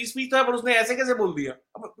 आपकी फ्री स्पीच था, पर उसने ऐसे कैसे बोल दिया?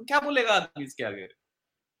 अब क्या बोलेगा आदमी इसके आगे?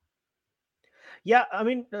 Yeah, I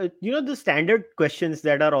mean, the standard questions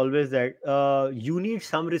that are always that you need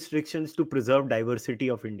some restrictions to preserve diversity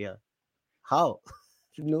of India. How?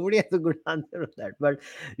 Nobody has a good answer of that. But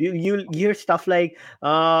you hear stuff like,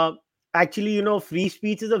 actually, free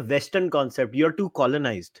speech is a Western concept. You're too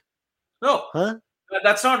colonized. No, huh?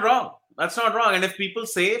 That's not wrong. That's not wrong. And if people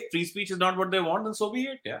say free speech is not what they want, then so be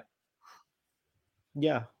it. Yeah.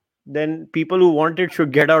 Yeah. Then people who want it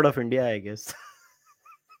should get out of India, I guess.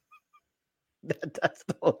 That's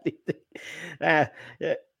the only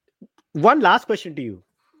thing. One last question to you.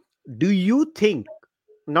 Do you think,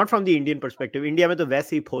 not from the Indian perspective, India mein to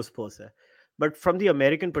वैसे ही phos hai, but from the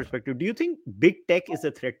American perspective, do you think big tech is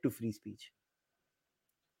a threat to free speech?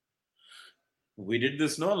 We did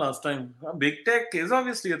this no last time. Big tech is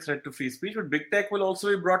obviously a threat to free speech, but big tech will also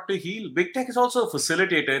be brought to heel. Big tech is also a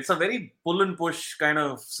facilitator. It's a very pull and push kind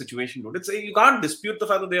of situation, dude. It's you can't dispute the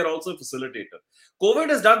fact that they are also a facilitator. COVID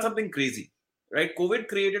has done something crazy, right? COVID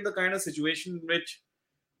created the kind of situation in which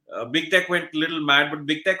big tech went little mad, but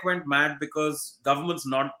big tech went mad because governments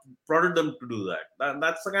not prodded them to do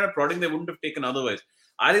that's the kind of prodding they wouldn't have taken otherwise.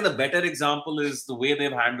 I think the better example is the way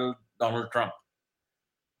they've handled Donald Trump.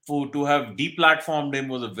 To have deplatformed him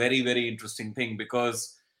was a very, very interesting thing,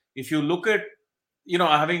 because if you look at,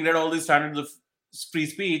 having read all these standards of free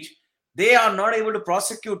speech, they are not able to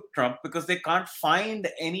prosecute Trump because they can't find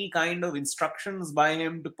any kind of instructions by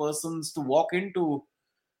him to persons to walk into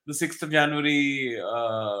the 6th of January,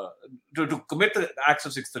 to commit the acts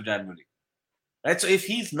of 6th of January. Right? So if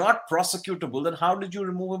he's not prosecutable, then how did you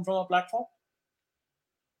remove him from a platform?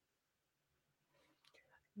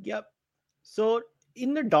 Yep. So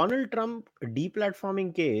in the Donald Trump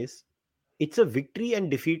deplatforming case, it's a victory and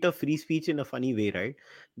defeat of free speech in a funny way, right?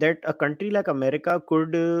 That a country like America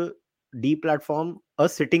could deplatform a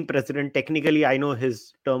sitting president. Technically, I know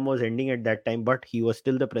his term was ending at that time, but he was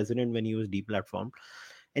still the president when he was deplatformed.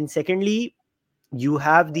 And secondly, you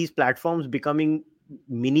have these platforms becoming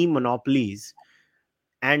mini monopolies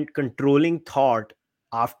and controlling thought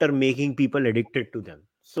after making people addicted to them.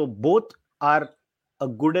 So both are a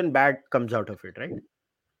good and bad comes out of it, right?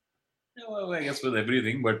 Yeah, well, I guess with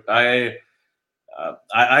everything, but I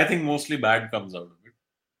think mostly bad comes out of it.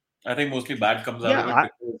 I think mostly bad comes out Yeah, of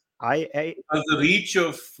it because I the reach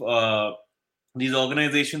of these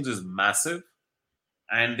organizations is massive,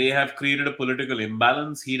 and they have created a political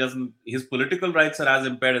imbalance. His political rights are as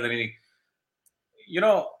impaired as anything. You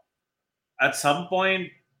know, at some point,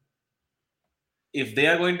 if they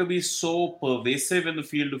are going to be so pervasive in the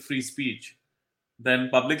field of free speech, then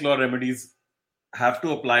public law remedies have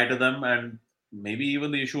to apply to them, and maybe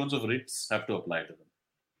even the issuance of writs have to apply to them.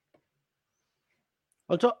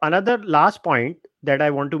 also another last point that I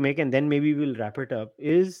want to make, and then maybe we'll wrap it up,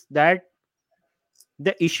 is that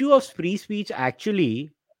the issue of free speech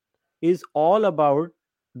actually is all about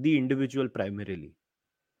the individual primarily.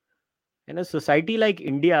 In a society like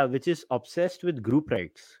India, which is obsessed with group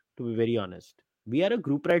rights, to be very honest, we are a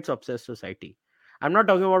group rights obsessed society. I'm not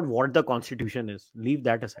talking about what the constitution is, leave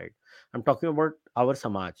that aside. I'm talking about our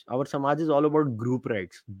Samaj. Our Samaj is all about group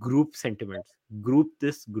rights, group sentiments, group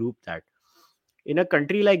this, group that. In a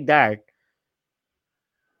country like that,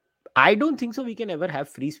 I don't think so we can ever have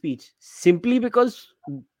free speech, simply because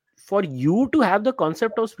for you to have the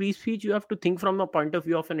concept of free speech, you have to think from a point of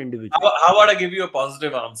view of an individual. How about I give you a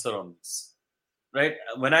positive answer on this? Right?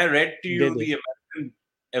 When I read to They you do. the American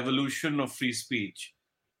evolution of free speech,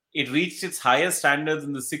 it reached its highest standards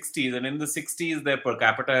in the 60s, and in the 60s, their per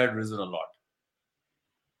capita had risen a lot.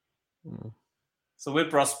 Mm. So, with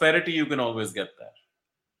prosperity, you can always get there.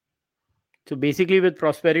 So basically, with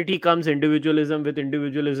prosperity comes individualism. With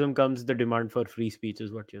individualism comes the demand for free speech,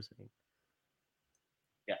 is what you're saying.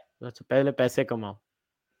 Yeah. That's pehle paise kamao.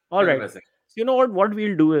 All right. You know what? What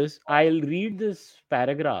we'll do is I'll read this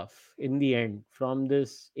paragraph in the end from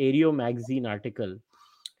this Aereo magazine article.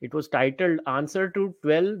 It was titled "Answer to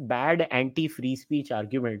 12 Bad Anti-Free Speech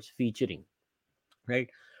Arguments Featuring." Right.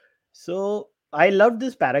 So I loved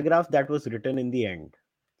this paragraph that was written in the end.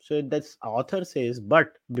 So this author says,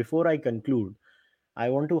 but before I conclude, I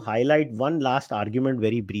want to highlight one last argument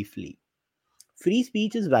very briefly. Free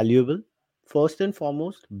speech is valuable, first and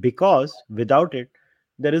foremost, because without it,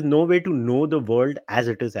 there is no way to know the world as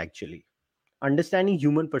it is actually. Understanding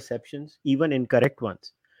human perceptions, even incorrect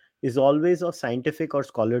ones, is always of scientific or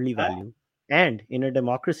scholarly value. And in a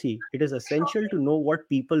democracy, it is essential to know what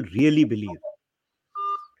people really believe.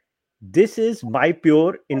 This is my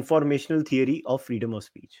pure informational theory of freedom of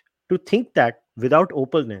speech. To think that without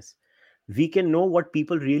openness, we can know what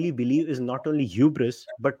people really believe is not only hubris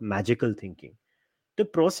but magical thinking. The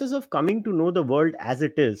process of coming to know the world as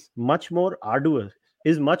it is much more arduous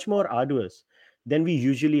than we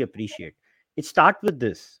usually appreciate. It starts with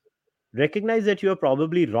this. Recognize that you are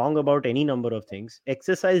probably wrong about any number of things.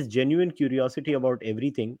 Exercise genuine curiosity about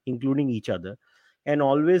everything, including each other. And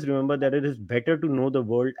always remember that it is better to know the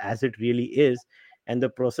world as it really is. And the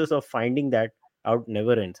process of finding that out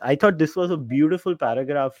never ends. I thought this was a beautiful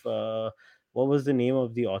paragraph. What was the name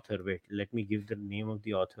of the author? Wait, let me give the name of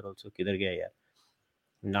the author also. किधर गया यार?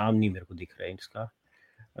 नाम नहीं मेरे को दिख रहा है इसका.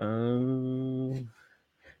 It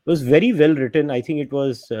was very well written. I think it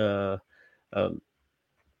was um,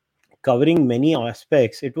 covering many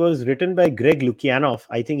aspects. It was written by Greg Lukianoff.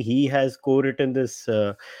 I think he has co-written this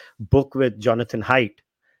book with Jonathan Haidt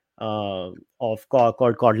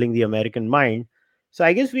called "Coddling the American Mind." So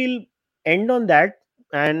I guess we'll end on that.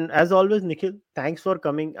 And as always, Nikhil, thanks for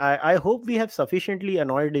coming. I hope we have sufficiently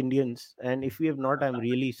annoyed Indians, and if we have not, I'm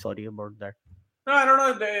really sorry about that. No, I don't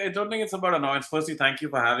know. I don't think it's about annoyance. Firstly, thank you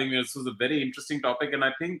for having me. This was a very interesting topic, and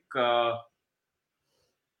I think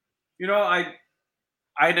you know,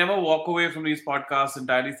 I never walk away from these podcasts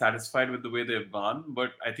entirely satisfied with the way they've gone.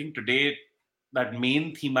 But I think today, that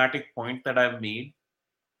main thematic point that I've made,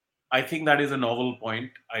 I think that is a novel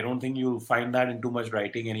point. I don't think you'll find that in too much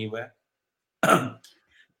writing anywhere.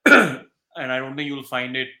 And I don't think you'll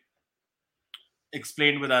find it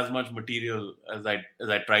explained with as much material as I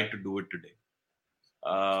tried to do it today.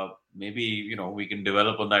 Maybe we can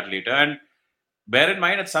develop on that later. And bear in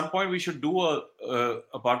mind, at some point we should do a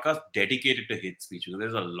podcast dedicated to hate speech, because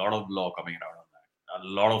there's a lot of law coming out on that. A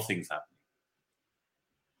lot of things happening.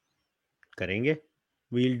 Karenge.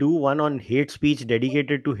 We'll do one on hate speech,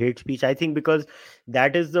 dedicated to hate speech. I think because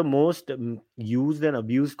that is the most used and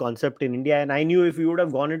abused concept in India. And I knew if we would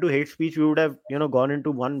have gone into hate speech, we would have gone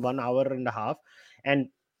into one hour and a half. And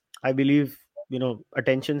I believe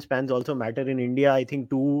attention spans also matter in India. I think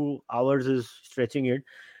 2 hours is stretching it,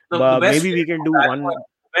 The but best maybe way we to can do do that one, one.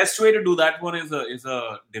 best way to do that one is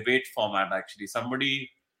a debate format. Actually, somebody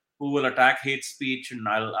who will attack hate speech, and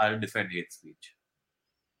I'll defend hate speech.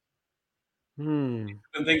 Hmm. You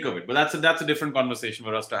can think of it, but that's a different conversation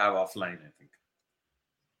for us to have offline, I think.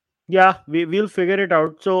 Yeah, we'll figure it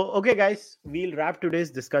out. So okay, guys, we'll wrap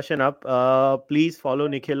today's discussion up. Please follow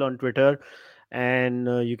Nikhil on Twitter, and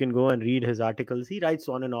you can go and read his articles. He writes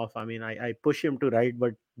on and off. I mean, I push him to write,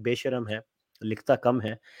 but बेशरम है, लिखता कम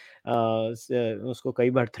है. उसको कई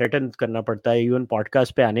बार threaten करना पड़ता है even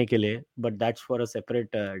podcast पे आने के लिए, but that's for a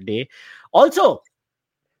separate day. Also,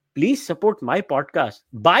 please support my podcast.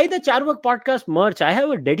 Buy the Charvak podcast merch. I have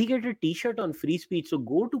a dedicated t-shirt on free speech. So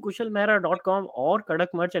go to kushalmehra.com or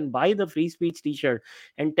Kadak merch and buy the free speech t-shirt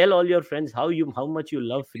and tell all your friends how much you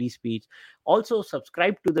love free speech. Also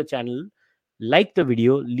subscribe to the channel, like the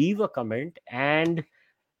video, leave a comment, and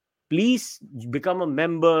please become a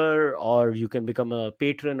member, or you can become a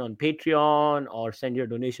patron on Patreon or send your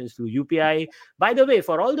donations through UPI. By the way,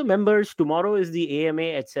 for all the members, tomorrow is the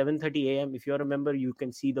AMA at 7:30 a.m. If you're a member, you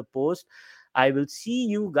can see the post. I will see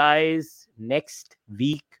you guys next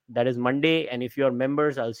week, that is Monday, and if you're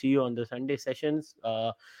members, I'll see you on the Sunday sessions.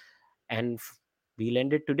 And we'll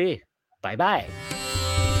end it today. Bye bye.